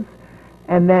is,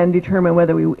 and then determine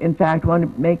whether we in fact want to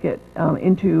make it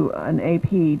into an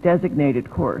AP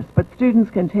designated course. But students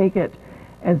can take it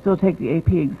and still take the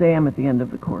AP exam at the end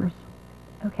of the course.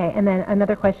 Okay, and then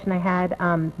another question I had,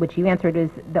 which you answered,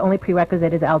 is the only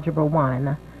prerequisite is Algebra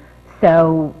 1.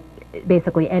 So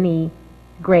basically any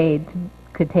grade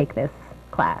could take this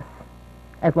class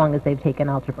as long as they've taken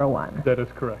Algebra 1. That is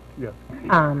correct, yes.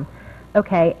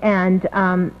 Okay, and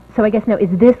so I guess now, is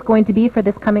this going to be for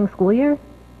this coming school year?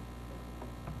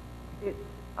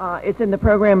 It's in the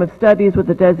program of studies with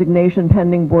the designation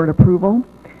pending board approval.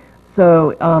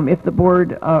 So if the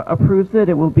board approves it,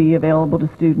 it will be available to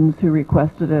students who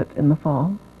requested it in the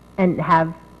fall. And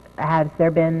has there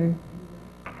been,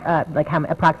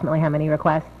 approximately how many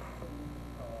requests?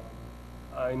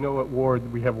 I know at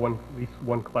Ward we have at least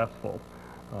one class full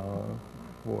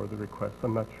for the request.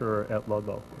 I'm not sure at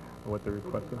Ludlow what the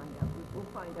request is. We'll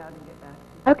find out and get back.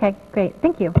 Okay, great.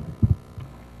 Thank you.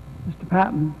 Mr.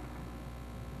 Patton.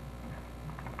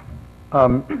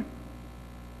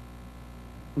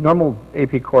 Normal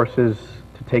AP courses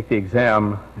to take the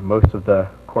exam, most of the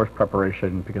course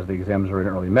preparation, because the exams are in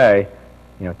early May,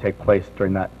 take place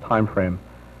during that time frame.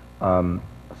 And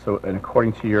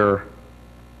according to your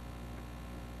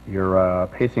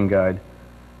pacing guide,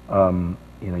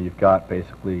 you've got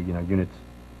basically, units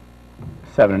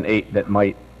 7 and 8 that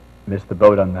might miss the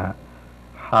boat on that.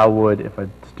 How would, if a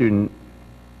student,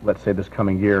 let's say this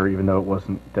coming year, even though it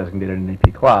wasn't designated an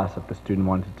AP class, if the student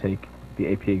wanted to take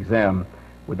the AP exam,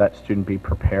 would that student be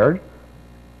prepared?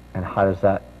 And how does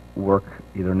that work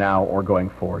either now or going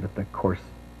forward if the course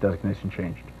designation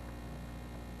changed?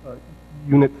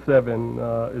 Unit 7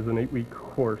 is an 8-week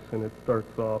course, and it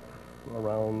starts off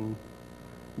around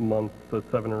month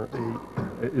 7 or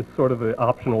 8. It's sort of an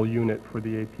optional unit for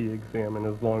the AP exam, and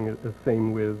as long as the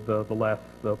same with the last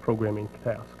programming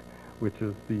task, which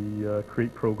is the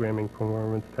Create Programming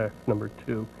Performance Task number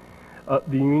 2.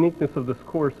 The uniqueness of this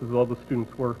course is all the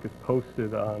students' work is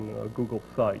posted on a Google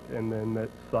site, and then that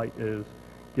site is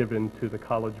given to the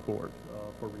College Board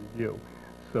for review.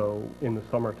 So in the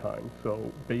summertime.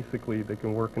 So basically, they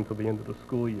can work until the end of the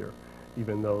school year,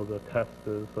 even though the test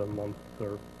is a month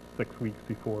or 6 weeks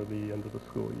before the end of the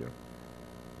school year.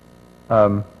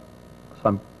 So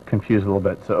I'm confused a little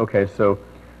bit. So, okay, so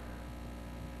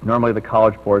normally the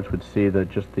College Boards would see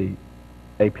just the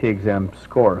AP exam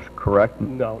scores, correct?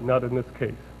 No, not in this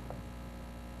case.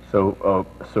 So,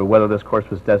 so whether this course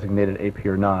was designated AP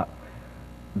or not,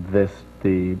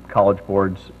 the College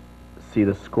Boards see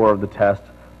the score of the test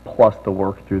plus the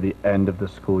work through the end of the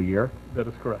school year? That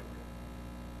is correct.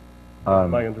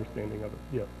 My understanding of it,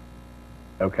 yes.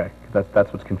 Okay,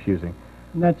 that's what's confusing.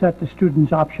 And that's at the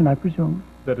student's option, I presume?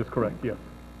 That is correct, yes.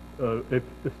 If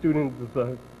the student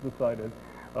decided,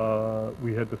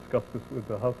 we had discussed this with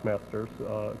the housemasters,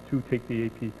 to take the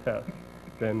AP test,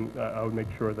 then I would make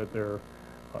sure that they're,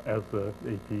 as the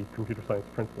AP computer science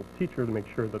principal teacher, to make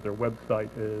sure that their website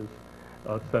is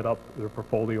set up, their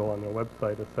portfolio on their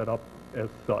website is set up as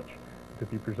such to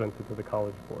be presented to the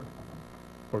College Board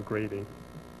for grading.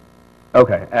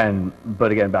 Okay,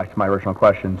 but again, back to my original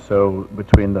question, so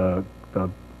between their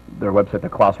website, the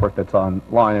classwork that's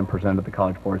online and presented to the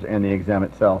College Boards and the exam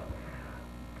itself,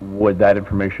 would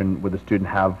the student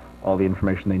have all the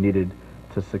information they needed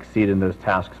to succeed in those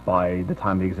tasks by the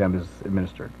time the exam is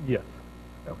administered? Yes.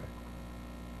 Okay.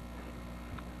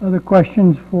 Other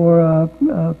questions for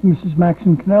Mrs.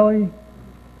 Maxon Kennelly?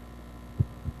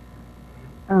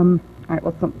 All right,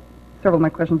 well, several of my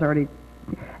questions already.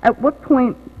 At what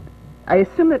point, I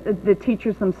assume that the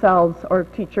teachers themselves, or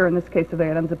teacher in this case, if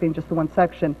it ends up being just the one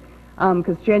section,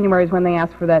 because January is when they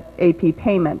ask for that AP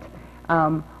payment,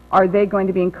 are they going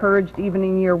to be encouraged even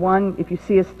in year one, if you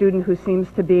see a student who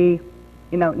seems to be,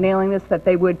 nailing this, that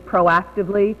they would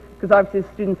proactively, because obviously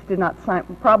the students did not sign,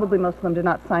 probably most of them did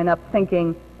not sign up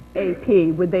thinking AP,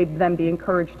 would they then be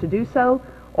encouraged to do so?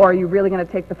 Or are you really going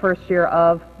to take the first year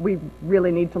of, we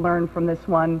really need to learn from this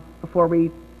one before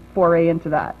we foray into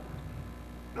that?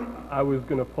 I was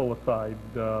going to pull aside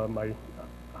my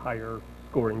higher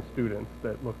scoring students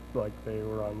that looked like they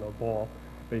were on the ball,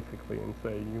 basically, and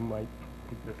say you might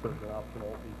take this as an optional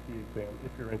AP exam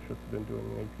if you're interested in doing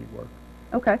AP work.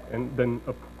 Okay. And then,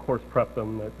 of course, prep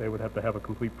them that they would have to have a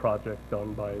complete project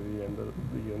done by the end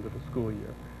of the school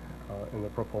year, and the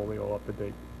portfolio up to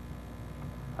date.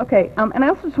 Okay, and I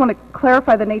also just want to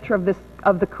clarify the nature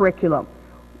of the curriculum.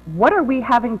 What are we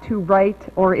having to write,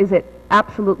 or is it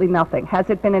absolutely nothing? Has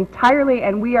it been entirely,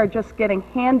 and we are just getting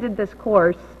handed this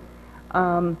course?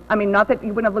 I mean, not that you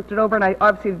wouldn't have looked it over, and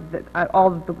obviously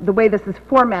the way this is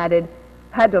formatted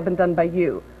had to have been done by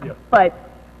you. Yes. But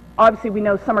obviously we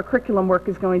know summer curriculum work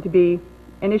is going to be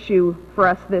an issue for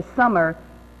us this summer,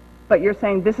 but you're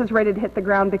saying this is ready to hit the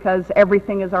ground because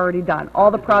everything is already done. All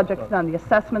the projects done, the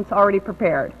assessment's already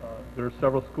prepared. There are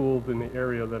several schools in the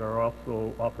area that are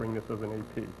also offering this as an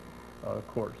AP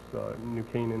course. New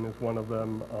Canaan is one of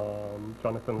them.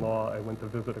 Jonathan Law, I went to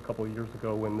visit a couple of years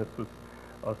ago when this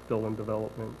was still in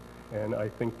development. And I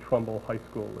think Trumbull High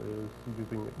School is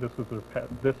using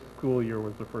it. This school year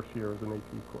was the first year as an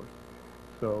AP course.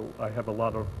 So I have a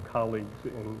lot of colleagues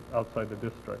outside the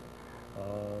district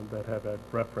that have had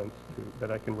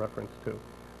that I can reference to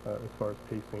as far as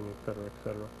pacing, et cetera, et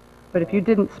cetera. But if you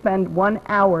didn't spend 1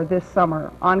 hour this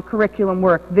summer on curriculum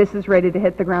work, this is ready to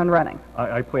hit the ground running.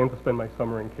 I plan to spend my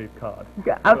summer in Cape Cod.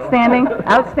 Outstanding,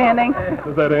 outstanding.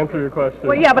 Does that answer your question?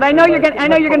 Well, yeah, but I know you're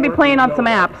going to be playing on some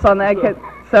apps on that.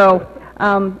 So,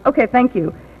 okay, thank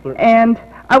you. And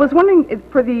I was wondering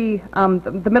for the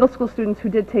middle school students who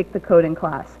did take the coding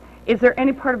class, is there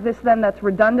any part of this then that's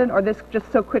redundant, or this just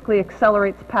so quickly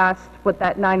accelerates past what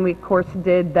that 9-week course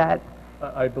did that?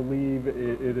 I believe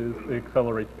it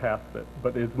accelerates past it,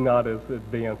 but it's not as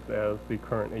advanced as the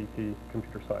current AP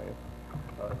Computer Science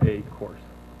A course.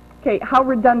 Okay, how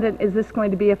redundant is this going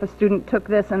to be if a student took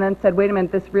this and then said, wait a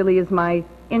minute, this really is my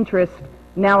interest,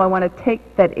 now I want to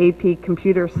take that AP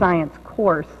Computer Science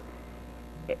course?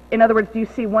 In other words, do you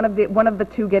see one of the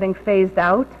two getting phased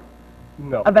out?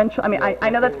 No. Eventually, I mean, I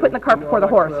know that's putting the cart before the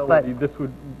horse, but... This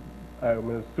would,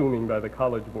 I'm assuming by the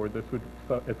College Board, this would,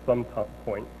 at some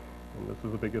point, and this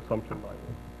is a big assumption by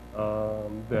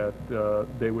me, that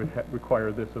they would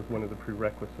require this as one of the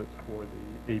prerequisites for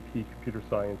the AP Computer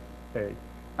Science A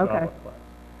Java class.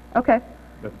 Okay.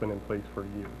 That's been in place for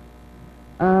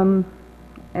years.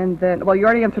 And then, well, you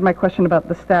already answered my question about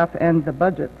the staff and the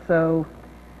budget, so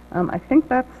I think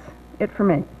that's it for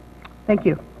me. Thank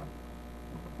you.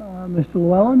 Mr.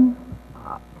 Llewellyn?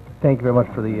 Thank you very much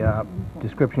for the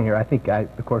description here. I think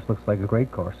the course looks like a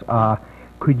great course.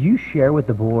 Could you share with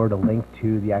the board a link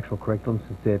to the actual curriculum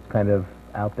since it's kind of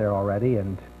out there already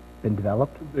and been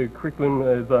developed? The curriculum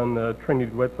is on the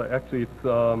Trinity website. Actually, it's,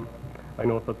 I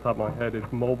know off the top of my head,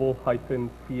 it's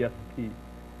mobile-CSP.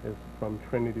 It's from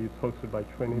Trinity. It's hosted by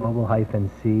Trinity.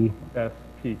 Mobile-C.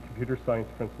 SP, Computer Science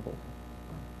Principles.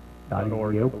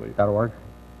 .org, I believe. .org.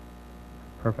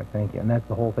 Perfect, thank you. And that's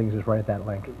the whole thing is just right at that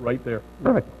link. Right there.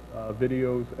 Perfect.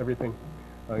 Videos, everything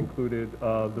included.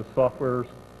 The softwares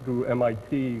through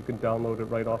MIT, you can download it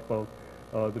right off of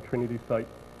the Trinity site,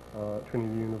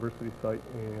 Trinity University site,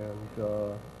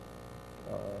 and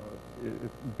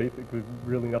it's basically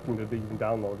really nothing to even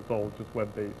download. It's all just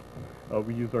web-based.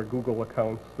 We use our Google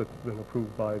accounts that's been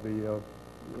approved by the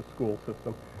school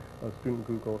system, student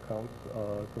Google accounts,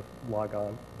 to log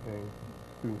on, and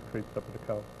students create separate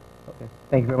accounts. Okay.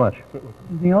 Thank you very much. Certainly.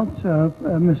 Anything else?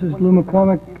 Mrs. Lou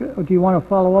McCormick, do you want to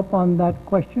follow up on that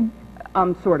question?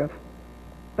 Sort of.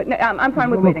 But no, I'm fine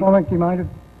with Lou waiting. McCormick, do you mind?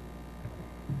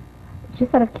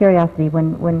 Just out of curiosity,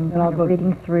 when And I'll kind of go-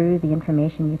 reading through the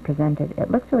information you presented,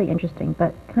 it looks really interesting,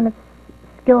 but kind of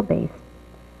skill-based.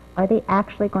 Are they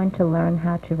actually going to learn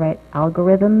how to write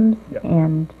algorithms? Yes.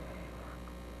 And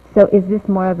so is this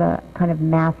more of a kind of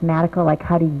mathematical, like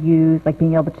how to use, like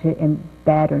being able to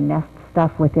embed or nest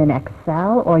stuff within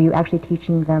Excel, or are you actually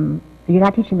teaching them, you're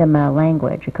not teaching them a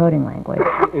language, a coding language?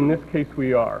 In this case,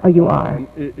 we are. Oh, you are?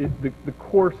 The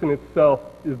course in itself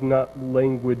is not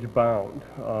language bound.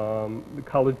 The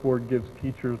College Board gives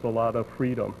teachers a lot of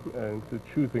freedom to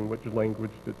choosing which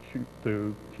language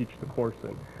to teach the course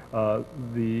in.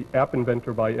 The App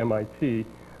Inventor by MIT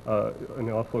and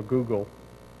also Google,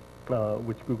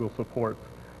 which Google supports,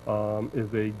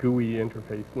 is a GUI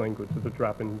interface language. It's a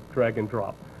drag and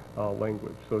drop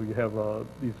language. So you have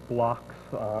these blocks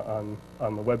on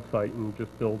the website, and you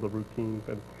just build the routines.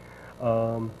 And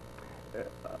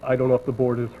I don't know if the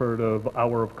board has heard of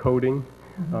Hour of Coding,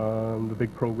 the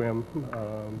big program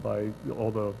by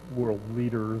all the world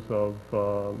leaders of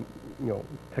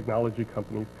technology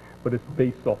companies, but it's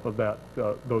based off of that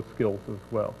those skills as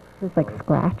well. It's like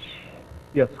Scratch?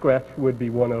 Yes, Scratch would be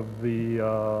one of the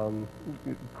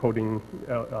coding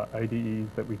IDEs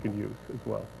that we can use as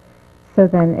well. So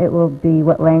then it will be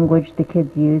what language the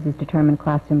kids use is determined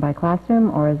classroom by classroom,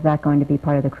 or is that going to be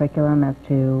part of the curriculum as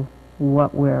to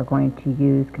what we're going to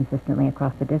use consistently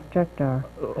across the district, or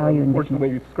how are you envisioning it?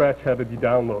 Unfortunately, Scratch had to be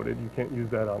downloaded. You can't use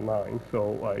that online,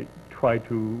 so I tried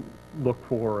to look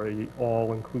for a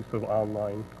all-inclusive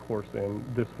online course, and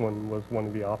this one was one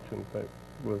of the options that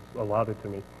was allotted to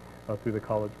me through the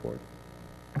College Board.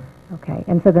 Okay,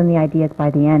 and so then the idea is by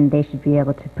the end they should be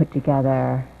able to put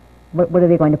together, what are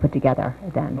they going to put together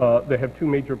then? They have two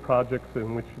major projects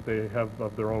in which they have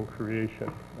of their own creation.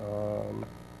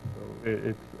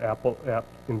 It's app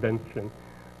invention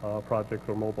projects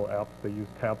or mobile apps. They use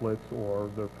tablets or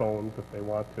their phones if they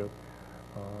want to.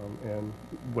 And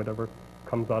whatever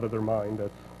comes out of their mind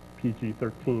that's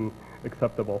PG-13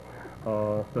 acceptable.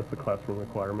 That's the classroom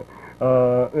requirement.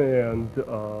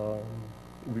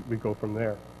 We go from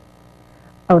there.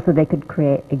 Oh, so they could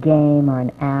create a game or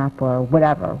an app or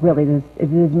whatever. Really,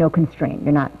 there's no constraint.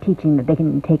 You're not teaching that they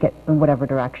can take it in whatever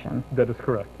direction. That is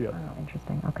correct, yes. Oh,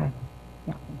 interesting. Okay.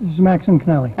 Yeah. Mrs. Maxon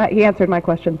Kennelly. He answered my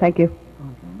question. Thank you.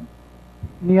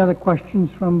 Any other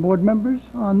questions from board members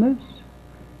on this?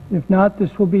 If not,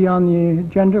 this will be on the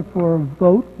agenda for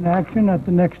vote and action at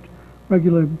the next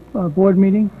regular board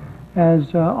meeting.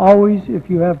 As always, if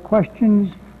you have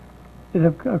questions that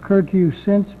have occurred to you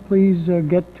since, please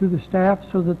get to the staff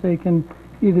so that they can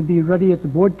either be ready at the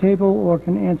board table or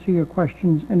can answer your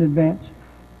questions in advance.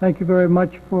 Thank you very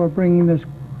much for bringing this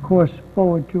course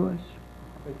forward to us.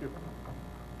 Thank you.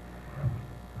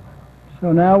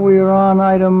 So now we are on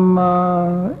item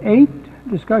 8,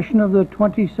 discussion of the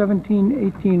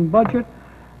 2017-18 budget.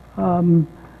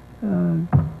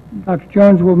 Dr.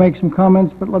 Jones will make some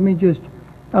comments, but let me just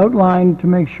outline to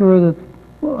make sure that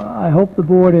I hope the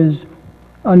board is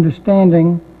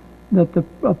understanding that the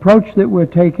approach that we're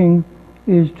taking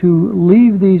is to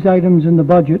leave these items in the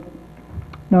budget,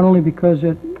 not only because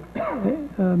it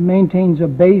maintains a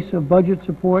base of budget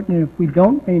support, and if we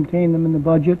don't maintain them in the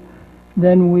budget,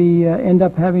 then we end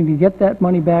up having to get that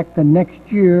money back the next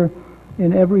year,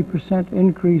 and every %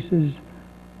 increase is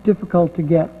difficult to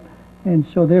get. And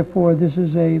so therefore, this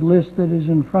is a list that is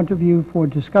in front of you for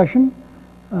discussion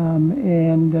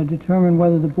and determine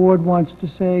whether the board wants to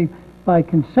say by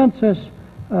consensus,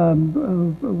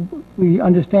 we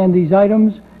understand these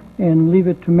items and leave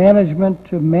it to management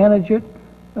to manage it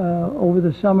over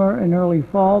the summer and early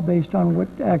fall based on what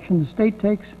action the state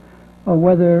takes, or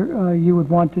whether you would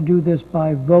want to do this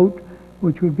by vote,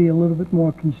 which would be a little bit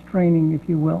more constraining, if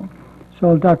you will.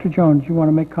 So, Dr. Jones, you want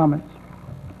to make comments?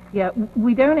 Yeah,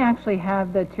 we don't actually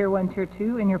have the Tier 1, Tier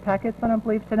 2 in your packets, I don't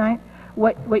believe, tonight.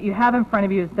 What you have in front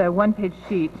of you is the one-page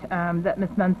sheet that Ms.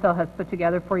 Munsell has put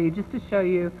together for you, just to show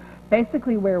you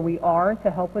basically where we are to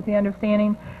help with the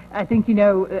understanding. I think you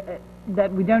know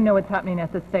that we don't know what's happening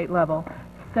at the state level.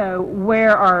 So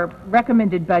where our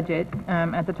recommended budget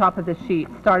at the top of the sheet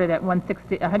started at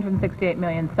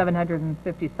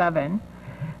 168,757,000.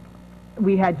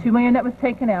 We had $2 million that was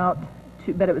taken out,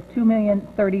 but it was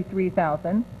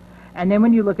 $2,033,000. And then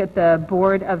when you look at the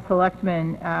Board of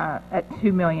Selectmen at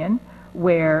 $2 million,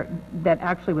 where that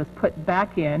actually was put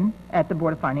back in at the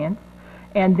Board of Finance,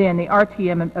 and then the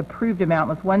RTM approved amount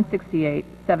was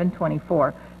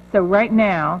 $168,724. So right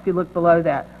now, if you look below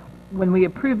that, when we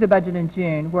approved the budget in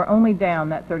June, we're only down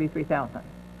that $33,000.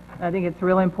 I think it's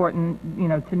really important, you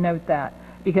know, to note that,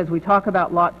 because we talk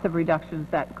about lots of reductions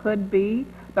that could be,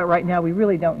 but right now we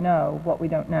really don't know what we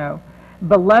don't know.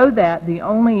 Below that, the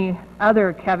only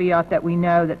other caveat that we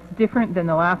know that's different than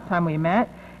the last time we met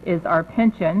is our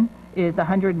pension is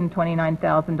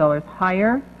 $129,000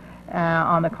 higher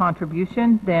on the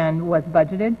contribution than was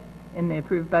budgeted in the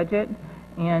approved budget.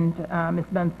 And Ms.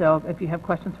 Munsell, if you have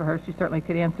questions for her, she certainly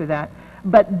could answer that.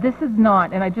 But this is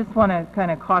not, and I just want to kind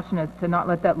of caution us to not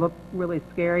let that look really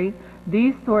scary.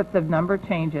 These sorts of number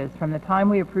changes from the time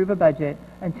we approve a budget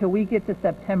until we get to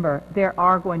September, there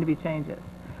are going to be changes.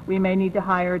 We may need to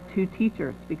hire 2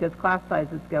 teachers because class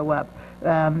sizes go up.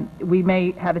 We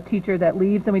may have a teacher that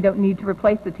leaves and we don't need to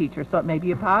replace the teacher, so it may be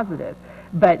a positive.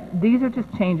 But these are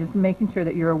just changes, making sure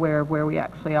that you're aware of where we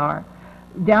actually are.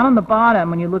 Down on the bottom,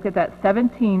 when you look at that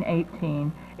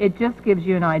 1718, it just gives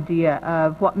you an idea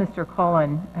of what Mr.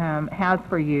 Cullen has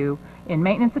for you in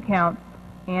maintenance accounts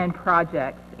and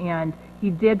projects. And he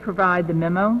did provide the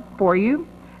memo for you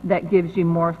that gives you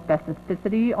more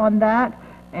specificity on that.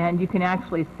 And you can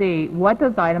actually see what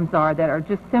those items are that are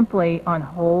just simply on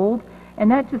hold.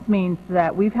 And that just means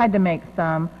that we've had to make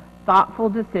some thoughtful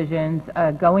decisions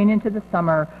going into the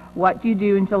summer. What do you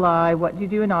do in July? What do you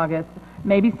do in August?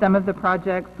 Maybe some of the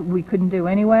projects we couldn't do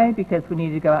anyway because we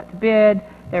needed to go out to bid.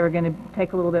 They were going to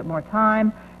take a little bit more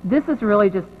time. This is really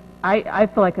just, I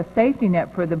feel like a safety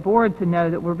net for the board to know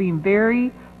that we're being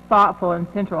very thoughtful in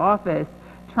central office,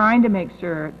 trying to make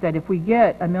sure that if we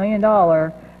get $1 million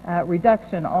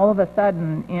reduction all of a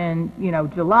sudden in, you know,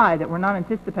 July that we're not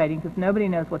anticipating because nobody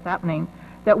knows what's happening,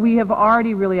 that we have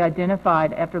already really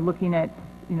identified after looking at,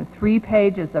 you know, 3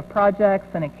 pages of projects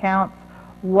and accounts,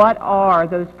 what are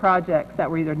those projects that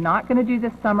we're either not going to do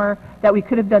this summer, that we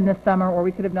could have done this summer, or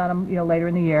we could have done them, you know, later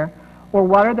in the year, or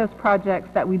what are those projects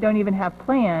that we don't even have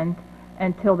planned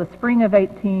until the spring of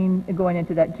 18 going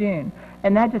into that June.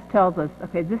 And that just tells us,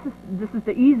 okay, this is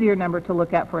the easier number to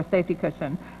look at for a safety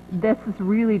cushion. This is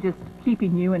really just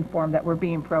keeping you informed that we're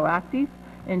being proactive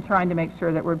in trying to make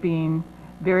sure that we're being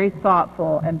very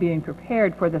thoughtful and being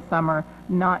prepared for the summer,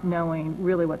 not knowing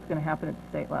really what's going to happen at the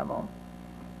state level.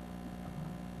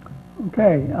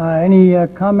 Okay, any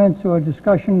comments or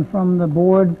discussion from the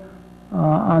board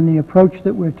on the approach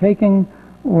that we're taking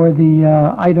or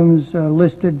the items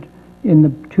listed in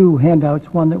the 2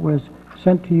 handouts, one that was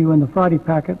sent to you in the Friday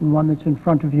packet and one that's in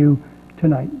front of you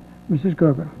tonight? Mrs.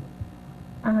 Gerber.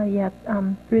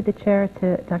 Through the chair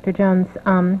to Dr. Jones.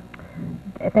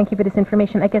 Thank you for this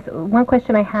information. I guess one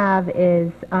question I have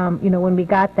is, you know, when we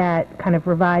got that kind of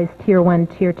revised Tier 1,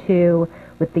 Tier 2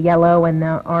 with the yellow and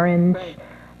the orange, right.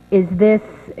 Is this,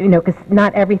 you know, because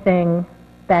not everything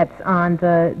that's on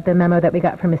the memo that we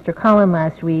got from Mr. Cullen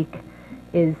last week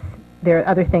is, there are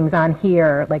other things on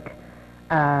here, like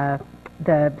the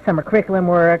summer curriculum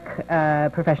work,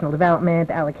 professional development,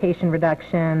 allocation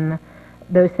reduction,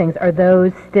 those things. Are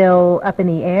those still up in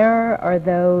the air? Are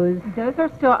those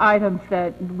are still items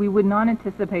that we would not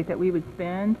anticipate that we would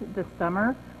spend this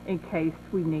summer in case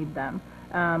we need them.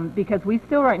 Because we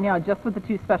still right now, just with the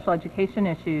 2 special education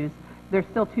issues, there's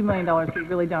still $2 million we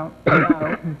really don't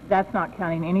know. That's not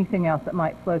counting anything else that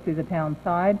might flow through the town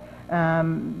side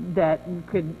that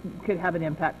could have an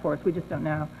impact for us. We just don't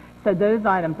know. So those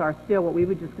items are still what we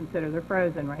would just consider they're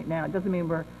frozen right now. It doesn't mean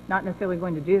we're not necessarily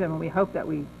going to do them, and we hope that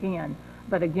we can.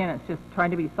 But again, it's just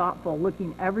trying to be thoughtful,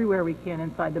 looking everywhere we can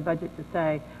inside the budget to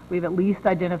say we've at least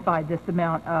identified this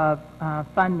amount of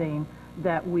funding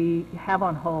that we have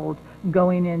on hold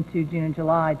going into June and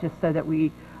July, just so that we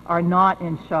are not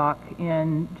in shock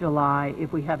in July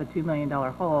if we have a $2 million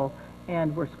hole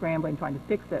and we're scrambling trying to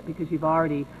fix it because you've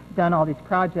already done all these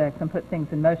projects and put things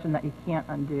in motion that you can't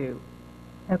undo.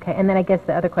 Okay, and then I guess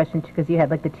the other question, because you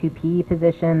had like the 2 PE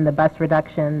position, the bus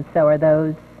reductions, so are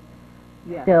those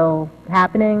still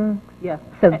happening? Yes.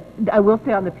 So- I will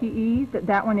say on the PE,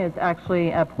 that one is actually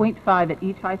a .5 at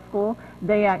each high school.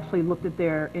 They actually looked at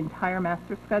their entire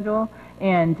master schedule,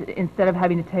 and instead of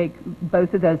having to take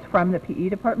both of those from the PE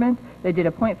department, they did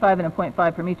a .5 and a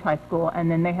 .5 from each high school, and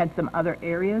then they had some other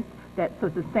areas so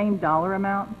it's the same dollar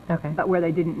amount, Okay. but where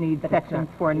they didn't need sections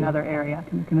for another area.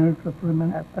 Can I interrupt for a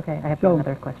minute? Okay, I have So-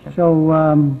 another question.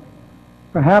 So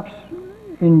perhaps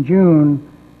in June,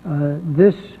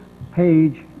 this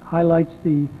page highlights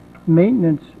the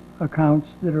maintenance accounts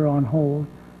that are on hold,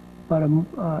 but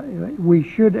we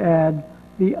should add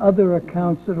the other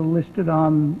accounts that are listed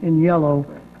in yellow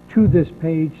to this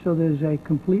page, so there's a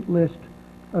complete list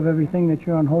of everything that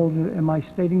you're on hold. Am I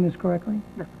stating this correctly?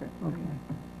 That's correct. Okay,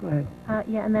 go ahead.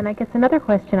 Yeah, and then I guess another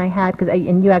question I had,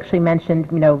 and you actually mentioned,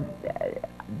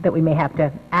 that we may have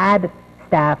to add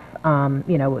staff,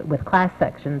 with class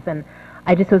sections, and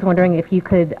I just was wondering if you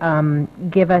could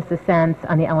give us a sense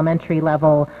on the elementary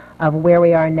level of where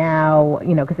we are now,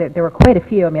 because there were quite a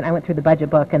few. I mean, I went through the budget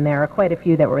book, and there are quite a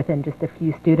few that were within just a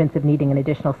few students of needing an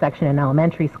additional section in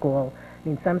elementary school. I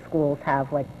mean, some schools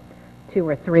have like 2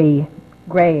 or 3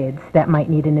 grades that might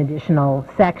need an additional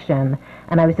section,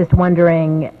 and I was just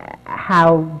wondering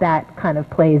how that kind of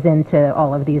plays into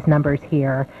all of these numbers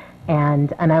here.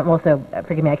 And I'm also,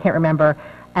 forgive me, I can't remember,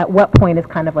 at what point is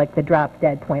kind of like the drop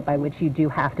dead point by which you do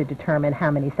have to determine how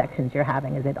many sections you're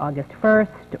having? Is it August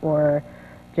 1st, or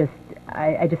just,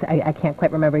 I can't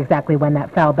quite remember exactly when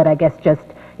that fell, but I guess just,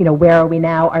 where are we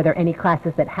now? Are there any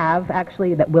classes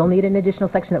that will need an additional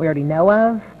section that we already know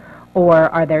of? Or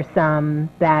are there some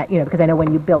that, because I know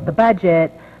when you built the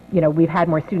budget, we've had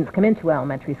more students come into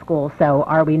elementary school, so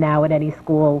are we now at any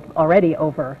school already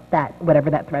over that, whatever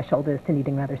that threshold is to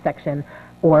needing another section,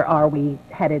 or are we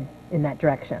headed in that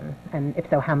direction? And if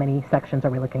so, how many sections are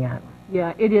we looking at?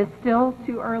 Yeah, it is still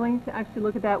too early to actually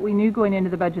look at that. We knew going into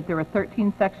the budget there were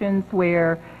 13 sections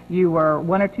where you were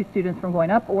 1 or 2 students from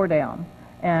going up or down.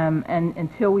 And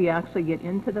until we actually get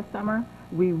into the summer,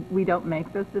 we don't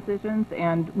make those decisions.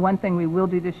 And one thing we will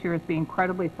do this year is be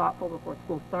incredibly thoughtful before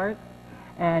school starts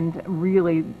and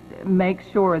really make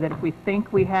sure that if we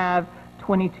think we have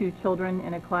 22 children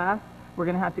in a class, we're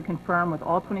going to have to confirm with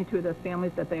all 22 of those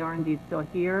families that they are indeed still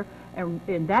here.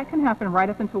 And that can happen right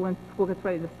up until when school gets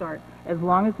ready to start, as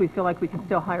long as we feel like we can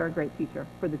still hire a great teacher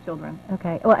for the children.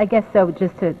 Okay. Well, I guess so,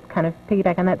 just to kind of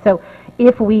piggyback on that. So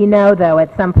if we know, though,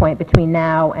 at some point between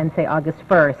now and, say, August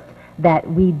 1st, that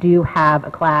we do have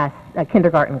a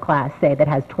kindergarten class, say, that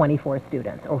has 24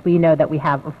 students, or if we know that we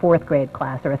have a 4th grade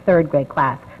class or a 3rd grade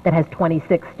class that has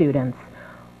 26 students,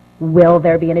 will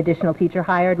there be an additional teacher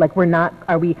hired? Like,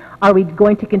 are we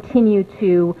going to continue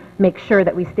to make sure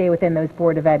that we stay within those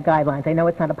Board of Ed guidelines? I know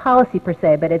it's not a policy per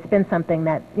se, but it's been something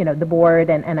that, the board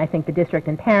and I think the district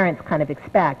and parents kind of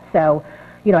expect. So,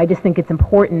 I just think it's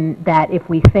important that if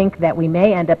we think that we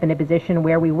may end up in a position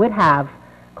where we would have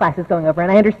classes going over,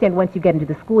 and I understand once you get into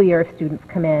the school year, if students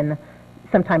come in,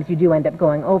 sometimes you do end up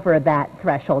going over that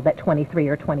threshold, that 23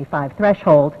 or 25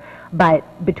 threshold, but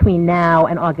between now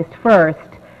and August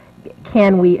 1st,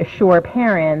 can we assure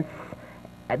parents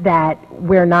that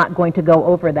we're not going to go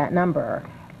over that number?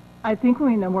 I think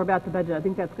when we know more about the budget, I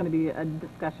think that's going to be a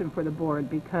discussion for the board,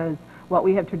 because what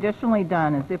we have traditionally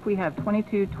done is if we have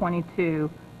 22, 22,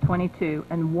 22,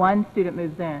 and one student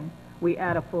moves in, we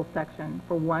add a full section.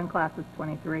 For one class, it's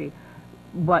 23.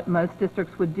 What most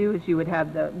districts would do is you would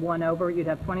have the one over, you'd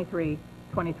have 23,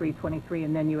 23, 23,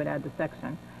 and then you would add the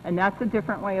section. And that's a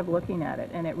different way of looking at it,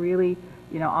 and it really,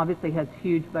 obviously has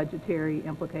huge budgetary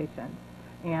implications.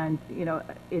 And,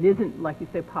 it isn't, like you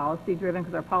say, policy-driven,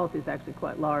 because our policy is actually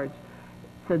quite large.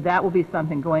 So that will be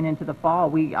something going into the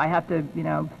fall. I have to,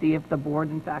 see if the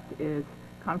board, in fact, is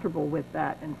comfortable with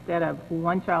that. Instead of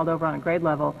one child over on a grade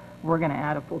level, we're going to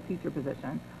add a full teacher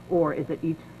position. Or is it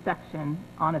each section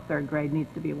on a 3rd grade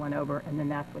needs to be one over, and then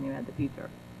that's when you add the teacher.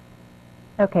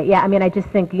 Okay, yeah, I mean, I just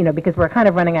think, because we're kind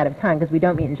of running out of time because we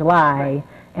don't meet in July,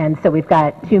 and so we've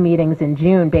got 2 meetings in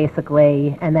June,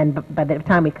 basically, and then by the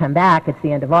time we come back, it's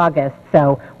the end of August,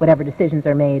 so whatever decisions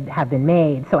are made have been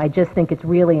made. So I just think it's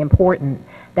really important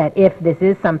that if this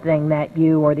is something that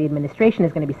you or the administration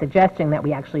is going to be suggesting, that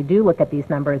we actually do look at these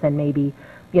numbers and maybe,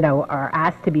 are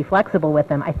asked to be flexible with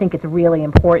them. I think it's really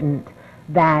important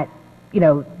that,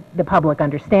 the public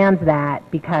understands that,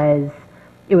 because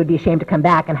it would be a shame to come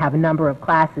back and have a number of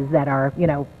classes that are,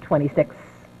 26,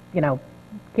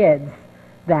 kids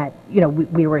that,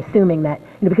 we were assuming that,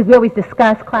 because we always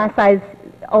discuss class size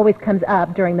always comes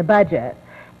up during the budget.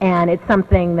 And it's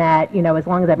something that, as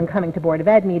long as I've been coming to Board of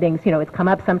Ed meetings, it's come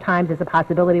up sometimes as a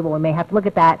possibility, well, we may have to look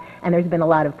at that. And there's been a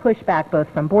lot of pushback, both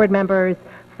from board members,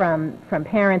 from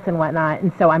parents and whatnot.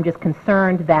 And so I'm just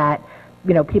concerned that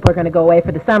people are going to go away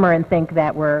for the summer and think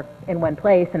that we're in one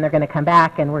place, and they're going to come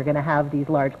back, and we're going to have these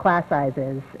large class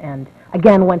sizes. And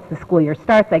again, once the school year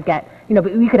starts, I get,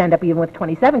 but we could end up even with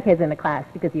 27 kids in a class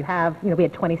because you have, we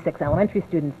had 26 elementary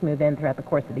students move in throughout the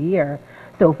course of the year.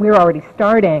 So if we're already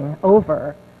starting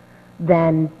over,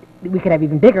 then we could have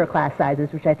even bigger class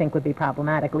sizes, which I think would be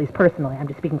problematic, at least personally. I'm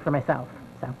just speaking for myself.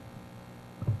 So.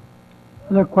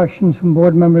 Other questions from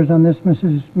board members on this,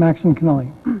 Mrs. Maxon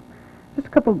Kennelly? Just a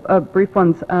couple brief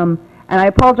ones. And I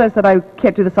apologize that I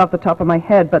can't do this off the top of my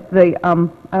head, but I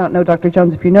don't know, Dr.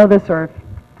 Jones, if you know this, or if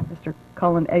Mr.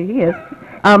 Cullen, he is.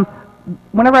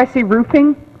 Whenever I see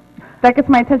roofing, that gets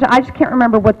my attention. I just can't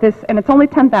remember what this, and it's only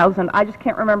 10,000. I just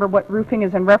can't remember what roofing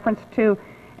is in reference to,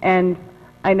 and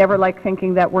I never like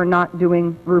thinking that we're not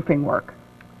doing roofing work.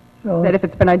 So That if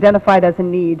it's been identified as a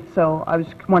need, so I was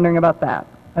wondering about that.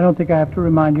 I don't think I have to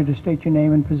remind you to state your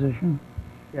name and position.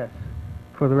 Yes.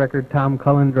 For the record, Tom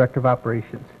Cullen, Director of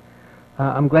Operations.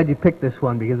 I'm glad you picked this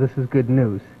one because this is good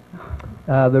news.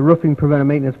 The roofing preventive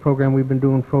maintenance program we've been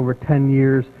doing for over 10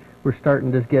 years, we're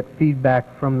starting to get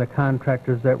feedback from the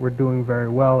contractors that we're doing very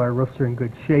well. Our roofs are in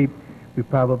good shape. We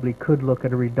probably could look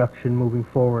at a reduction moving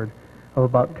forward of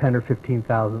about 10 or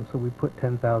 15,000. So we put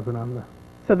 10,000 on the...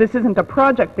 So this isn't a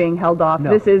project being held off.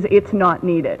 No. This is, it's not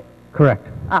needed. Correct.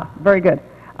 Very good.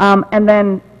 And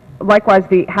then, likewise,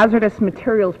 the hazardous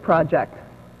materials project.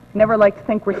 Never like to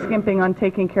think we're skimping on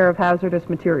taking care of hazardous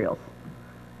materials.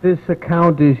 This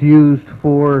account is used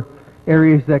for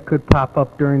areas that could pop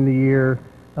up during the year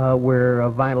where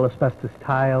a vinyl asbestos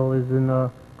tile is in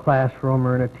a classroom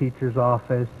or in a teacher's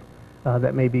office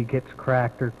that maybe gets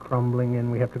cracked or crumbling,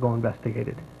 and we have to go investigate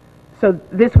it. So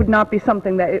this would not be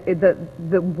something that,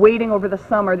 the waiting over the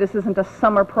summer, this isn't a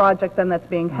summer project then that's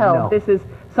being held. No. This is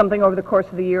something over the course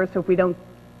of the year, so if we don't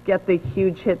get the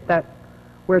huge hit that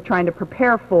we're trying to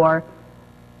prepare for,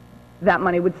 that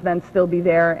money would then still be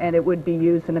there and it would be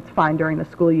used and it's fine during the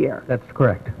school year. That's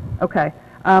correct. Okay.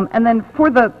 And then for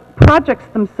the projects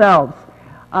themselves,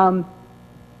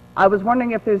 I was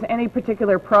wondering if there's any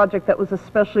particular project that was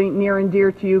especially near and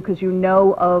dear to you because you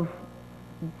know of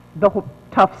the whole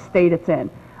tough state it's in.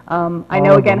 I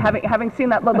know, again, having seen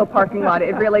that Ludlow parking lot,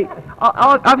 it really,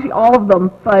 obviously all of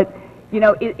them, but,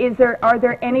 are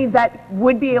there any that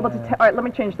would be able to, all right, let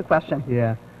me change the question.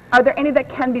 Yeah. Are there any that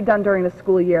can be done during the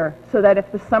school year so that if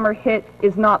the summer hit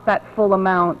is not that full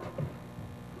amount,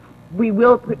 we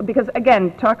will, because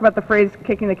again, talk about the phrase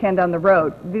kicking the can down the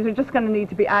road. These are just going to need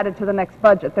to be added to the next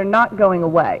budget. They're not going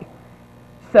away.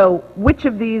 So which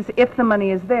of these, if the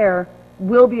money is there,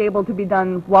 will be able to be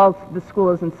done while the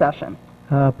school is in session?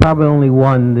 Probably only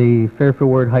one, the Fairfield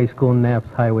Ward High School Naps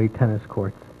Highway tennis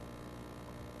courts.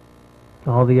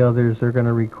 All the others are going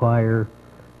to require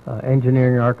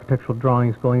engineering or architectural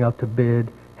drawings, going out to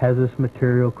bid, hazardous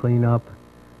material cleanup,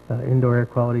 indoor air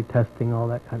quality testing, all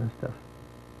that kind of stuff.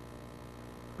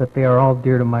 But they are all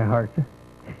dear to my heart.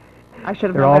 I should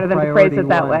have known better than to phrase it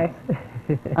that way.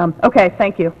 Okay,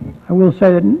 thank you. I will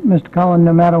say that, Mr. Cullen,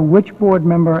 no matter which board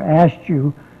member asked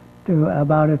you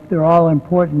about if they're all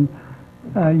important,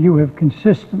 you have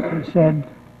consistently said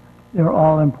they're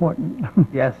all important.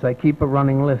 Yes, I keep a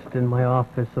running list in my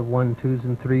office of 1, 2s,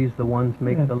 and 3s. The ones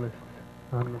make the lists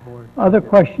on the board. Other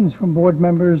questions from board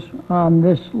members on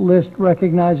this list,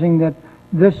 recognizing that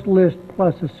this list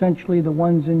plus essentially the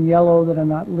ones in yellow that are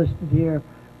not listed here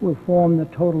will form the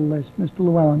total list. Mr.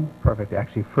 Llewellyn. Perfect.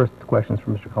 Actually, first questions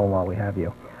for Mr. Cullen while we have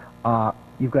you.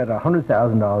 You've got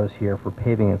 $100,000 here for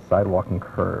paving and sidewalk and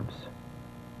curbs.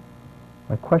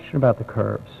 My question about the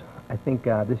curbs. I think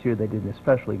this year they did an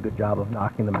especially good job of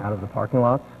knocking them out of the parking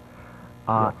lots.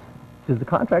 Yes. Does the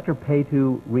contractor pay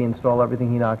to reinstall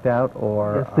everything he knocked out,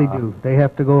 or? Yes, they do. They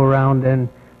have to go around and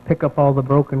pick up all the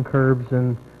broken curbs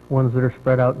and ones that are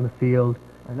spread out in the field.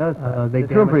 I noticed that. They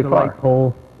damaged the light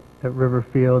pole at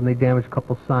Riverfield, and they damaged a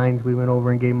couple signs. We went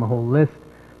over and gave them a whole list.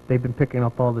 They've been picking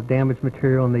up all the damaged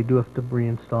material, and they do have to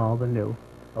reinstall the new.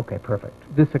 Okay,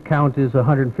 perfect. This account is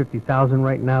 $150,000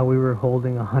 right now. We were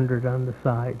holding 100 on the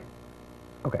side.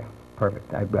 Okay,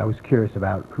 perfect. I was curious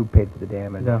about who paid for the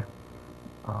damage. Yeah.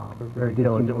 We're very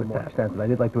diligent with that. Extensive. I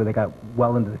did like the way they got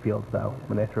well into the fields, though,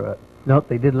 when they threw it. Nope,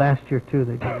 they did last year, too.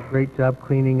 They did a great job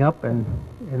cleaning up and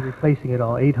replacing it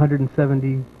all.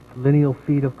 870 lineal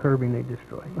feet of curbing they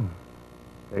destroyed.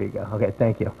 There you go. Okay,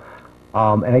 thank you.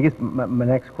 And I guess my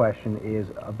next question is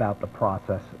about the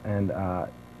process. And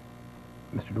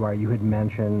Mr. Dwyer, you had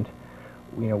mentioned,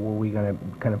 were we going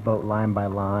to kind of vote line by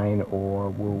line, or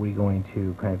were we going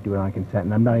to kind of do it on consent?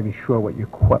 And I'm not even sure what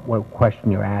what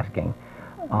question you're asking,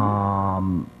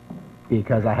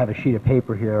 because I have a sheet of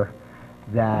paper here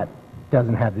that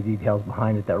doesn't have the details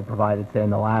behind it that were provided, say, in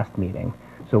the last meeting.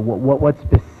 So what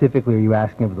specifically are you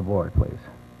asking of the board, please?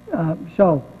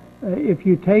 If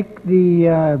you take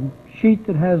the sheet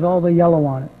that has all the yellow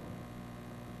on it,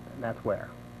 And that's where?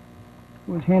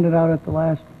 it was handed out at the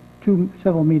last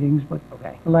several meetings, but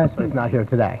Okay. the last But it's meeting. not here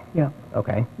today? Yeah.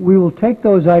 Okay. We will take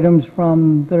those items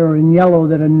that are in yellow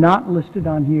that are not listed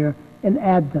on here and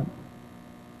add them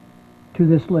to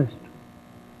this list,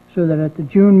 so that at the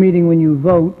June meeting when you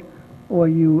vote or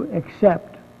you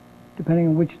accept, depending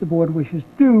on which the board wishes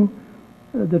to do,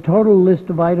 the total list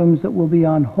of items that will be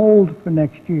on hold for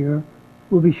next year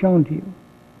will be shown to you.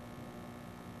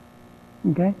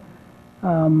 Okay?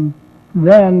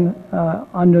 Then,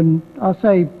 under, I'll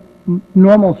say,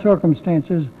 normal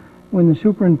circumstances, when the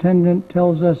superintendent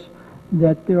tells us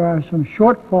that there are some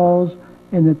shortfalls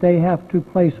and that they have to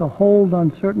place a hold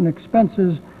on certain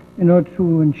expenses in order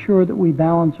to ensure that we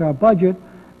balance our budget,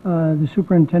 the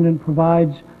superintendent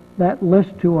provides that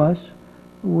list to us.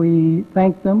 We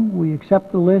thank them, we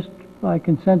accept the list by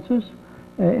consensus,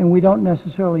 and we don't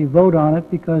necessarily vote on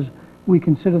it because we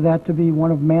consider that to be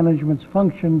one of management's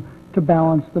function to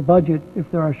balance the budget if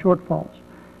there are shortfalls.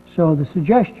 So the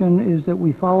suggestion is that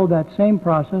we follow that same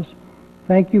process,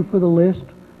 thank you for the list,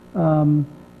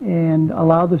 and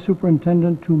allow the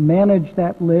superintendent to manage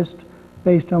that list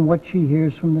based on what she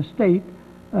hears from the state,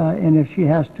 and if she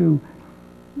has to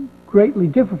greatly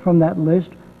differ from that list,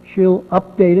 she'll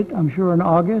update it, I'm sure in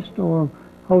August or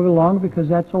however long, because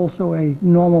that's also a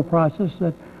normal process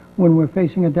that when we're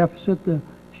facing a deficit, the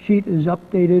sheet is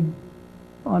updated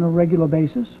on a regular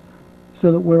basis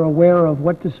so that we're aware of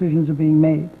what decisions are being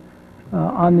made.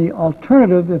 On the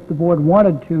alternative, if the board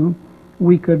wanted to,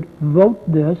 we could vote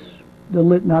this,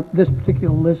 not this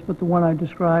particular list, but the one I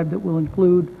described that will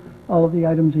include all of the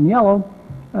items in yellow.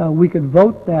 We could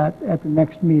vote that at the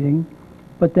next meeting,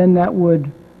 but then that would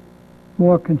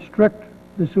more constrict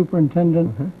the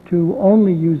superintendent to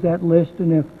only use that list,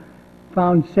 and if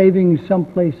found savings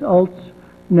someplace else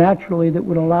naturally that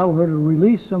would allow her to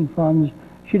release some funds,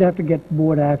 she'd have to get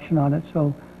board action on it.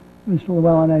 So, Mr.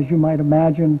 Llewellyn, as you might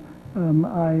imagine,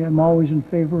 I am always in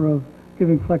favor of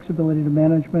giving flexibility to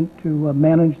management to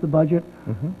manage the budget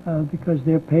because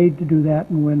they're paid to do that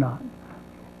and we're not.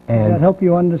 Does that help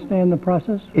you understand the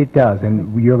process? It does,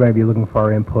 and you're going to be looking for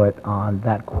our input on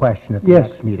that question at the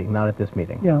next meeting, not at this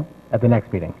meeting. Yeah. At the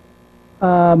next meeting.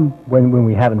 When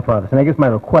we have it in front of us. And I guess my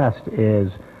request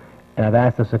is, and I've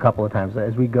asked this a couple of times,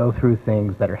 as we go through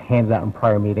things that are handed out in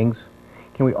prior meetings,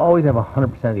 can we always have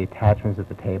 100% of the attachments at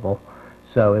the table?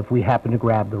 So if we happen to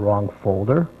grab the wrong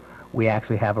folder, we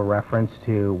actually have a reference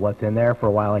to what's in there. For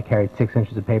a while I carried 6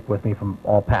 inches of paper with me from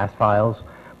all past files.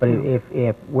 But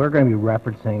if we're going to be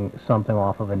referencing something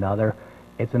off of another,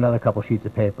 it's another couple sheets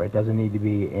of paper. It doesn't need to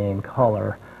be in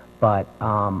color, but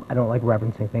I don't like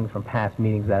referencing things from past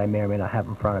meetings that I may or may not have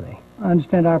in front of me. I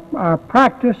understand our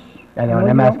practice. I know, and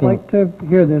I'm asking. I don't like to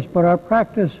hear this, but our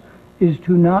practice is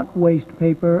to not waste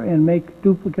paper and make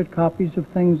duplicate copies of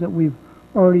things that we've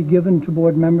already given to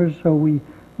board members, so we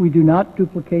do not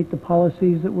duplicate the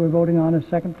policies that we're voting on a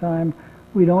second time.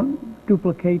 We don't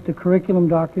duplicate the curriculum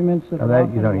documents that are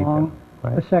often along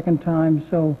a second time.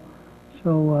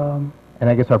 And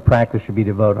I guess our practice should be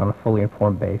to vote on a fully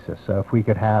informed basis. So if we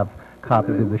could have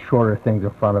copies of the shorter things in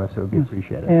front of us, it would be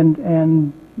appreciated.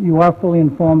 And you are fully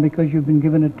informed because you've been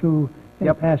given it to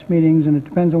in past meetings, and it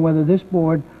depends on whether this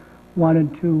board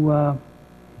wanted to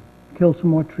kill some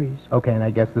more trees. Okay, and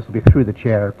I guess this will be through the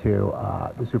chair to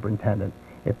the superintendent.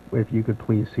 If you could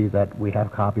please see that we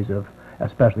have copies of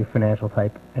especially financial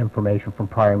type information from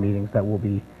prior meetings that we'll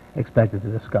be expected to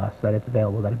discuss, that it's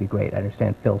available, that'd be great. I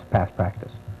understand Phil's past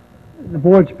practice. The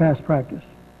board's past practice.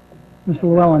 Mr.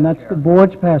 Llewellyn, that's the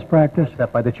board's past practice.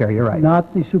 Set by the chair, you're right.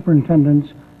 Not the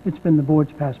superintendent's. It's been the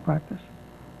board's past practice.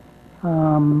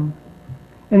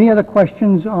 Any other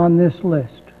questions on this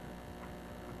list?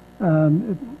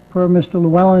 Per Mr.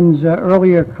 Llewellyn's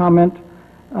earlier comment,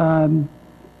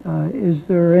 is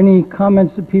there any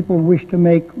comments that people wish to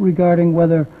make regarding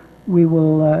whether we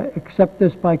will accept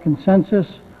this by consensus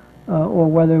or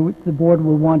whether the board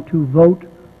will want to vote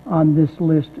on this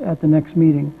list at the next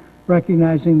meeting,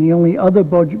 recognizing the only other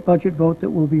budget vote that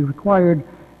will be required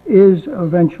is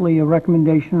eventually a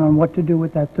recommendation on what to do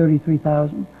with that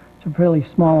 $33,000. It's a fairly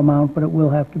small amount, but it will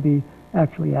have to be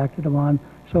actually acted upon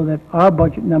so that our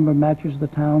budget number matches the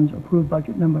town's approved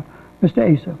budget number.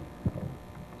 Mr. Asa.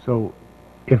 So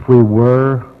if we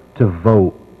were to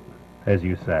vote, as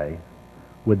you say,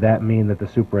 would that mean that the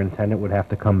superintendent would have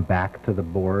to come back to the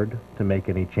board to make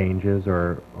any changes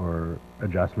or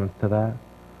adjustments to that?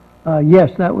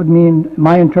 Yes, that would mean,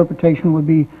 my interpretation would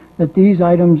be that these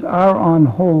items are on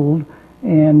hold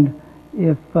And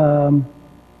if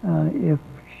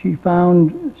she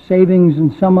found savings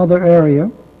in some other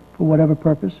area, for whatever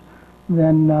purpose,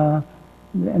 then,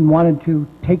 and wanted to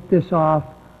take this off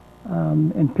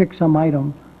and pick some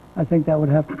item, I think that would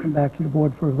have to come back to the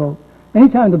board for a vote.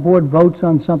 Anytime the board votes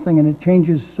on something and it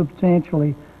changes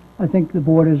substantially, I think the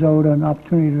board is owed an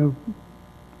opportunity to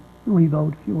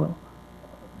re-vote, if you will.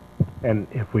 And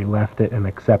if we left it and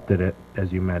accepted it,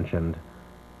 as you mentioned,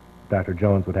 Dr.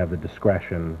 Jones would have the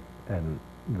discretion and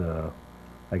the,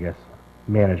 I guess,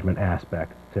 management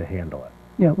aspect to handle it.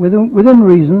 Yeah, within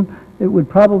reason, it would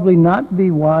probably not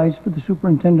be wise for the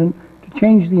superintendent to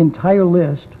change the entire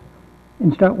list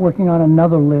and start working on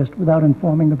another list without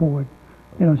informing the board.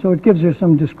 You know, so it gives her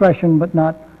some discretion, but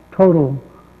not total,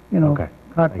 you know,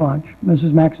 carte blanche.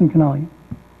 Mrs. Maxon Connelly.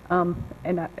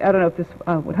 And I don't know if this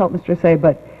would help Mr. Say,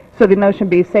 but so the notion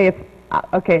be, say if,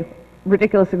 okay,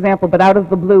 ridiculous example, but out of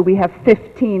the blue we have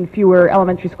 15 fewer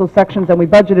elementary school sections than we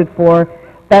budgeted for,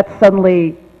 that's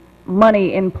suddenly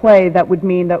money in play that would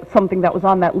mean that something that was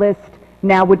on that list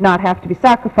now would not have to be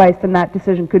sacrificed, and that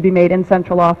decision could be made in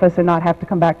central office and not have to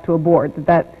come back to a board.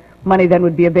 That money then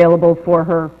would be available for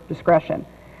her discretion.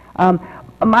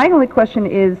 My only question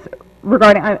is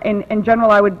regarding, in general,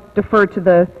 I would defer to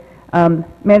the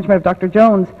management of Dr.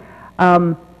 Jones.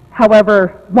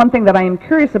 However, one thing that I am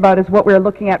curious about is what we're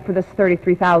looking at for this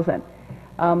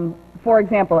 $33,000. For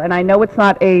example, and I know it's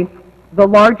not the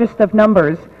largest of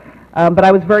numbers, but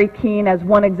I was very keen as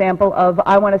one example of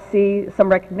I want to see some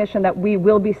recognition that we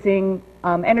will be seeing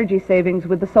energy savings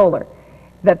with the solar.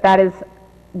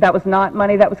 That was not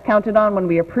money that was counted on when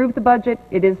we approved the budget.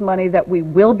 It is money that we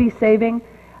will be saving,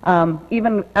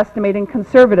 even estimating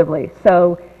conservatively.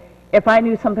 So if I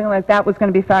knew something like that was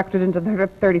going to be factored into the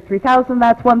 $33,000,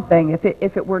 that's one thing.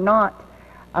 If it were not,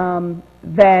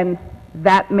 then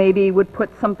that maybe would put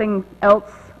something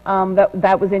else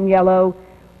that was in yellow.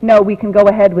 No, we can go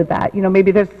ahead with that. You know,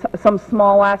 maybe there's some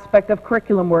small aspect of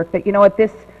curriculum work that, you know what,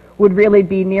 this would really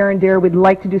be near and dear. We'd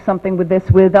like to do something with this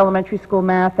with elementary school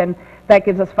math, and that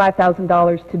gives us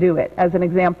 $5,000 to do it, as an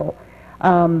example.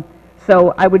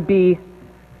 So I would be,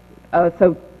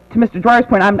 so to Mr. Dwyer's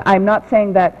point, I'm not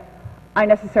saying that I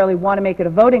necessarily want to make it a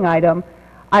voting item.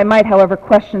 I might, however,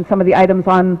 question some of the items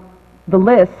on the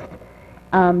list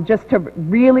just to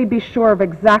really be sure of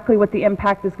exactly what the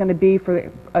impact is going to be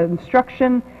for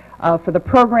instruction, for the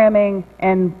programming,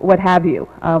 and what have you.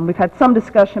 We've had some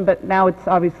discussion, but now it's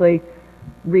obviously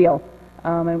real,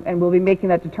 and we'll be making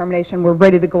that determination. We're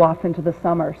ready to go off into the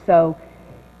summer. So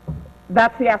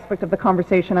that's the aspect of the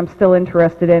conversation I'm still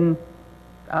interested in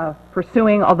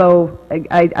pursuing, although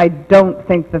I don't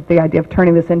think that the idea of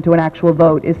turning this into an actual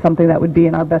vote is something that would be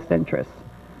in our best interest.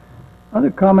 Other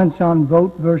comments on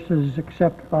vote versus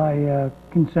accept by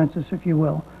consensus, if you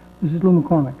will. Mrs. Lou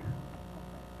McCormick.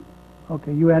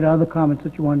 Okay, you had other comments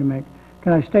that you wanted to make.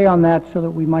 Can I stay on that so that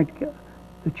we might get,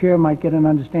 the chair might get an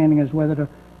understanding as whether to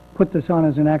put this on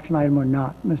as an action item or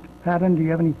not? Mr. Patton, do you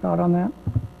have any thought on that?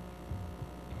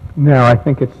 No, I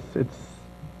think it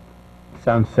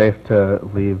sounds safe to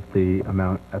leave the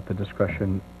amount at the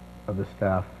discretion of the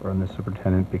staff or the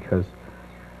superintendent, because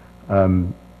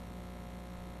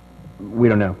we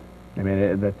don't know. I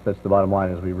mean, that's the bottom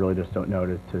line, is we really just don't know.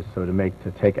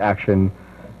 To take action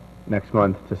next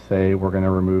month to say we're going to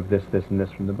remove this, this, and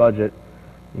this from the budget,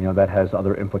 you know, that has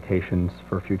other implications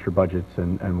for future budgets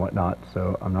and whatnot.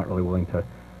 So I'm not really willing to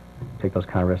take those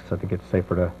kind of risks. I think it's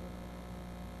safer to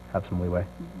have some leeway.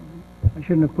 I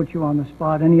shouldn't have put you on the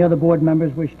spot. Any other board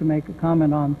members wish to make a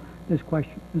comment on this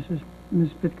question? Ms.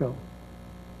 Pitko.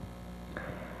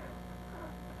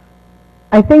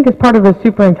 I think as part of the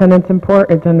superintendent's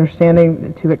report, it's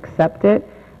understanding to accept it.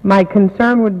 My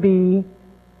concern would be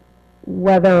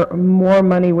whether more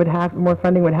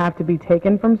funding would have to be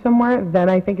taken from somewhere. Then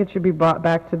I think it should be brought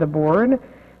back to the board.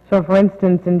 So for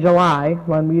instance, in July,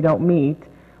 when we don't meet,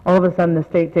 all of a sudden the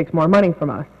state takes more money from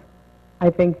us.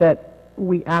 I think that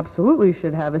we absolutely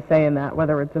should have a say in that,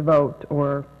 whether it's a vote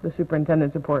or the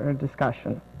superintendent's report or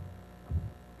discussion.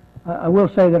 I will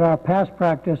say that our past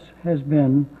practice has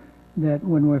been that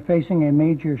when we're facing a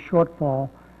major shortfall,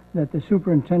 that the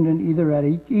superintendent either at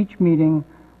each meeting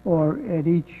or at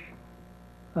each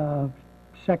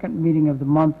second meeting of the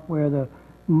month where the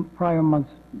prior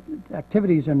month's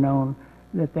activities are known,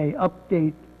 that they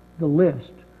update the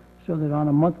list so that on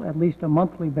at least a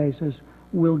monthly basis,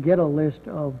 we'll get a list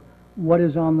of what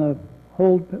is on the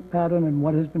hold pattern and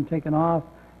what has been taken off,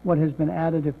 what has been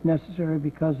added if necessary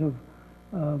because of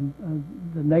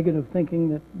the negative thinking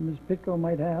that Ms. Pitko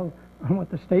might have on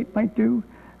what the state might do.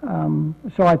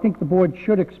 So I think the board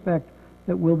should expect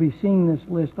that we'll be seeing this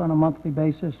list on a monthly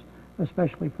basis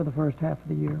especially for the first half of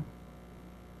the year.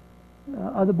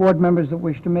 Other board members that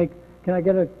wish to make, can I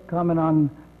get a comment on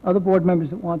other board members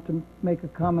that want to make a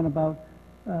comment about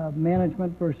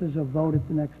management versus a vote at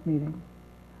the next meeting?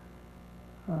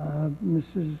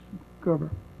 Mrs.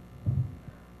 Gerber.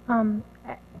 I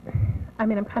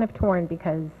mean, I'm kind of torn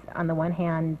because on the one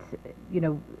hand, you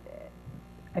know,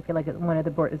 I feel like one of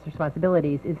the board's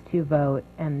responsibilities is to vote,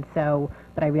 and so,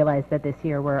 but I realize that this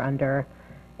year we're under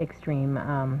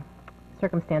extreme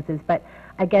circumstances. But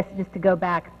I guess just to go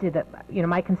back to the, you know,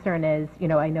 my concern is, you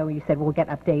know, I know you said we'll get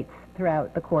updates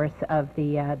throughout the course of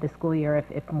the school year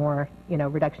if more, you know,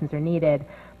 reductions are needed.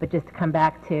 But just to come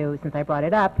back to, since I brought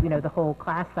it up, you know, the whole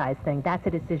class size thing, that's a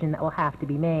decision that will have to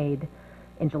be made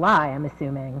in July, I'm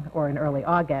assuming, or in early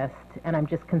August. And I'm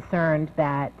just concerned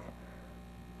that,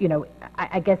 you know,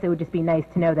 I guess it would just be nice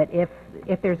to know that if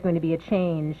there's going to be a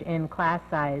change in class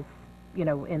size, you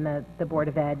know, in the Board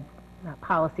of Ed, not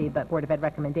policy, but Board of Ed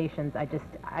recommendations, I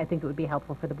think it would be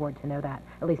helpful for the board to know that.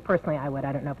 At least personally I would.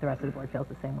 I don't know if the rest of the board feels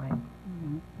the same way.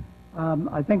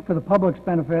 I think for the public's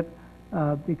benefit,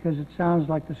 because it sounds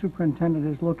like the superintendent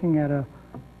is looking at a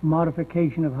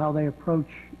modification of how they approach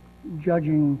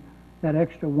judging that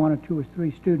extra 1 or 2 or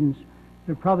 3 students,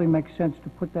 it probably makes sense to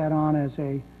put that on as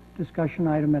a discussion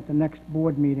item at the next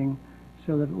board meeting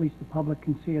so that at least the public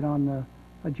can see it on the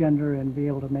agenda and be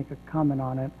able to make a comment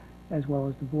on it, as well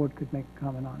as the board could make a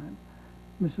comment on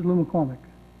it. Mrs. Lou McCormick.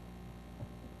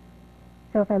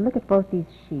 So if I look at both these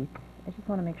sheets, I just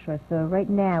want to make sure. So right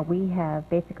now we have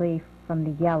basically from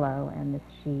the yellow and this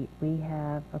sheet, we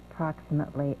have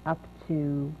approximately up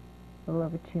to a little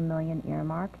over $2 million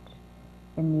earmarked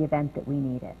in the event that we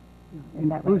need it. Is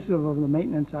that right? Inclusive of the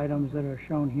maintenance items that are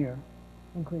shown here.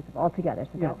 Inclusive altogether.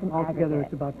 So Yeah, that's an altogether aggregate.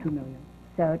 it's about $2 million.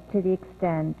 So to the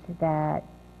extent that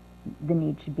the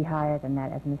need should be higher than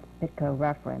that, as Ms. Pitko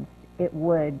referenced, it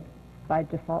would by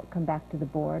default come back to the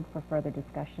board for further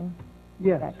discussion?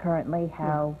 Yes. That currently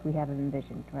how we have it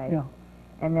envisioned, right? Yeah.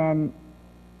 And then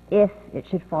if it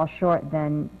should fall short,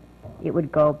 then it would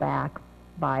go back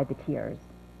by the tiers.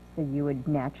 So you would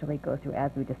naturally go through,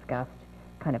 as we discussed,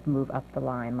 kind of move up the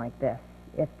line like this,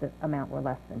 if the amount were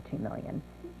less than $2 million.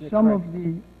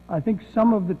 I think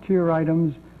some of the tier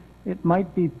items, it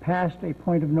might be past a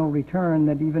point of no return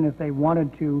that even if they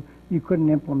wanted to, you couldn't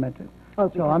implement it. Oh, So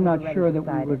because I'm we've not already sure that we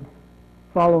decided. would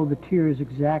follow the tiers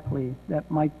exactly. That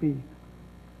might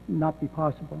not be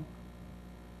possible.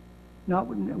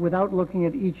 Without looking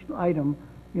at each item,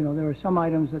 you know, there are some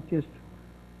items that just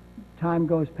time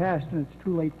goes past and it's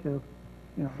too late to,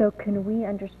 you know. So can we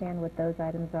understand what those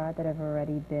items are that have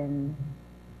already been,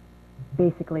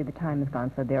 basically the time is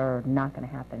gone, so they're not going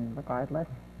to happen regardless?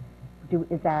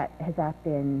 Has that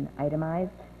been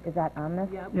itemized? Is that on this?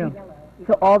 Yeah. Yeah.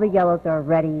 So all the yellows are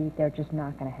ready, they're just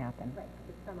not going to happen? Right,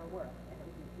 it's summer work. I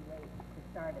think it's too late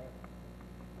to start it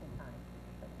in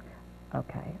time.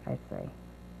 Okay, I see.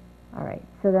 All right,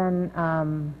 so then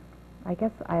I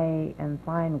guess I am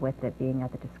fine with it being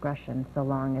at the discretion so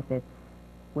long as it's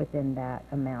within that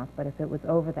amount. But if it was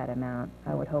over that amount,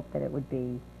 I would hope that it would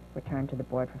be returned to the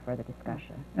board for further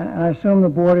discussion. And I assume the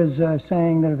board is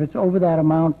saying that if it's over that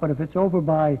amount, but if it's over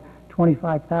by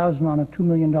 $25,000 on a $2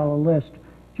 million list,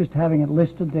 just having it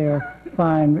listed there,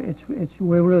 fine.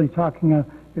 We're really talking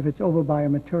if it's over by a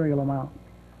material amount.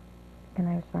 Can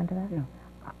I respond to that?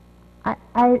 Yeah.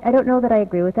 I don't know that I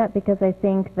agree with that, because I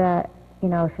think that, you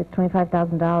know, if it's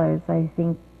 $25,000, I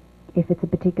think if it's a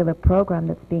particular program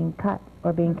that's being cut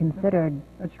or being considered,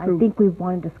 That's I true. think we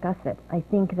want to discuss it. I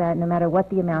think that no matter what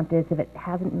the amount is, if it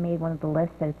hasn't made one of the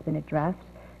lists that it's been addressed,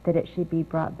 that it should be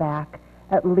brought back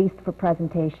at least for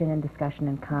presentation and discussion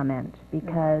and comment,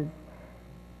 because,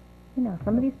 you know,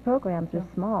 some of these programs are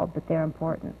small, but they're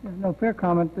important. No, fair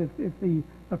comment. If the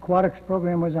aquatics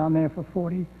program was on there for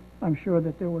 40, I'm sure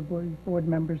that there would be board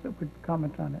members that would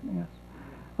comment on it, yes.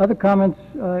 Other comments,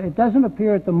 it doesn't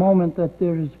appear at the moment that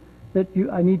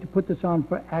I need to put this on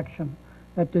for action.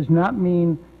 That does not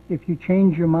mean if you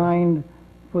change your mind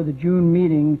for the June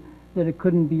meeting that it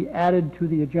couldn't be added to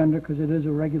the agenda, because it is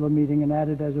a regular meeting, and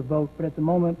added as a vote. But at the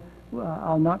moment,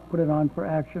 I'll not put it on for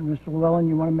action. Mr. Llewellyn,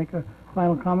 you want to make a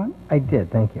final comment? I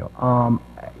did, thank you.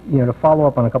 You know, to follow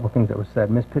up on a couple of things that were said,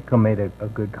 Ms. Pitko made a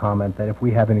good comment that if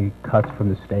we have any cuts from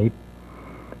the state,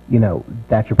 you know,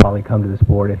 that should probably come to this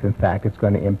board if in fact it's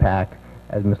going to impact,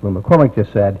 as Ms. Lou McCormick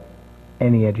just said,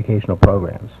 any educational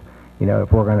programs. You know,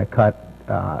 if we're going to cut,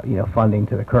 you know, funding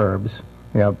to the curbs,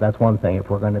 you know, that's one thing. If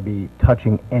we're going to be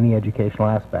touching any educational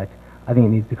aspect, I think it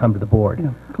needs to come to the board.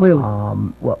 Yeah, clearly.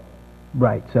 Well,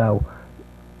 right, so,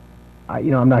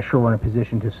 you know, I'm not sure we're in a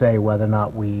position to say whether or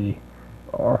not we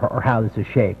or how this is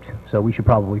shaped. So we should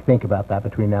probably think about that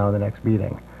between now and the next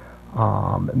meeting.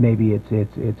 Maybe it's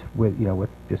with, with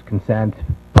just consent,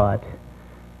 but,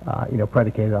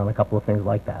 predicated on a couple of things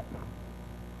like that.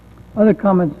 Other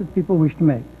comments that people wish to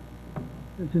make?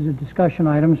 This is a discussion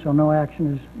item, so no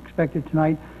action is expected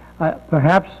tonight.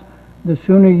 Perhaps the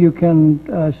sooner you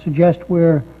can suggest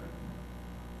where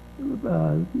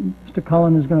Mr.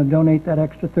 Cullen is going to donate that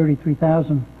extra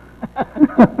 $33,000.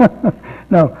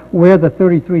 No, where the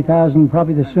 $33,000,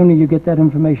 probably the sooner you get that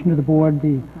information to the board,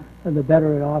 the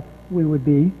better off we would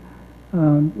be.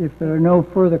 If there are no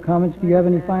further comments, do you have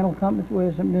any final comments?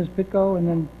 Where's Ms. Pitko? And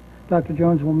then Dr.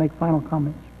 Jones will make final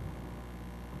comments.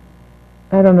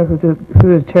 I don't know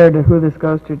who is chair to who this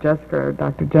goes to, Jessica or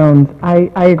Dr. Jones. I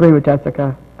agree with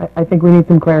Jessica. I think we need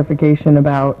some clarification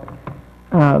about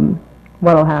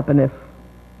what will happen if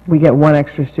we get one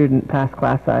extra student past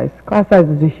class size. Class size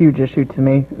is a huge issue to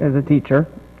me as a teacher.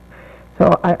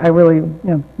 So I really...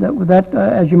 Yeah, that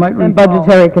as you might recall... And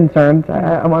budgetary concerns.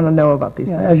 I want to know about these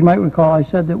things. As you might recall, I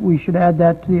said that we should add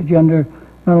that to the agenda,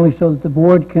 not only so that the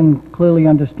board can clearly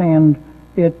understand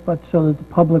it, but so that the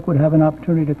public would have an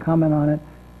opportunity to comment on it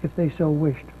if they so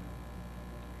wished.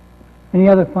 Any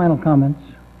other final comments?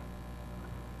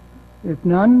 If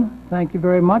none, thank you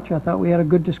very much. I thought we had a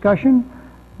good discussion.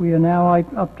 We are now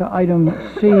up to item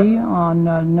C on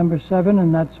number 7,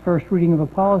 and that's first reading of a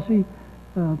policy.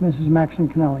 Mrs. Maxon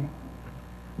Kennelly.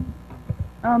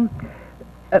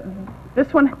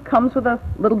 This one comes with a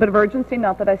little bit of urgency,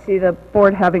 not that I see the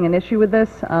board having an issue with this,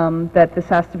 that this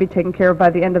has to be taken care of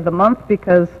by the end of the month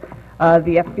because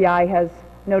the FBI has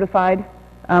notified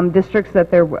districts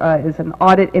that there is an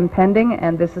audit impending,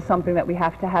 and this is something that we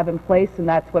have to have in place, and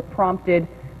that's what prompted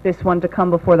this one to come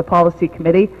before the policy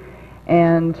committee.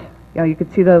 And you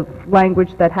could see the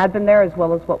language that had been there as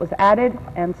well as what was added,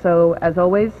 and so as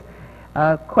always,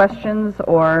 questions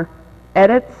or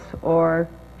edits or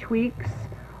tweaks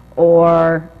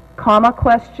or comma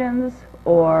questions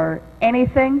or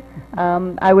anything,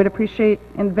 I would appreciate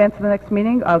in advance of the next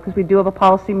meeting, because we do have a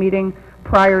policy meeting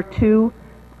prior to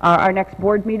our next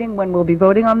board meeting when we'll be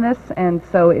voting on this, and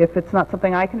so if it's not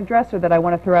something I can address or that I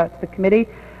want to throw out to the committee,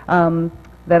 then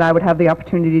I would have the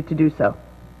opportunity to do so.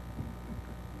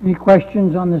 Any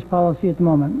questions on this policy at the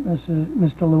moment?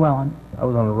 Mr. Llewellyn. I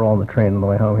was on a roll on the train on the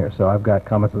way home here, so I've got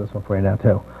comments on this one for you now,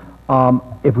 too.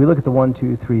 If we look at the 1,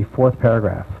 2, 3, 4th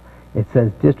paragraph, it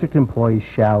says district employees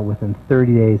shall, within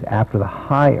 30 days after the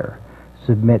hire,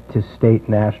 submit to state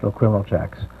national criminal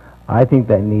checks. I think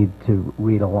that needs to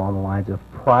read along the lines of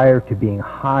prior to being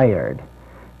hired,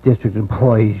 district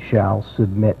employees shall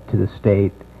submit to the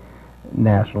state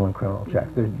national and criminal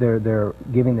checks. They're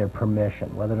giving their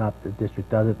permission. Whether or not the district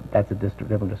does it, that's a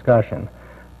different discussion.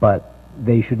 But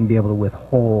they shouldn't be able to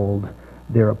withhold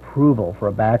their approval for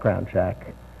a background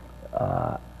check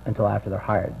until after they're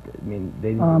hired. I mean,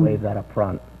 they need to waive that up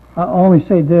front. I'll only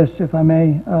say this, if I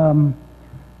may.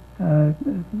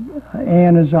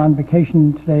 Ann is on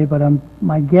vacation today, but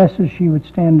my guess is she would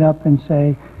stand up and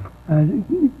say,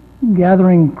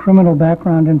 gathering criminal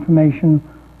background information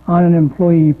on an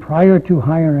employee prior to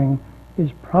hiring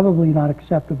is probably not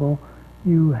acceptable.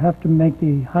 You have to make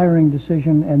the hiring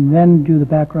decision and then do the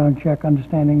background check,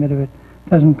 understanding that if it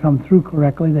doesn't come through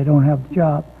correctly, they don't have the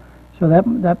job. So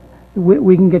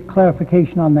we can get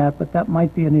clarification on that, but that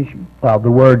might be an issue. Well,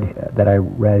 the word that I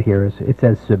read here is, it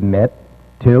says submit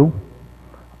to.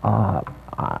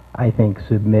 I think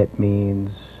submit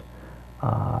means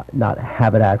not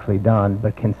have it actually done,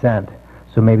 but consent.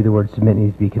 So maybe the word submit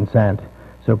needs to be consent.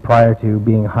 So prior to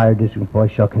being hired, district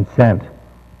employees shall consent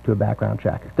to a background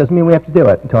check. Doesn't mean we have to do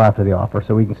it until after the offer,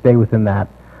 so we can stay within that.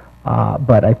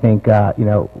 But I think,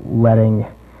 letting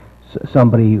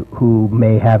somebody who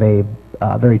may have a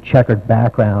very checkered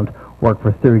background work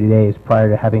for 30 days prior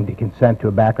to having to consent to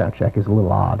a background check is a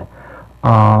little odd.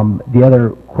 The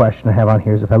other question I have on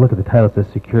here is, if I look at the title, it says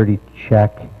security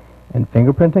check and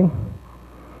fingerprinting.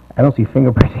 I don't see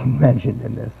fingerprinting mentioned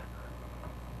in this.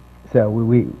 So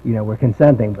we're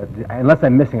consenting, but unless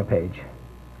I'm missing a page,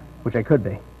 which I could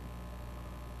be.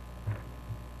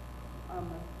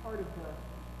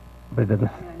 But it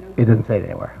doesn't say it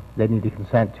anywhere. They need to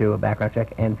consent to a background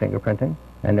check and fingerprinting.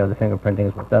 I know the fingerprinting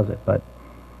is what does it, but,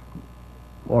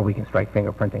 or we can strike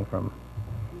fingerprinting from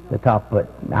the top, but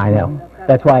I know.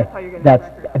 That's why,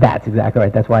 that's exactly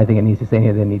right. That's why I think it needs to say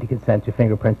here they need to consent to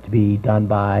fingerprints to be done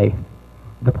by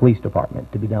the police department,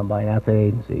 to be done by an outside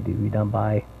agency, to be done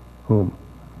by whom?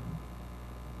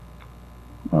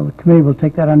 Well, the committee will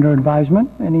take that under advisement.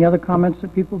 Any other comments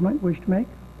that people might wish to make?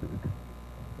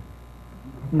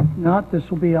 If not, this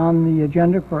will be on the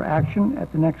agenda for action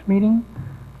at the next meeting.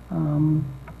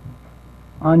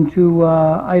 On to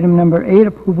item number 8,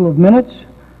 approval of minutes.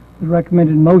 The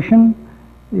recommended motion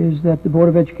is that the Board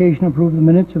of Education approve the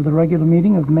minutes of the regular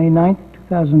meeting of May 9th,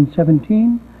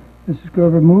 2017. Mrs.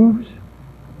 Gerber moves.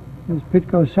 Ms.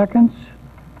 Pitko seconds.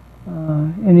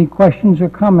 Any questions or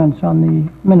comments on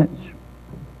the minutes?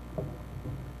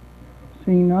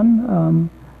 Seeing none,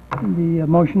 the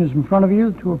motion is in front of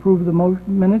you to approve the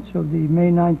minutes of the May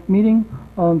 9th meeting.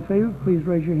 All in favor, please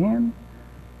raise your hand.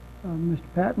 Mr.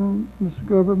 Patton, Mrs.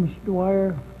 Gerber, Mr.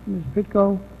 Dwyer, Ms.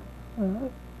 Pitko, Mr.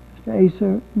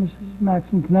 Asa, Mrs.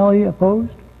 Maxon Kennelly,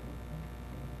 opposed.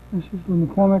 Mrs. Lou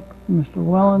McCormick, Mr.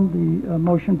 Llewellyn, the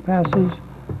motion passes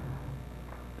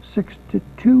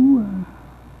 6-2.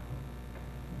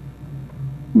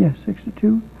 Yes,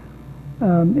 6-2.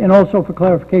 And also for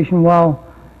clarification, while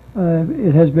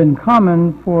it has been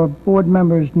common for board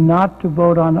members not to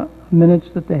vote on minutes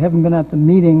that they haven't been at the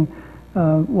meeting,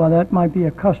 while that might be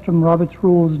a custom, Robert's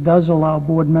Rules does allow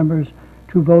board members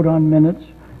to vote on minutes,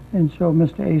 and so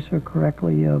Mr. Asa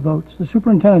correctly votes. The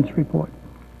superintendent's report.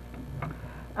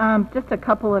 Just a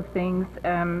couple of things.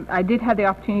 I did have the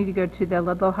opportunity to go to the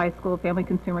Ludlow High School Family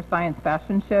Consumer Science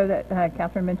Fashion Show that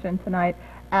Catherine mentioned tonight.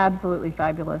 Absolutely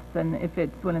fabulous, and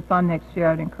when it's on next year,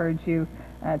 I would encourage you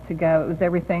to go. It was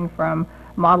everything from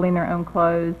modeling their own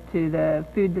clothes to the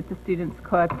food that the students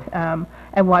cooked,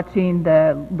 and watching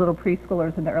the little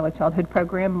preschoolers in the early childhood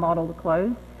program model the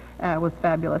clothes was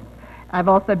fabulous. I've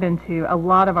also been to a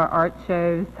lot of our art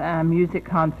shows, music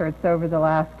concerts over the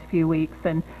last few weeks,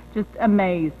 and just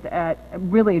amazed at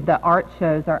really the art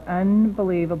shows are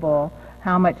unbelievable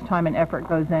how much time and effort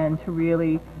goes in to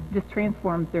really just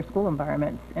transforms their school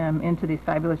environments into these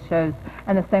fabulous shows,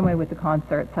 and the same way with the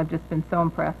concerts. I've just been so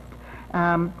impressed.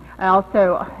 I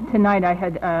also, tonight I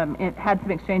had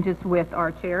some exchanges with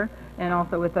our chair and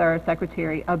also with our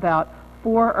secretary about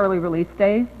 4 early release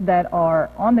days that are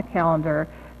on the calendar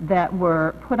that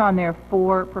were put on there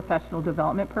for professional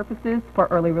development purposes for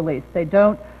early release. They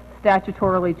don't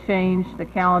statutorily change the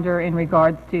calendar in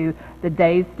regards to the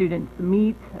days students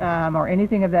meet or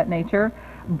anything of that nature,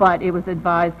 but it was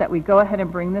advised that we go ahead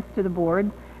and bring this to the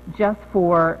board just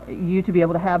for you to be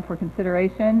able to have for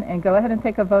consideration, and go ahead and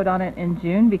take a vote on it in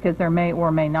June, because there may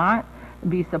or may not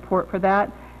be support for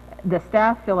that. The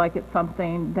staff feel like it's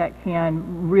something that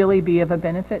can really be of a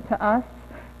benefit to us.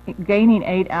 Gaining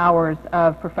 8 hours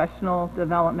of professional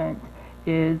development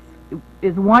is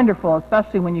wonderful,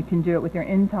 especially when you can do it with your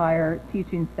entire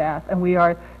teaching staff, and we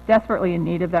are desperately in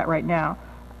need of that right now.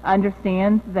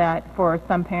 Understand that for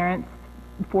some parents,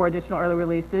 for additional early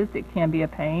releases, it can be a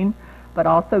pain, but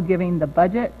also giving the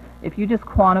budget, if you just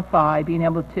quantify being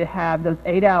able to have those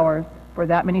 8 hours for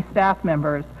that many staff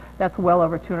members, that's well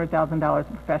over $200,000 of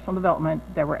professional development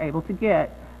that we're able to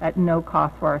get at no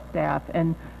cost for our staff.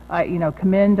 And I,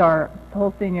 commend our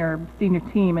whole senior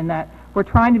team in that we're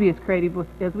trying to be as creative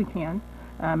as we can.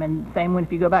 And same when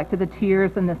if you go back to the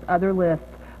tiers and this other list,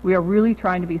 we are really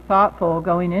trying to be thoughtful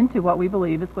going into what we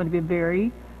believe is going to be a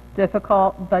very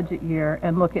difficult budget year,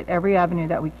 and look at every avenue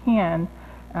that we can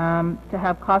to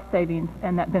have cost savings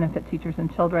and that benefit teachers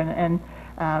and children.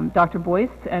 And Dr. Boyce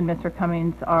and Mr.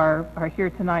 Cummings are here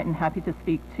tonight and happy to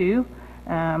speak to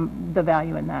the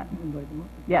value in that.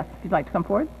 Yes, if you'd like to come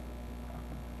forward.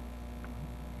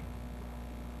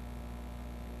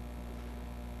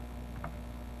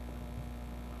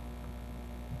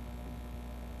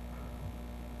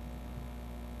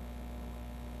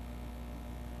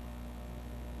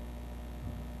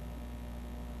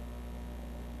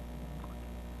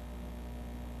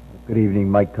 Good evening,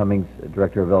 Mike Cummings,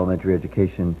 Director of Elementary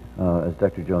Education. As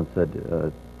Dr. Jones said,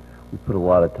 we put a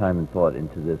lot of time and thought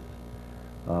into this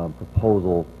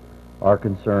proposal. Our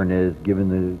concern is, given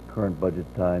the current budget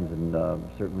times and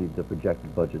certainly the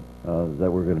projected budget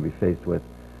that we're going to be faced with,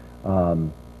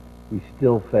 we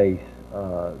still face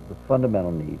the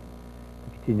fundamental need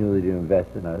to continually to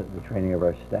invest in the training of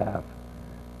our staff,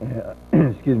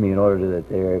 excuse me, in order that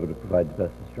they are able to provide the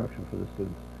best instruction for the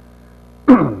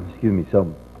students. Excuse me.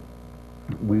 So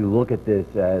we look at this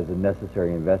as a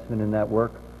necessary investment in that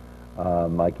work.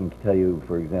 I can tell you,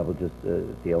 for example, just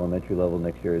at the elementary level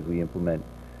next year, as we implement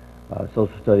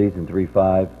social studies in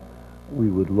 3-5, we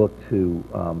would look to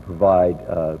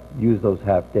use those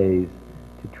half days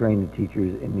to train the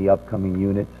teachers in the upcoming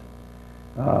units.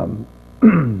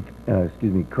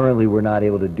 Excuse me, currently we're not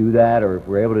able to do that, or if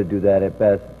we're able to do that, at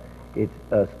best, it's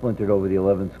splintered over the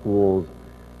 11 schools.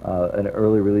 An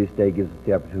early release day gives us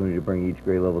the opportunity to bring each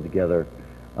grade level together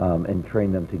and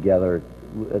train them together,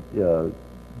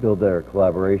 build their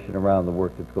collaboration around the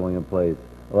work that's going in place,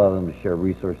 allow them to share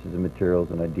resources and materials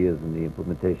and ideas in the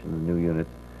implementation of the new units.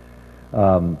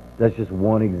 That's just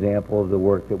one example of the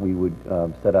work that we would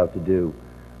set out to do.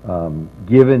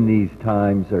 Given these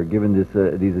times, or given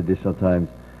these additional times,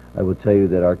 I will tell you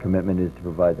that our commitment is to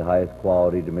provide the highest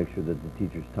quality, to make sure that the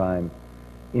teacher's time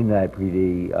in that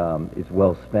PD is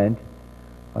well spent.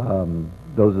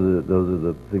 Those are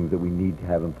the things that we need to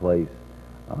have in place.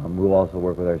 We'll also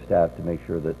work with our staff to make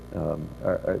sure that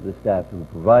the staff who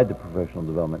provide the professional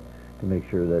development to make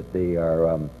sure that they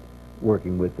are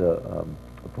working with the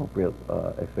appropriate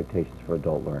expectations for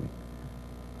adult learning.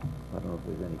 I don't know if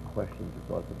there's any questions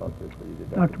or thoughts about this. But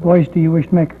either Dr. Boyce, do you wish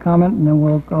to make a comment, and then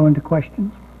we'll go into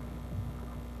questions?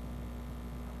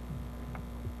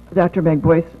 Dr. Meg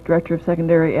Boyce, Director of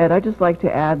Secondary Ed. I'd just like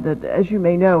to add that, as you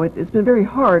may know, it's been very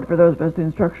hard for those of us in the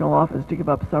instructional office to give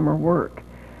up summer work.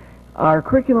 Our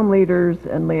curriculum leaders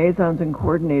and liaisons and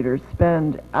coordinators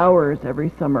spend hours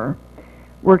every summer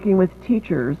working with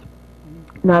teachers,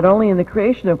 not only in the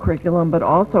creation of curriculum, but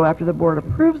also after the board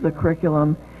approves the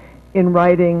curriculum, in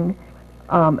writing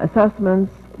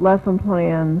assessments, lesson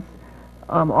plans,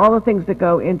 all the things that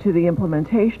go into the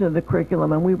implementation of the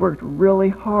curriculum. And we worked really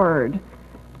hard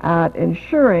at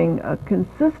ensuring a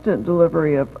consistent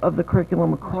delivery of the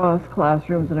curriculum across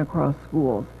classrooms and across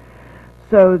schools.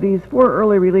 So these 4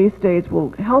 early release dates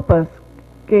will help us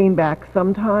gain back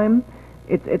some time.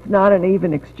 It's not an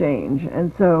even exchange.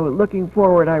 And so looking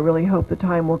forward, I really hope the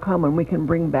time will come when we can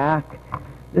bring back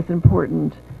this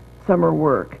important summer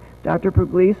work. Dr.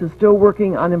 Pugliese is still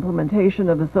working on implementation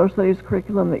of the social studies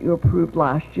curriculum that you approved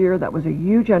last year. That was a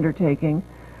huge undertaking.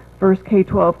 First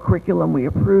K-12 curriculum we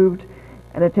approved,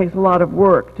 and it takes a lot of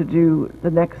work to do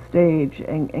the next stage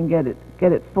and get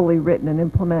it fully written and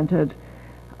implemented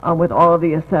with all of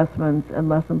the assessments and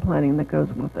lesson planning that goes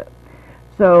with it.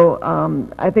 So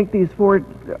I think these 4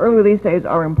 early release days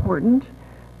are important,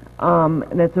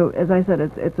 and as I said,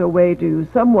 it's a way to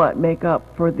somewhat make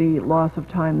up for the loss of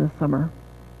time this summer.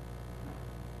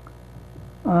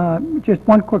 Just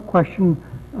one quick question.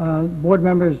 Board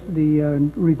members,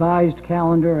 the revised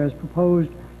calendar as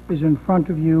proposed is in front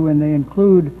of you, and they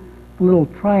include little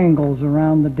triangles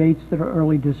around the dates that are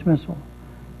early dismissal.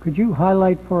 Could you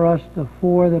highlight for us the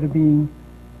 4 that are being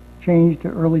changed to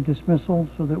early dismissal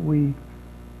so that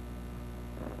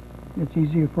it's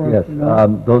easier for us to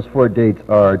know? Yes, those 4 dates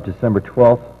are December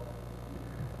 12th,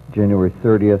 January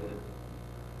 30th,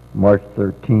 March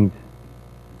 13th,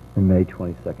 and May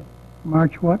 22nd.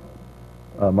 March what?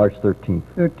 March 13th.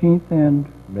 13th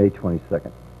and? May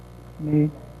 22nd. May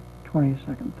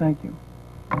 22nd. Thank you.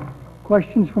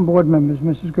 Questions from board members?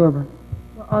 Mrs. Gerber.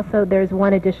 Also, there's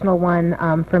one additional one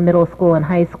for middle school and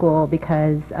high school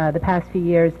because the past few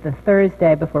years, the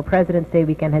Thursday before President's Day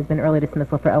weekend has been early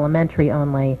dismissal for elementary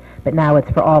only, but now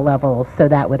it's for all levels, so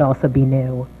that would also be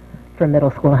new for middle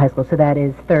school and high school. So that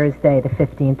is Thursday, the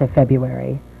 15th of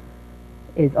February,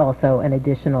 is also an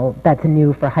additional, that's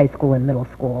new for high school and middle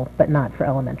school, but not for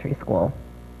elementary school.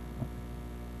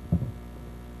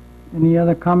 Any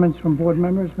other comments from board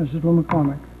members? Mrs. Lou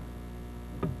McCormick.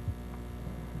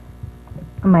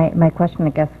 My question, I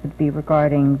guess, would be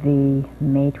regarding the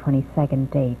May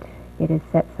 22nd date. It is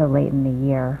set so late in the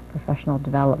year. Professional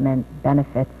development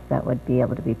benefits that would be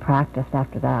able to be practiced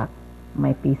after that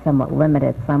might be somewhat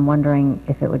limited, so I'm wondering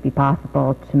if it would be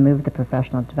possible to move the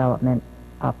professional development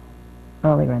up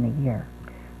earlier in the year.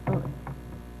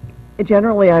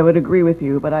 Generally, I would agree with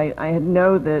you, but I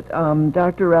know that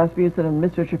Dr. Rasmussen and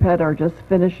Mr. Chapet are just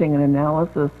finishing an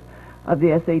analysis of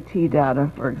the SAT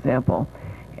data, for example,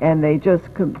 and they've just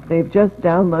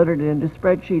downloaded it into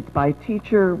spreadsheets by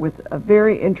teacher with a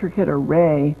very intricate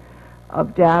array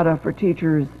of data for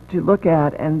teachers to look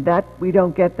at, and that we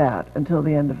don't get that until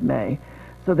the end of May.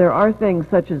 So there are things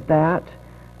such as that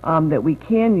that we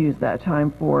can use that time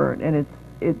for, and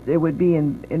it would be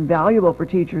invaluable for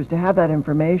teachers to have that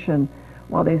information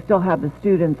while they still have the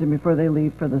students and before they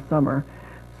leave for the summer.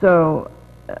 So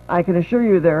I can assure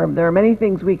you there are many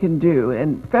things we can do,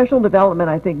 and professional development,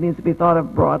 I think, needs to be thought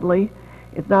of broadly.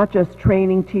 It's not just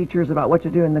training teachers about what to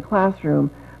do in the classroom,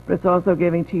 but it's also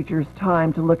giving teachers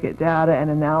time to look at data and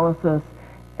analysis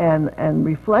and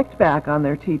reflect back on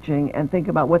their teaching and think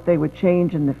about what they would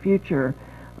change in the future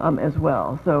as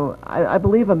well. So I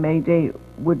believe a May date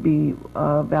would be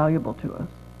valuable to us.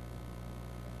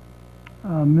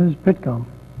 Ms. Pitko.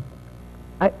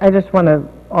 I just want to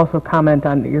also comment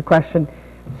on your question.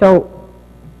 So,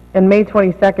 on May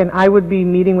 22nd, I would be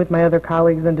meeting with my other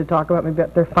colleagues and to talk about maybe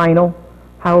their final.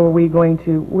 How are we going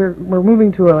to, we're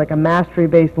moving to a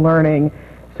mastery-based learning,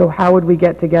 so how would we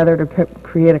get together to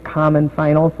create a common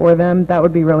final for them? That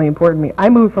would be really important to me. I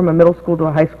moved from a middle school to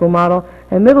a high school model,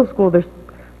 and middle school there's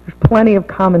plenty of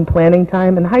common planning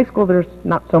time, and high school there's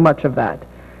not so much of that.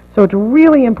 So it's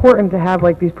really important to have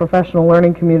like these professional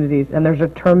learning communities, and there's a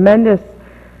tremendous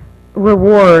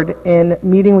reward in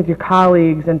meeting with your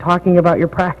colleagues and talking about your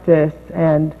practice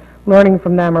and learning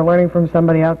from them or learning from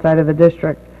somebody outside of the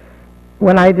district.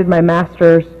 When I did my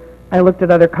master's, I looked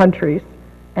at other countries,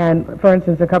 and for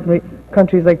instance,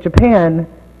 countries like Japan,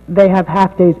 they have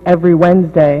half days every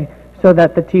Wednesday so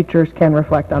that the teachers can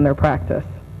reflect on their practice.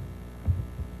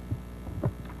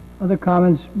 Other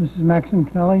comments, Mrs. Maxon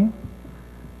Kennelly?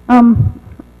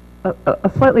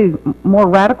 A slightly more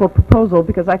radical proposal,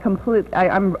 because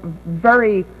I'm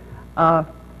very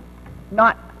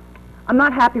I'm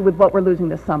not happy with what we're losing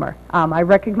this summer. I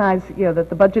recognize, that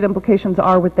the budget implications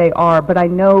are what they are, but I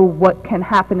know what can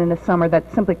happen in a summer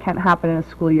that simply can't happen in a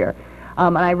school year.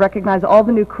 And I recognize all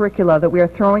the new curricula that we are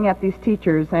throwing at these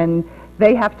teachers, and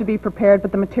they have to be prepared,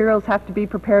 but the materials have to be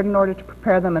prepared in order to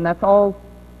prepare them, and that's all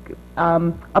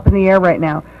up in the air right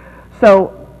now.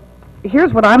 So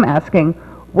here's what I'm asking.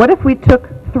 What if we took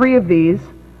 3 of these,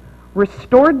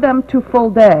 restored them to full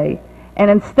day, and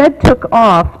instead took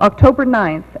off October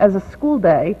 9th as a school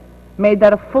day, made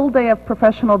that a full day of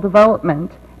professional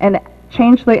development, and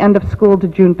changed the end of school to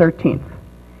June 13th?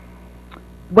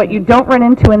 What you don't run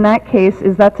into in that case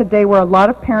is that's a day where a lot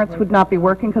of parents would not be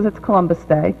working because it's Columbus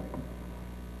Day.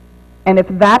 And if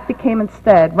that became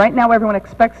instead, right now everyone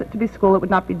expects it to be school, it would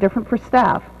not be different for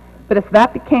staff. But if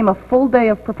that became a full day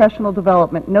of professional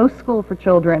development, no school for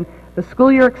children, the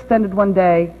school year extended 1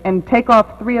 day, and take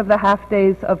off 3 of the half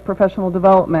days of professional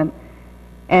development,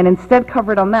 and instead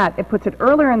cover it on that, it puts it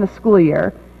earlier in the school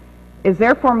year, is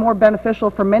therefore more beneficial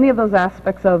for many of those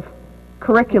aspects of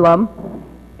curriculum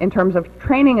in terms of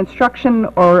training, instruction,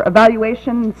 or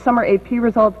evaluation, summer AP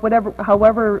results,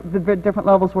 however the different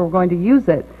levels we're going to use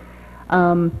it.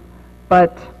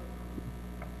 But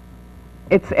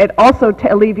it also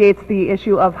alleviates the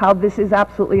issue of how this is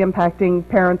absolutely impacting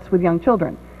parents with young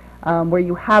children, where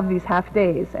you have these half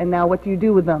days, and now what do you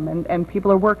do with them, and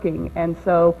people are working. And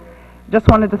so just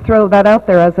wanted to throw that out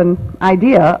there as an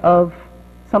idea of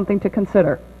something to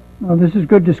consider. Well, this is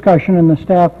good discussion, and the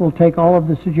staff will take all of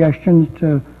the suggestions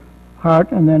to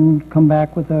heart and then come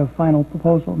back with a final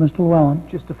proposal. Mr. Llewellyn?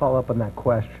 Just to follow up on that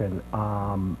question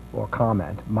or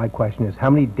comment, my question is, how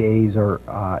many days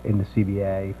are in the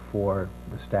CBA for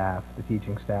the staff, the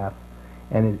teaching staff?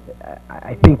 And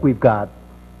I think we've got,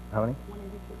 how many?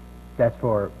 182. That's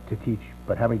to teach,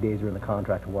 but how many days are in the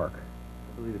contract to work?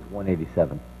 I believe it's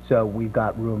 187. So we've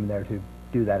got room there to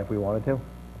do that if we wanted to?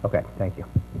 Okay, thank you.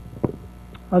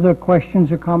 Other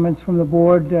questions or comments from the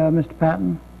board? Mr.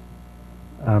 Patton?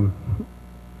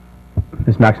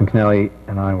 Ms. Maxon Kennelly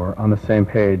and I were on the same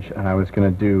page, and I was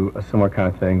going to do a similar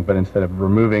kind of thing, but instead of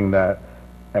removing that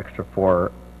extra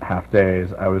 4 half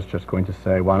days, I was just going to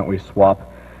say, why don't we swap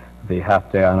the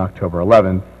half day on October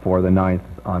 11th for the 9th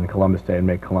on Columbus Day and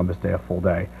make Columbus Day a full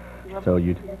day. So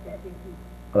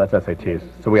well, that's SATs,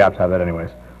 so we have to have that anyways.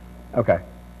 Okay,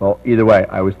 well, either way,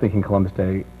 I was thinking Columbus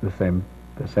Day the same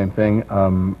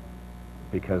thing,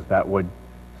 because that would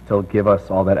still give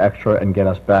us all that extra and get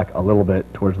us back a little bit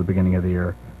towards the beginning of the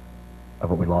year of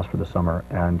what we lost for the summer.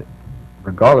 And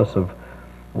regardless of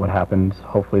what happens,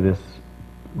 hopefully this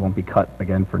won't be cut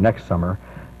again for next summer,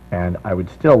 and I would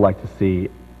still like to see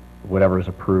whatever is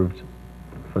approved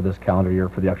for this calendar year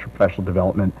for the extra professional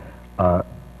development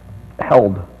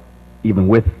held even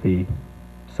with the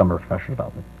summer professional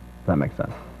development, if that makes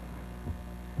sense.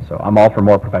 So I'm all for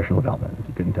more professional development, if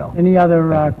you couldn't tell. Any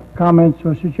other comments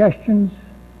or suggestions?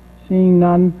 Seeing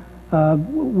none,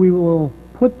 we will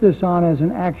put this on as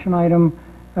an action item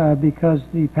because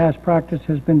the past practice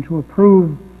has been to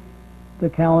approve the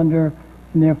calendar,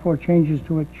 and therefore changes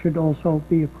to it should also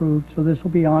be approved. So this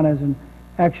will be on as an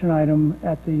action item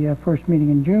at the first meeting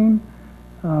in June.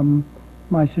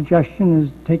 My suggestion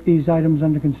is take these items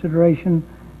under consideration,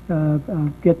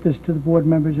 get this to the board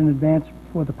members in advance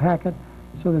for the packet,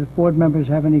 so that if board members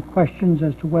have any questions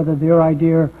as to whether their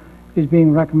idea is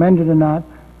being recommended or not,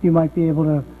 you might be able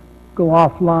to go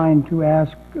offline to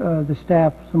ask the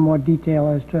staff some more detail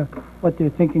as to what their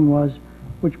thinking was,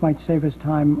 which might save us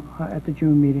time at the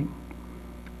June meeting.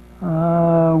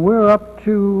 We're up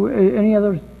to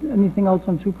anything else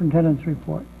on superintendent's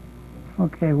report?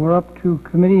 Okay, we're up to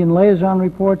committee and liaison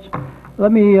reports.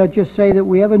 Let me just say that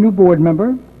we have a new board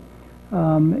member,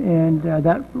 and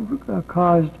that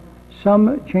caused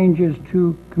some changes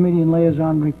to committee and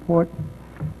liaison report.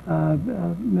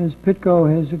 Ms. Pitko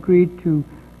has agreed to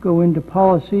go into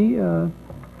policy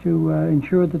to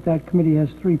ensure that that committee has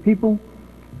 3 people.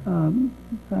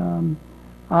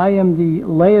 I am the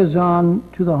liaison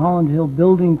to the Holland Hill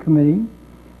Building Committee.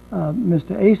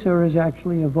 Mr. Acer is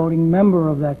actually a voting member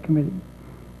of that committee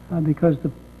because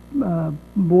the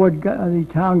the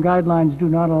town guidelines do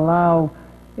not allow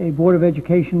a Board of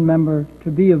Education member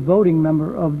to be a voting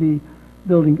member of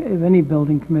any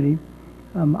building committee.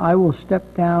 I will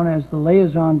step down as the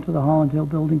liaison to the Holland Hill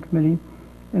Building Committee,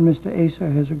 and Mr. Asa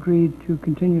has agreed to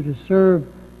continue to serve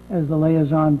as the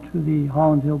liaison to the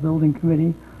Holland Hill Building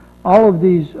Committee. All of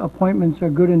these appointments are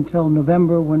good until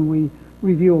November, when we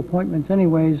review appointments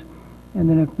anyways, and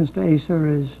then if Mr. Asa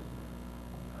is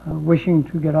wishing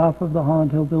to get off of the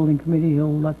Holland Hill Building Committee,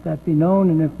 he'll let that be known,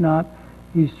 and if not,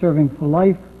 he's serving for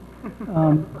life.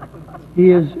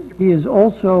 He is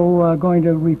also going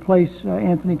to replace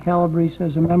Anthony Calabrese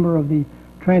as a member of the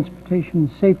Transportation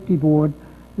Safety Board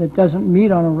that doesn't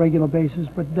meet on a regular basis,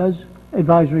 but does,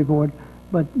 advisory board,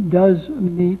 but does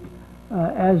meet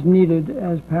as needed,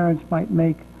 as parents might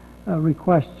make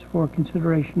requests for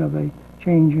consideration of a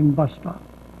change in bus stop.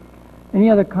 Any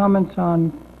other comments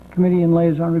on committee and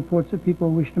liaison reports that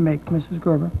people wish to make? Mrs.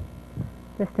 Gerber.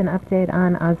 Just an update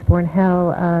on Osborne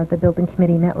Hill. The building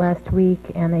committee met last week,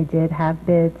 and they did have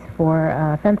bids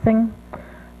for fencing.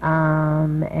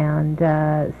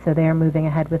 So they are moving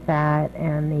ahead with that,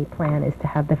 and the plan is to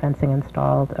have the fencing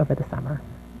installed over the summer.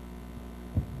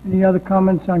 Any other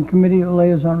comments on committee or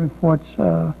liaison reports?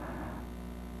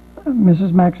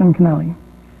 Mrs. Maxon Kennelly.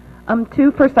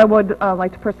 First, I would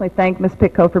like to personally thank Ms.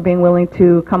 Pitko for being willing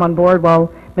to come on board,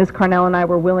 while Ms. Carnell and I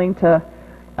were willing to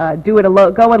go it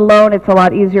alone. It's a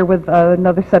lot easier with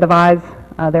another set of eyes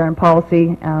there in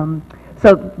policy.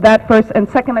 So that first. And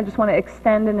second, I just want to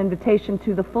extend an invitation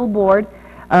to the full board,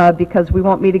 because we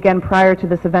won't meet again prior to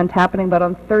this event happening, but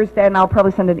on Thursday, and I'll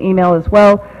probably send an email as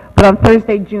well, but on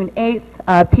Thursday, June 8th,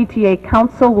 PTA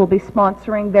Council will be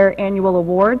sponsoring their annual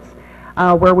awards,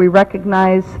 where we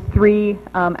recognize 3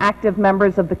 active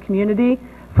members of the community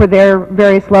for their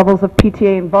various levels of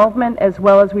PTA involvement, as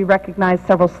well as we recognize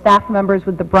several staff members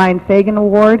with the Brian Fagan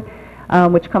Award,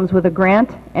 which comes with a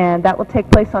grant, and that will take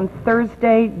place on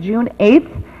Thursday, June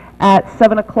 8th at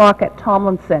 7 o'clock at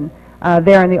Tomlinson,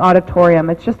 there in the auditorium.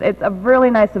 It's a really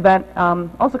nice event,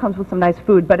 also comes with some nice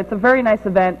food, but it's a very nice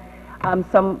event,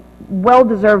 some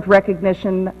well-deserved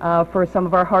recognition for some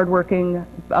of our hardworking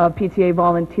PTA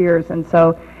volunteers, and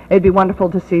so it'd be wonderful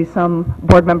to see some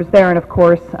board members there, and of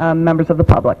course, members of the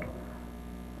public.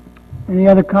 Any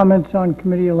other comments on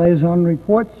committee or liaison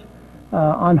reports?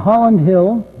 On Holland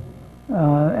Hill,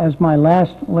 as my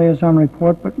last liaison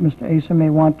report, but Mr. Asa may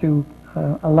want to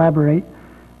elaborate,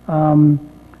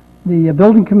 the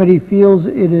building committee feels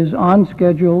it is on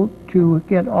schedule to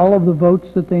get all of the votes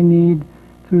that they need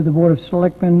through the Board of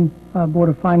Selectmen, Board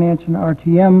of Finance, and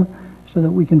RTM, so that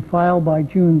we can file by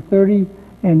June 30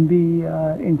 and be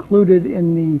included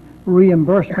in the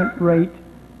reimbursement rate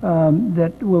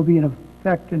that will be in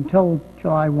effect until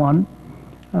July 1.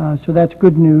 So that's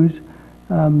good news.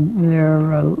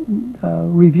 They're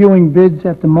reviewing bids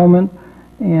at the moment,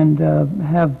 and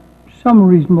have some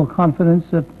reasonable confidence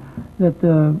that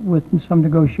with some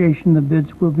negotiation the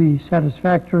bids will be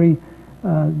satisfactory.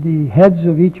 The heads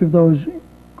of each of those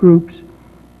groups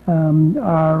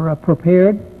are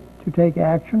prepared to take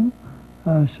action,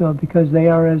 so because they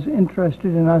are as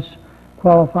interested in us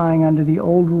qualifying under the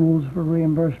old rules for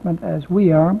reimbursement as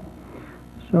we are.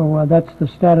 So that's the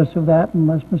status of that,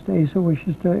 unless Mr. Asa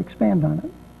wishes to expand on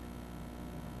it.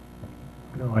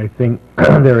 No, I think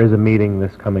there is a meeting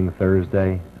this coming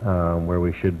Thursday where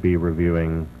we should be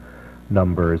reviewing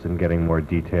numbers and getting more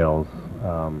details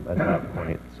at that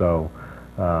point. So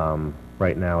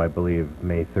right now, I believe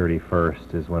May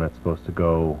 31st is when it's supposed to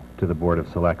go to the Board of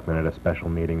Selectmen at a special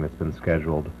meeting that's been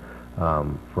scheduled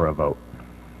for a vote.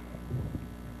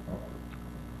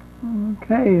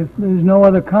 Okay, if there's no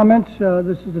other comments,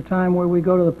 this is the time where we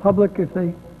go to the public. If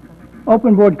they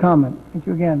open board comment. Thank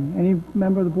you again. Any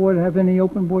member of the board have any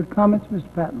open board comments?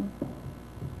 Mr. Patton.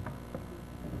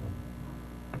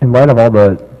 In light of all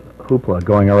the hoopla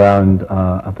going around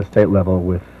at the state level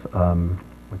with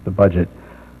the budget,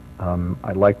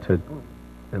 I'd like to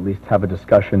at least have a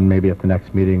discussion maybe at the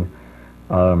next meeting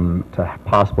to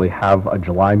possibly have a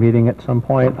July meeting at some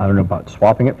point. I don't know about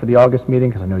swapping it for the August meeting,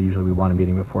 because I know usually we want a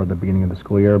meeting before the beginning of the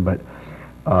school year, but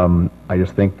I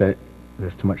just think that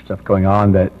there's too much stuff going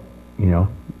on that, you know,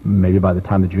 maybe by the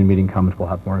time the June meeting comes, we'll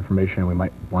have more information, and we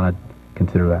might want to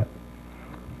consider that.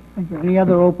 Thank you. Any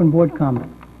other open board comment?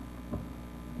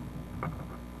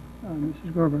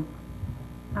 Mrs. Gerber.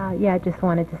 Yeah, I just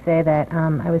wanted to say that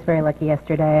I was very lucky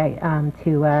yesterday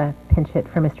to pinch hit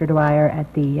for Mr. Dwyer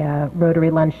at the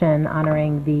Rotary Luncheon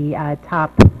honoring the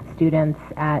top students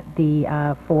at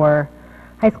the 4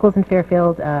 high schools in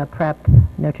Fairfield, Prep,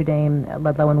 Notre Dame,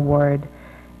 Ludlow, and Ward.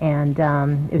 And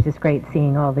it was just great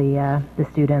seeing all the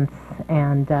students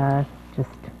and just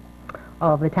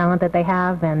all of the talent that they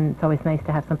have, and it's always nice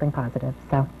to have something positive.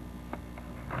 So,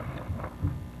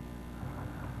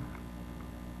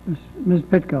 Ms.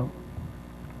 Pitko.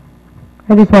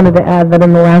 I just wanted to add that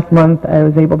in the last month, I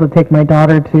was able to take my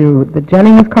daughter to the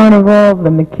Jennings Carnival,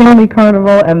 the McKinley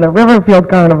Carnival, and the Riverfield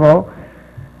Carnival.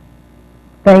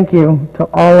 Thank you to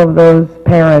all of those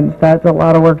parents. That's a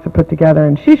lot of work to put together,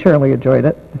 and she surely enjoyed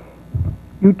it.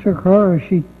 You took her, or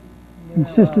she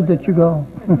insisted that you go?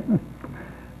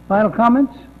 Final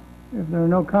comments? If there are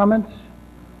no comments,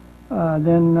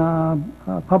 then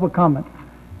public comment.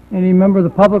 Any member of the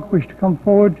public wish to come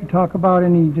forward to talk about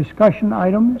any discussion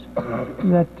items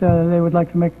that they would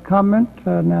like to make a comment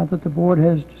now that the board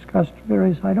has discussed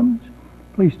various items?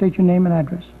 Please state your name and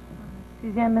address.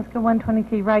 Suzanne Miska,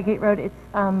 123 Rygate Road. It's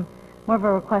more of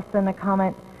a request than a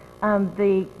comment.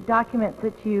 The documents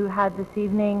that you had this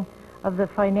evening of the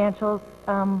financials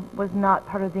was not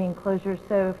part of the enclosure,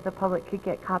 so if the public could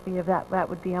get a copy of that, that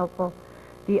would be helpful.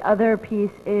 The other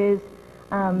piece is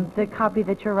the copy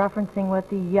that you're referencing with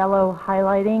the yellow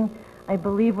highlighting, I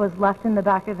believe was left in the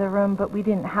back of the room, but we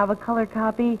didn't have a color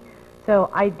copy, so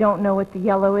I don't know what the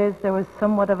yellow is. There was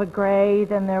somewhat of a gray,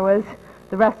 then there was,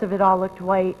 the rest of it all looked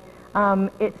white.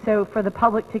 So for the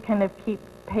public to kind of keep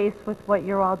pace with what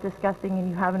you're all discussing and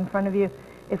you have in front of you,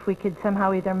 if we could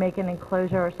somehow either make an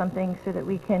enclosure or something so that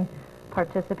we can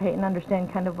participate and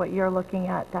understand kind of what you're looking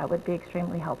at, that would be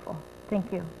extremely helpful.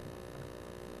 Thank you.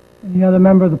 Any other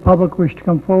member of the public wish to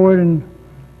come forward and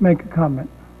make a comment?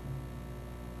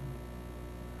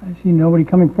 I see nobody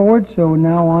coming forward, so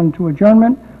now on to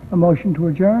adjournment. A motion to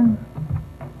adjourn.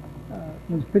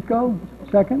 Ms. Pitko,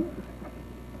 second.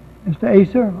 Mr.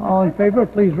 Acer, all in favor,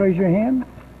 please raise your hand.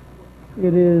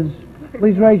 It is,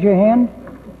 please raise your hand.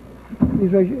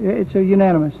 Please raise your, it's a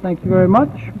unanimous. Thank you very much.